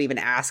anybody would even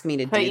ask me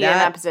to do that. Put you in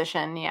that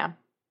position, yeah.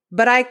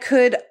 But I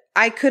could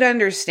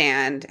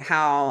understand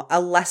how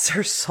a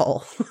lesser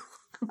soul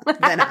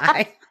than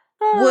I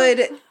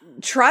would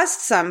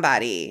trust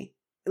somebody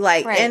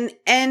like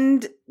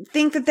and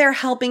think that they're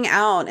helping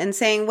out and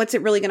saying, what's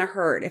it really going to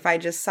hurt if I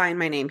just sign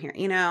my name here?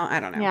 You know, I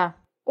don't know. Yeah.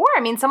 Or,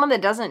 I mean, someone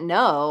that doesn't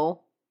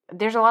know,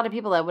 there's a lot of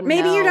people that wouldn't know.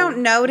 Maybe you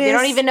don't notice. They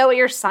don't even know what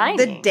you're signing.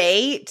 The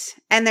date.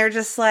 And they're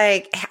just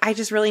like, I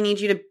just really need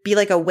you to be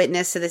like a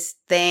witness to this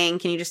thing.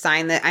 Can you just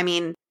sign that? I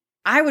mean,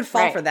 I would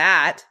fall for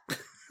that.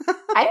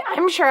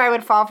 I'm sure I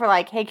would fall for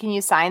like, hey, can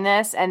you sign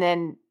this? And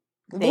then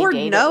Lord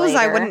knows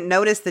I wouldn't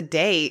notice the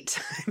date.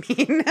 I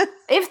mean.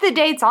 If the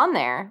date's on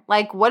there.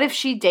 Like, what if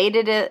she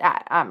dated it?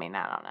 I mean,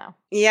 I don't know.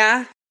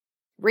 Yeah.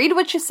 Read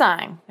what you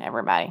sign,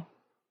 everybody.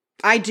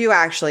 I do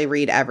actually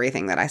read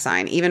everything that I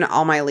sign. Even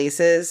all my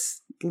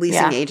leases.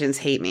 Leasing agents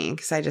hate me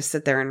because I just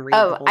sit there and read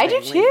the whole I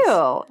do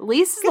too.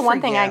 Lease is the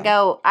one thing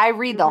I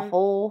read the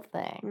whole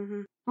thing.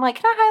 Mm-hmm. I'm like,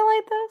 can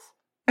I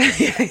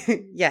highlight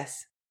this?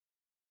 Yes.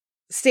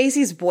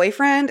 Stacy's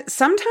boyfriend,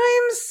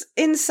 sometimes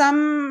in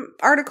some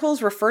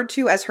articles referred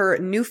to as her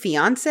new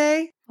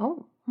fiance,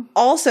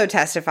 also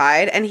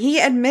testified, and he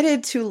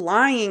admitted to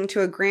lying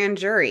to a grand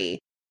jury.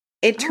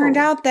 It turned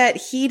out that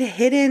he'd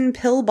hidden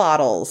pill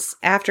bottles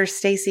after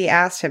Stacy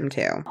asked him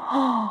to.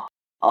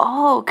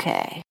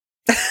 Okay.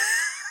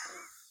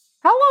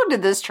 How long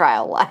did this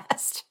trial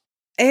last?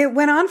 It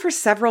went on for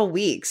several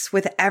weeks,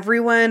 with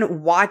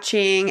everyone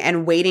watching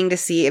and waiting to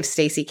see if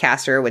Stacy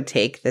Castor would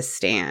take the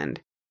stand.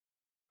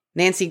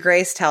 Nancy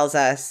Grace tells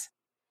us,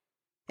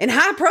 in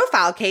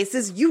high-profile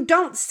cases, you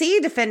don't see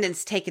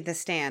defendants taking the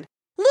stand.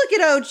 Look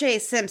at O.J.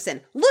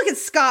 Simpson. Look at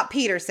Scott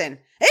Peterson.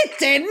 It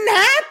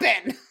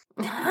didn't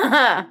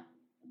happen.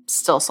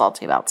 Still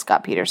salty about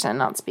Scott Peterson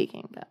not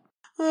speaking. But.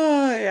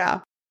 Oh, yeah.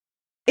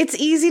 It's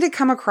easy to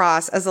come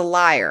across as a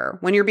liar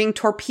when you're being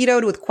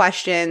torpedoed with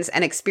questions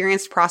and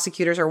experienced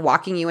prosecutors are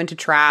walking you into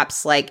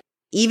traps. Like,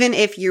 even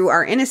if you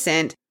are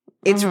innocent,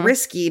 it's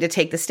risky to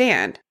take the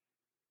stand.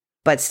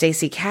 But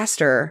Stacy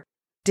Castor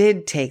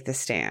did take the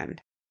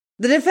stand.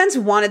 The defense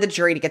wanted the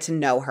jury to get to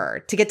know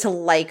her, to get to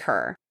like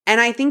her. And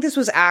I think this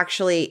was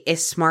actually a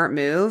smart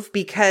move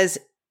because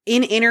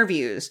in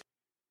interviews,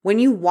 when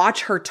you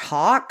watch her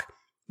talk,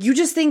 you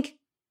just think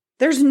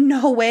there's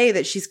no way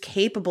that she's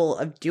capable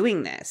of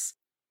doing this.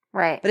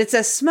 Right. But it's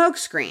a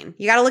smokescreen.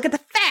 You got to look at the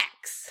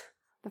facts.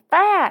 The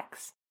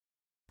facts.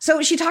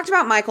 So she talked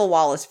about Michael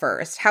Wallace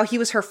first, how he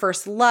was her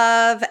first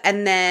love,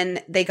 and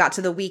then they got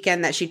to the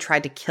weekend that she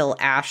tried to kill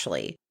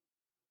Ashley.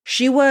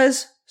 She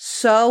was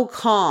so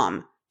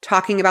calm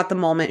talking about the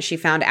moment she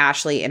found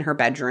Ashley in her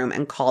bedroom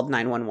and called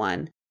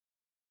 911.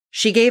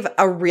 She gave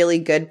a really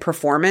good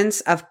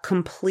performance of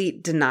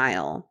complete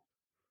denial.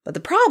 But the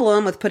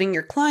problem with putting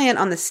your client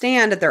on the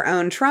stand at their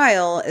own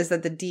trial is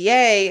that the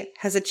DA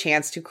has a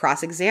chance to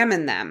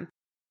cross-examine them.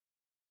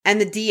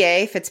 And the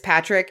DA,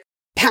 Fitzpatrick,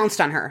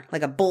 pounced on her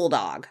like a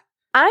bulldog.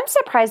 I'm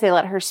surprised they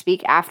let her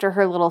speak after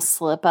her little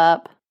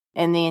slip-up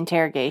in the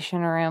interrogation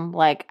room.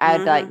 Like, I'd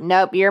be like,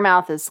 nope, your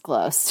mouth is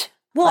closed.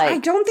 Well, like, I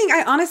don't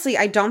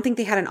think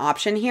they had an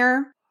option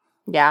here.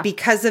 Yeah.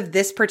 Because of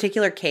this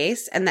particular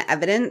case and the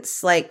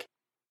evidence, like,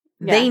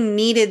 they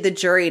needed the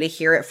jury to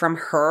hear it from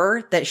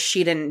her that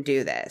she didn't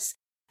do this.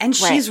 And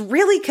she's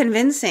really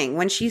convincing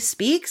when she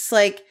speaks.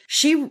 Like,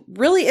 she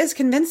really is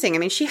convincing. I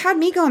mean, she had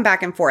me going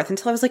back and forth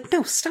until I was like,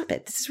 no, stop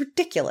it. This is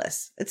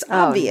ridiculous. It's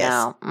obvious.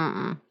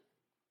 No.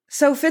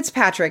 So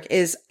Fitzpatrick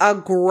is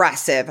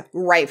aggressive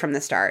right from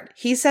the start.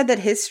 He said that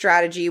his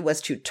strategy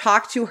was to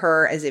talk to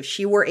her as if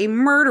she were a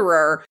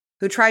murderer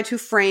who tried to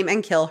frame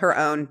and kill her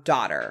own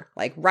daughter.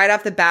 Like, right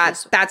off the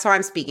bat, that's how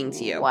I'm speaking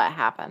to you. What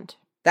happened?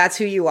 That's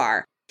who you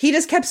are. He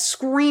just kept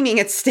screaming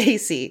at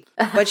Stacy,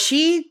 but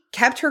she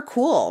kept her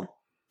cool.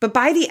 But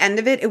by the end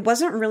of it, it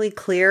wasn't really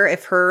clear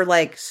if her,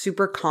 like,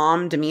 super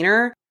calm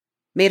demeanor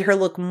made her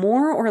look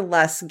more or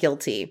less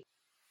guilty.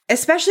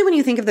 Especially when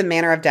you think of the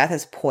manner of death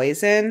as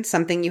poison,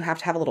 something you have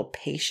to have a little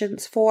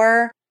patience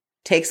for.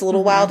 Takes a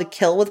little while to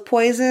kill with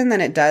poison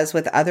than it does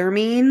with other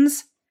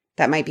means.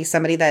 That might be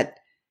somebody that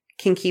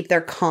can keep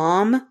their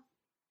calm.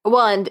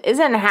 Well, and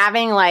isn't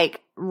having,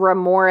 like,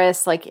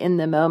 remorse, like, in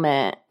the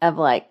moment of,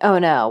 like, oh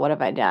no, what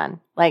have I done?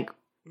 Like,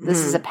 this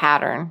is a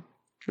pattern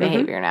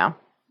behavior now.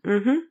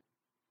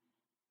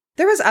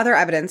 There was other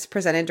evidence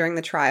presented during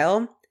the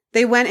trial.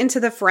 They went into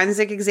the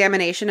forensic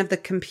examination of the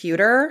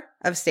computer,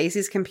 of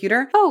Stacy's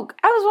computer. Oh,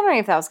 I was wondering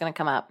if that was going to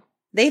come up.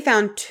 They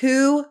found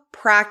 2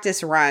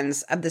 practice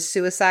runs of the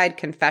suicide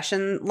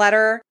confession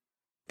letter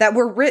that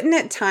were written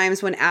at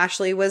times when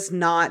Ashley was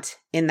not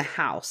in the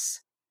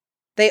house.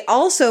 They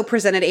also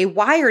presented a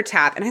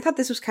wiretap, and I thought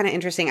this was kind of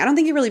interesting. I don't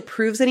think it really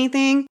proves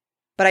anything,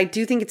 but I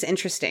do think it's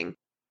interesting.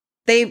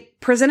 They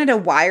presented a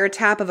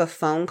wiretap of a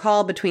phone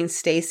call between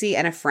Stacy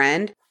and a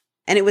friend,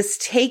 and it was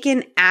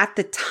taken at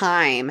the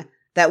time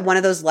that one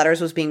of those letters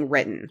was being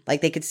written.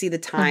 Like, they could see the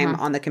time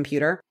on the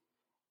computer.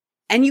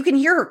 and you can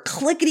hear her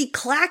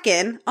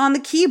clickety-clacking on the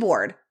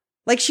keyboard.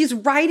 Like she's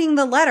writing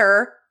the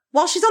letter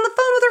while she's on the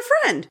phone with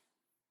her friend.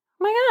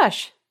 Oh my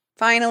gosh.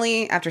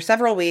 Finally, after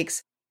several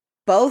weeks,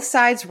 both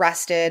sides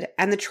rested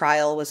and the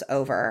trial was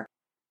over.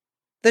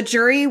 The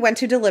jury went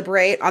to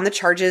deliberate on the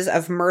charges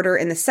of murder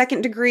in the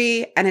second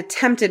degree and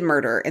attempted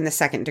murder in the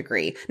second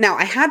degree. Now,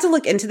 I had to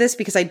look into this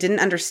because I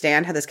didn't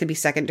understand how this could be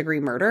second degree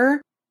murder.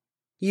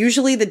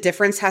 Usually the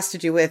difference has to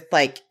do with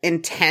like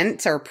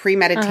intent or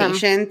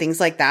premeditation,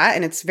 things like that.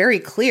 And it's very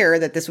clear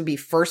that this would be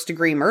first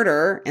degree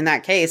murder in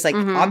that case. Like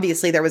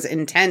obviously there was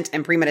intent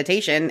and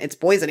premeditation. It's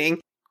poisoning.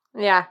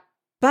 Yeah.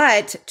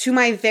 But to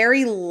my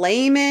very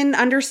layman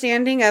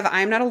understanding of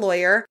I'm not a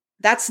lawyer,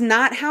 that's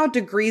not how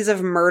degrees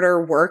of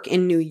murder work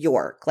in New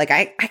York. Like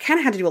I kind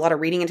of had to do a lot of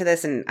reading into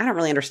this and I don't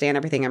really understand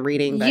everything I'm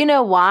reading. But You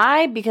know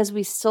why? Because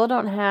we still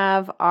don't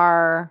have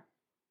our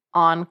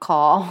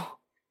on-call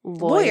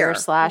lawyer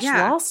 /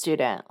 law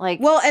student. Like,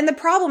 well, and the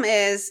problem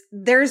is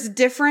there's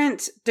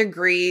different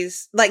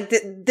degrees. Like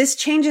this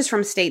changes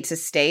from state to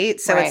state.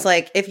 So it's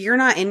like if you're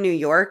not in New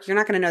York, you're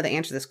not going to know the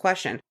answer to this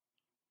question.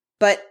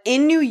 But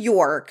in New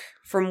York,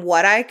 from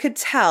what I could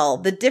tell,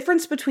 the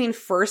difference between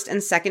first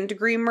and second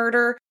degree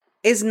murder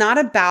is not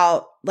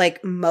about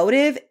like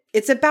motive.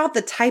 It's about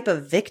the type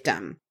of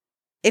victim.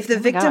 If the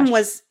victim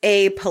was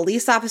a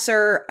police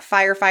officer,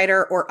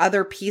 firefighter, or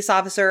other peace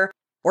officer,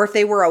 or if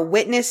they were a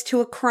witness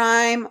to a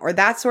crime or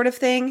that sort of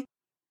thing,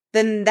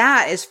 then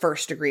that is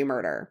first degree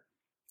murder.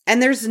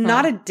 And there's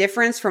not a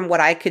difference from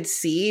what I could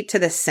see to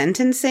the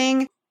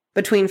sentencing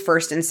between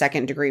first and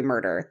second degree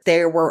murder.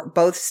 They were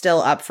both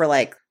still up for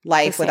like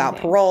life without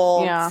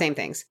parole, same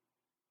things.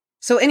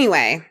 So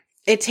anyway,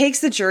 it takes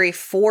the jury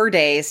 4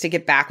 days to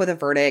get back with a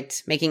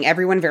verdict, making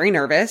everyone very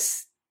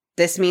nervous.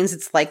 This means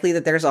it's likely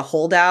that there's a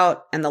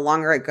holdout, and the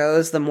longer it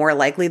goes, the more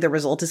likely the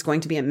result is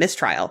going to be a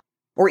mistrial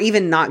or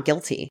even not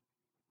guilty.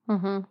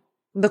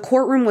 The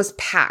courtroom was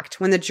packed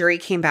when the jury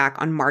came back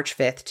on March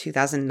 5th,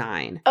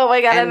 2009. Oh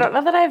my God, I don't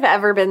know that I've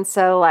ever been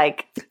so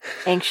like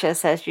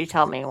anxious as you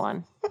tell me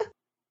one.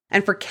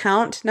 And for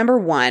count number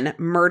 1,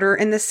 murder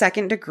in the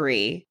second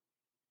degree.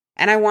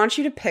 And I want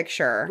you to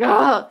picture.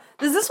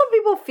 Is this what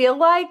people feel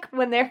like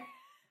when they're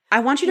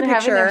I want you to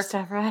having their picture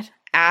stuff read?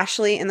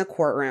 Ashley in the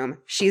courtroom.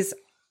 She's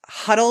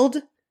huddled,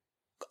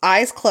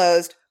 eyes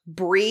closed.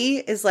 Bree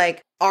is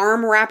like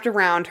arm wrapped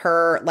around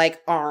her, like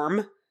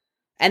arm.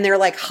 And they're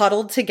like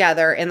huddled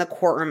together in the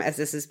courtroom as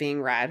this is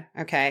being read.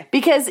 Okay.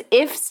 Because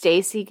if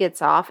Stacy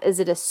gets off, is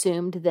it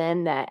assumed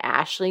then that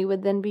Ashley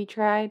would then be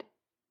tried?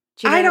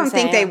 Do you know I what I'm don't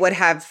think they saying? would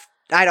have.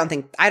 I don't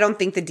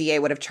think the DA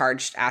would have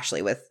charged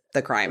Ashley with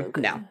the crime.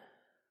 Okay. No.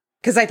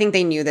 Because I think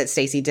they knew that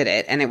Stacy did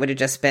it and it would have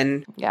just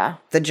been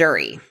the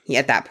jury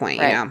at that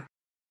point, you know.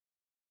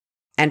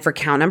 And for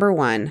count number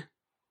 1,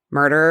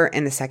 murder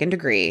in the second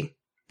degree,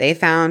 they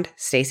found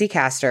Stacy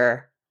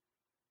Castor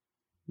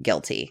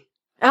guilty.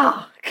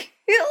 Oh,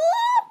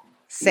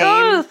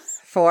 Same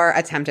for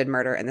attempted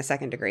murder in the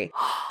second degree.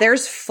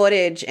 There's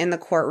footage in the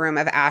courtroom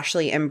of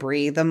Ashley and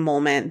Bree the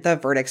moment the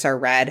verdicts are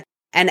read.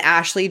 And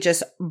Ashley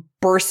just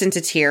bursts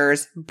into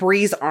tears.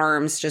 Bree's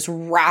arms just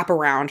wrap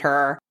around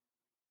her.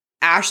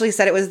 Ashley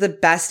said it was the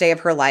best day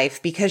of her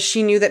life because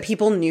she knew that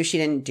people knew she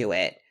didn't do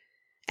it.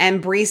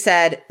 And Bree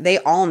said they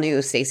all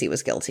knew Stacy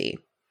was guilty,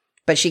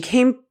 but she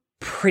came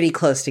pretty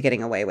close to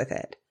getting away with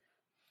it.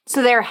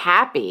 So they're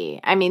happy.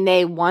 I mean,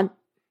 they want,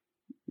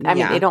 I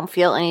mean, they don't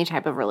feel any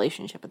type of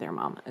relationship with their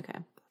mom. Okay.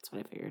 That's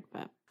what I figured.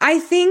 But I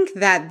think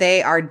that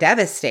they are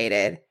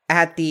devastated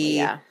at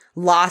the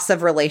loss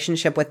of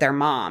relationship with their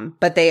mom,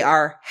 but they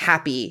are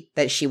happy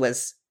that she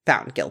was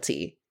found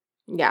guilty.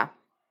 Yeah.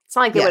 It's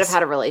not like they would have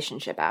had a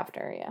relationship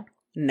after. Yeah.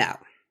 No.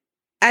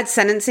 At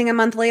sentencing a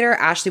month later,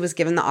 Ashley was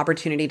given the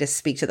opportunity to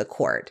speak to the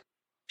court.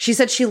 She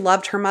said she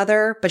loved her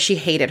mother, but she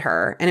hated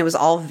her, and it was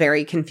all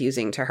very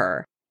confusing to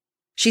her.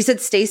 She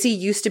said Stacy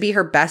used to be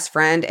her best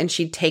friend, and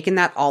she'd taken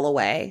that all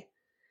away.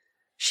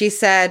 She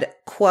said,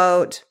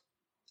 quote,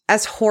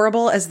 "As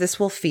horrible as this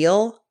will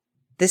feel,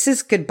 this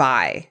is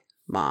goodbye,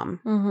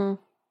 Mom." Mm-hmm.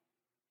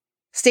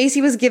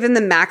 Stacy was given the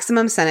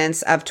maximum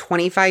sentence of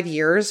 25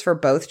 years for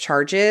both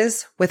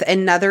charges, with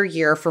another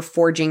year for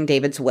forging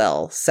David's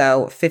will,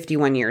 so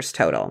 51 years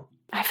total.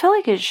 I feel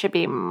like it should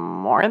be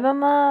more than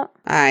that.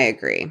 I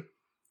agree.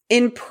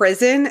 In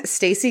prison,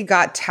 Stacy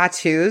got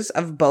tattoos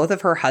of both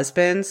of her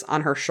husbands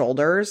on her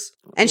shoulders.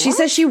 And she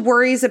says she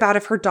worries about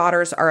if her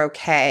daughters are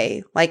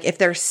okay, like if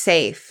they're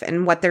safe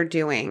and what they're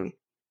doing.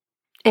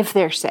 If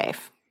they're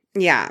safe.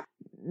 Yeah.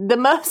 The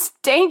most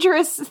danger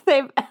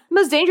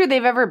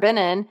they've ever been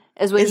in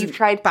is when you've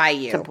tried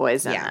to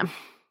poison them.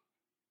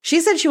 She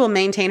said she will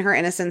maintain her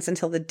innocence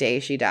until the day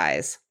she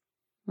dies.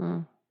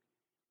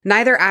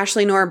 Neither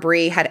Ashley nor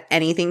Bree had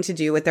anything to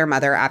do with their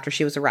mother after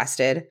she was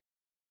arrested.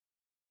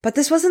 But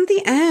this wasn't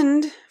the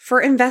end for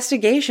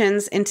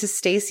investigations into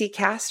Stacy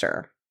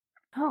Castor.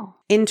 Oh.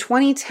 In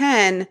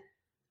 2010,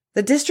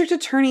 the district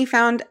attorney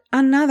found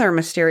another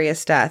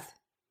mysterious death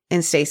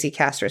in Stacy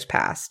Castor's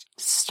past.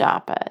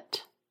 Stop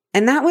it.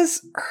 And that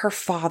was her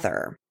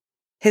father.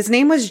 His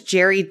name was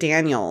Jerry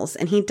Daniels,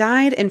 and he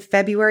died in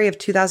February of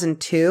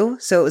 2002.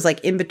 So it was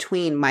like in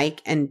between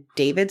Mike and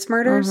David's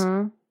murders.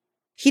 Mm-hmm.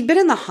 He'd been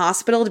in the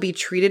hospital to be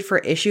treated for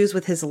issues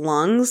with his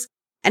lungs,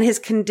 and his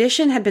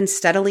condition had been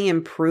steadily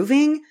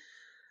improving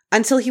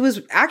until he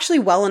was actually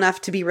well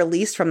enough to be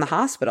released from the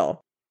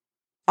hospital.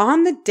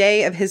 On the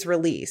day of his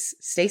release,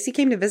 Stacy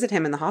came to visit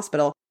him in the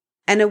hospital,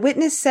 and a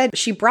witness said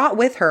she brought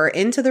with her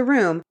into the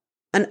room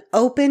an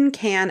open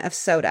can of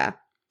soda,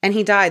 and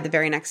he died the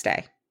very next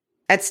day.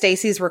 At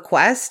Stacy's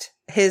request,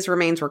 his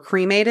remains were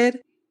cremated,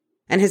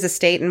 and his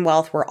estate and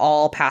wealth were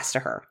all passed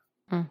to her.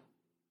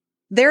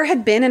 There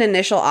had been an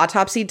initial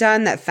autopsy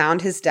done that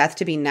found his death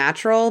to be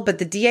natural, but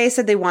the DA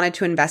said they wanted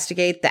to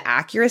investigate the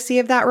accuracy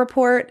of that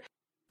report.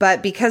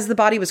 But because the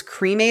body was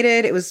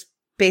cremated, it was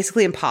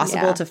basically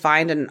impossible to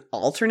find an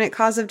alternate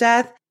cause of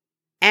death.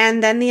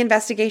 And then the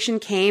investigation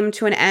came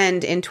to an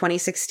end in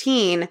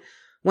 2016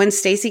 when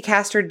Stacy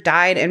Castor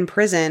died in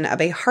prison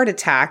of a heart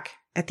attack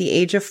at the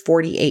age of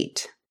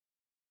 48.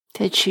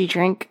 Did she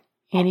drink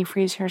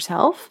antifreeze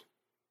herself?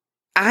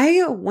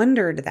 I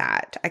wondered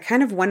that. I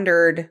kind of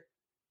wondered,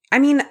 I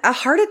mean, a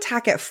heart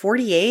attack at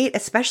 48,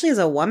 especially as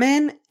a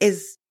woman,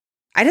 is,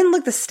 I didn't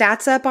look the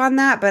stats up on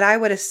that, but I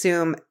would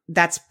assume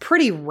that's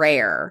pretty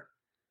rare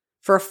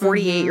for a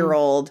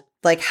 48-year-old,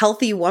 like,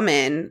 healthy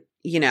woman,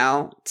 you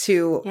know,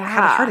 to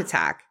have a heart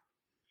attack.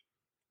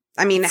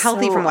 I mean,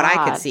 healthy from what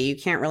I could see. You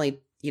can't really,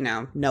 you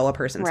know a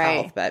person's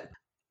health, but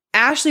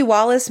Ashley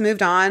Wallace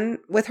moved on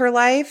with her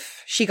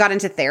life. She got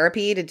into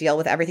therapy to deal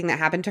with everything that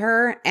happened to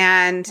her.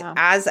 And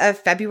as of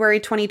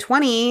February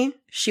 2020,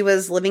 she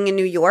was living in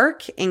New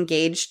York,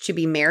 engaged to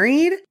be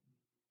married,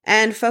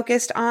 and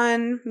focused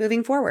on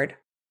moving forward.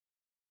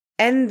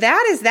 And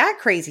that is that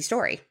crazy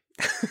story.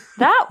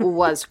 That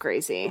was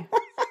crazy.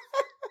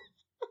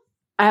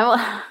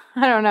 I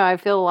don't know. I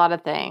feel a lot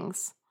of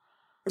things.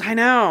 I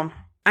know.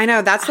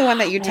 That's the one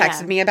that you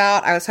texted me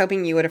about. I was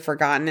hoping you would have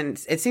forgotten.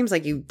 And it seems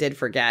like you did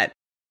forget.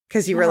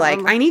 Because you were like,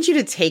 I need you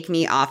to take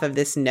me off of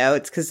this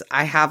notes because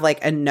I have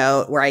like a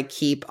note where I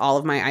keep all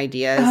of my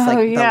ideas,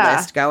 the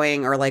list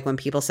going, or like when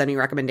people send me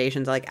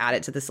recommendations, I like add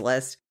it to this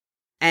list.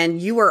 And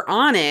you were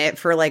on it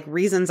for like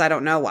reasons I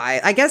don't know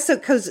why. I guess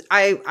because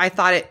I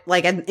thought it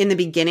like in the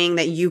beginning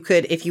that you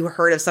could, if you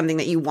heard of something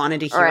that you wanted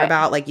to hear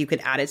about, like you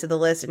could add it to the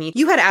list. And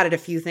you had added a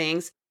few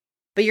things.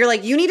 But you're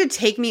like, you need to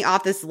take me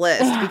off this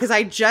list because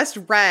I just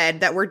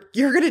read that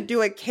you're going to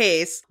do a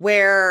case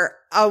where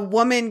a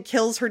woman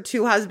kills her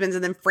two husbands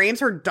and then frames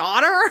her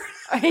daughter.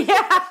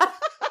 Oh,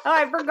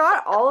 I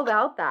forgot all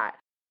about that.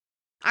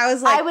 I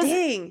was like,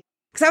 dang.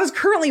 Because I was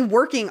currently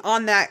working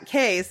on that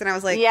case and I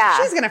was like,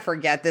 she's going to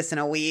forget this in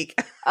a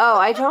week. Oh,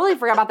 I totally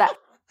forgot about that.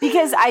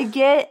 Because I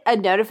get a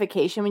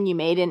notification when you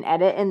made an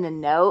edit in the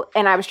note,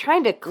 and I was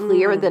trying to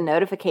clear the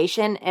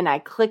notification, and I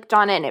clicked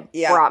on it, and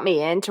it brought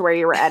me into where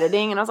you were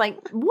editing, and I was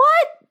like,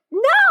 what?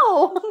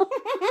 No!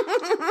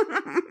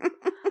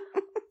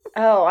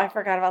 Oh, I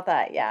forgot about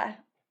that,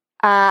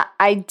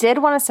 I did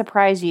want to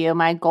surprise you.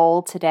 My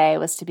goal today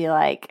was to be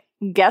like,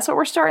 guess what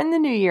we're starting the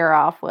new year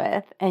off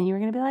with? And you were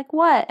going to be like,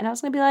 what? And I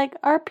was going to be like,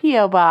 our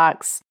P.O.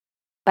 box.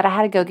 But I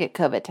had to go get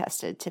COVID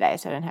tested today,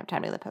 so I didn't have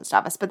time to go to the post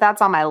office. But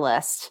that's on my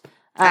list.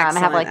 I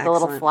have like the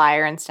little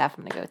flyer and stuff.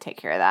 I'm going to go take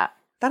care of that.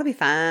 That'll be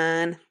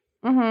fun.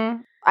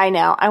 I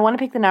know. I want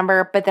to pick the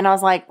number, but then I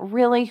was like,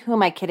 really? Who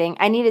am I kidding?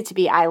 I need it to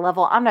be eye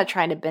level. I'm not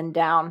trying to bend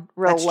down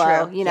real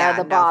low, true. You know,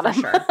 the bottom.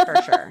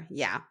 For sure.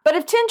 Yeah. But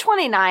if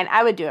 1029,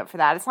 I would do it for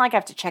that. It's not like I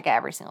have to check it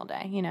every single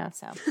day, you know,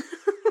 so.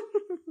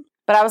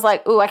 But I was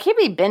like, ooh, I can't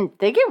be bent.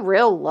 They get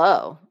real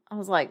low. I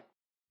was like,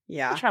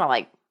 I'm trying to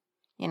like,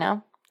 you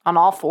know, on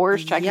all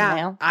fours checking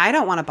mail. I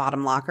don't want a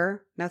bottom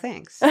locker. No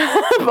thanks.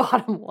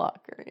 Bottom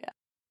locker,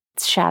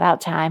 It's shout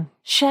out time.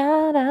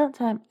 Shout out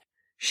time.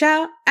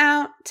 Shout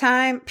out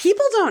time.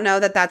 People don't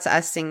know that that's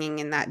us singing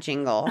in that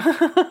jingle.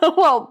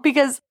 Well,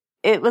 because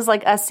it was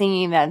like us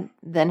singing that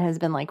then has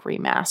been like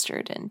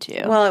remastered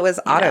into. Well, it was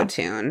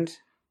auto-tuned.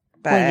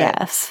 But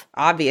yes.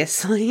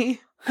 Obviously.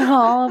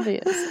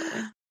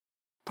 Obviously.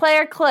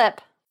 Player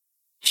clip.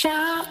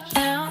 Shout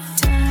out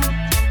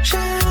time.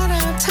 Shout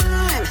out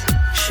time.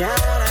 Shout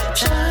out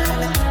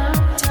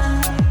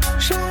time.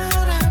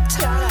 Shout out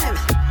time.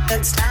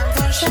 It's time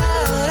for shout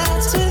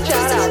outs to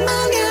shout out.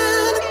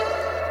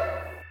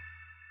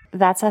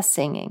 That's us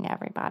singing,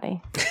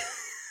 everybody.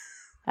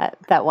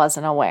 that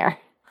wasn't aware.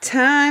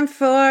 Time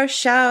for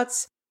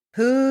shouts.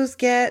 Who's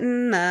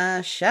getting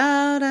a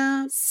shout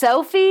out?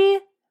 Sophie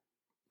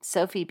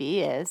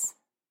B is.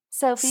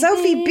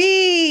 Sophie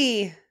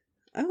B.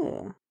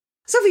 Oh.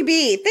 Sophie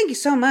B, thank you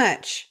so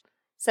much.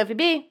 Sophie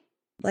B.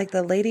 Like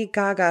the Lady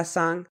Gaga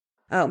song.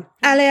 Oh.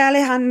 Ale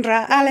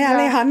Alejandra, Ale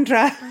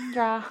Alejandra.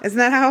 Isn't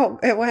that how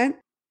it went?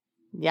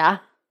 Yeah.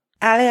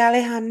 Ale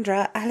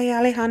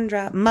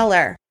Alejandra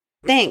Muller.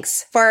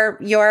 Thanks for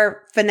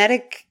your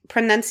phonetic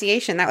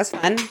pronunciation. That was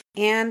fun.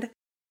 And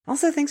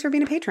also thanks for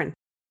being a patron.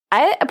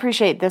 I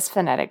appreciate this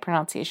phonetic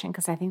pronunciation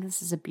because I think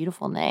this is a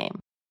beautiful name.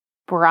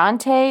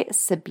 Bronte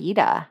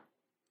Sabita.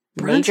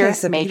 Major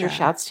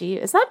shouts to you.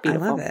 Isn't that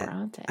beautiful? I love it.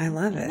 Bronte. I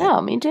love it. No,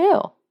 me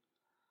too.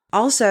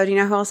 Also, do you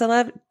know who else I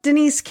love?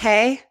 Denise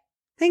K.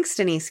 Thanks,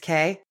 Denise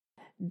K.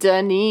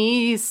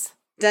 Denise.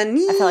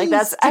 Denise. I feel like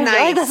that's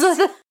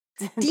what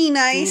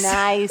D-nice.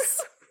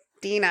 Nice.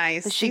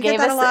 D-nice. She Do you get gave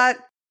that us a lot?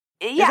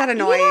 Is that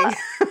annoying?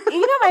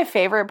 You know my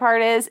favorite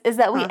part is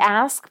that we Huh.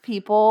 ask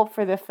people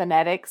for the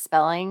phonetic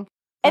spelling,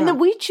 and then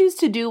we choose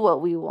to do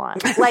what we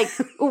want. Like,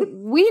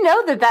 we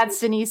know that that's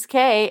Denise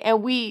K,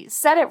 and we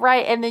said it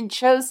right and then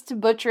chose to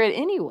butcher it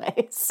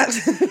anyways.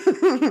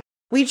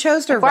 We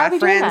chose to Why are we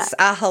doing reference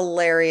a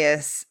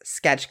hilarious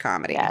sketch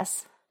comedy.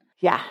 Yes.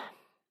 Yeah.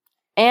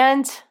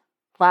 And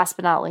last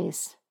but not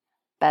least,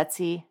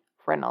 Betsy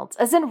Reynolds.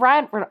 As in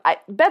Ryan Reynolds.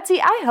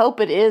 Betsy, I hope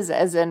it is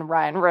as in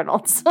Ryan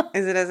Reynolds.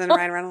 Is it as in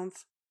Ryan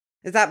Reynolds?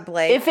 Is that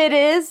Blake? If it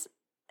is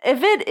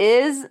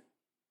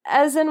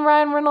as in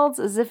Ryan Reynolds,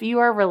 as if you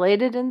are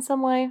related in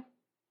some way,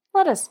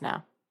 let us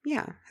know.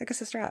 Yeah, hook a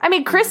sister up. I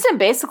mean, Kristen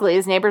basically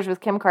is neighbors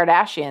with Kim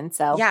Kardashian,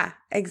 so Yeah,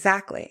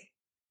 exactly.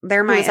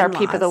 They're my who's our in-laws.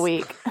 peep of the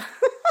week.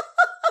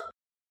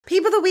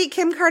 Peep of the week,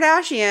 Kim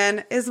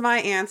Kardashian is my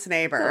aunt's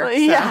neighbor. so.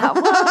 Yeah,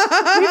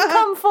 well, we've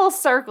come full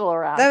circle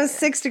around. Those here.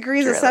 6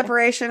 degrees of Truly.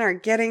 separation are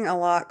getting a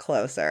lot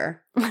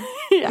closer.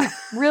 Yeah,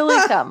 really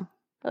come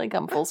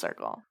full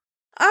circle.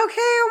 Okay,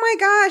 oh my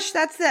gosh,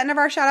 that's the end of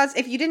our shout outs.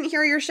 If you didn't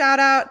hear your shout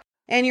out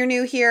and you're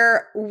new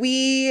here,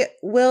 we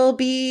will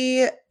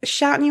be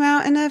shouting you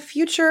out in a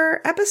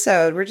future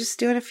episode. We're just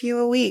doing a few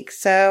a week.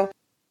 So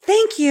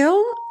thank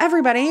you,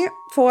 everybody,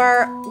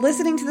 for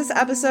listening to this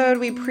episode.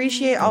 We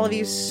appreciate all of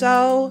you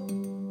so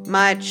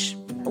much.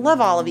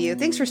 Love all of you.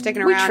 Thanks for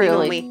sticking We around.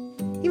 truly-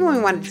 even when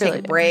we wanted to truly take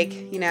a do. break,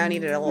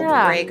 needed a little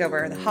Yeah. break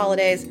over the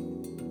holidays.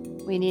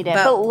 We need it.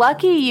 But- But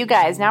lucky you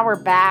guys, now we're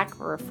back.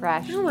 We're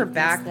refreshed. Now we're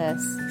back.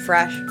 This.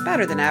 Fresh,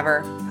 better than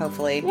ever,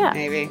 hopefully. Yeah.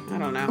 Maybe. I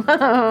don't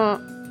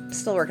know.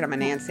 Still working on my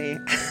Nancy.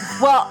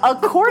 Well,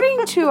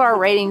 according to our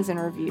ratings and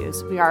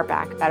reviews, we are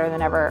back better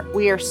than ever.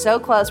 We are so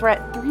close. We're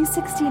at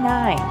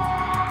 369.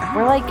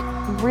 We're like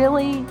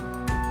really,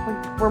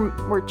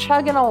 we're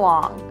chugging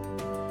along.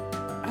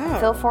 Oh.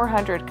 Phil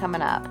 400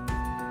 coming up.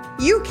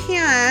 You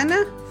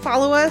can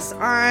follow us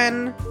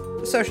on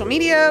social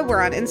media.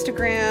 We're on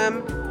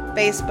Instagram,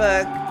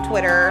 Facebook,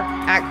 Twitter,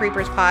 at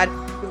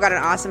CreepersPod. We've got an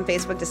awesome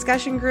Facebook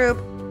discussion group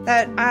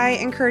that I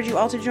encourage you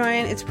all to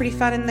join. It's pretty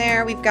fun in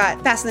there. We've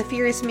got Fast and the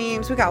Furious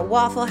memes. We got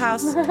Waffle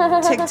House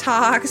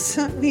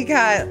TikToks. We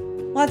got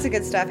lots of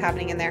good stuff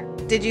happening in there.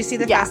 Did you see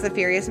the Yeah. Fast and the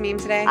Furious meme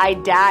today? I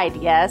died,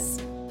 yes.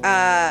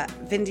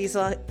 Vin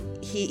Diesel,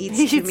 he eats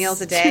He 2 eats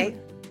meals a day.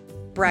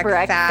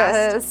 Breakfast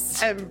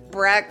Breakfast. and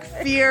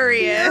Furious.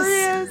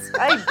 Furious.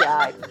 I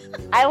died.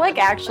 I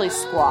actually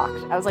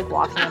squawked. I was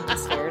walking up the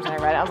stairs and I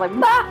read it. I was like,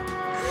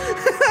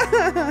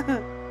 bah!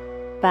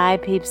 Bye,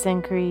 peeps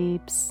and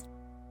creeps.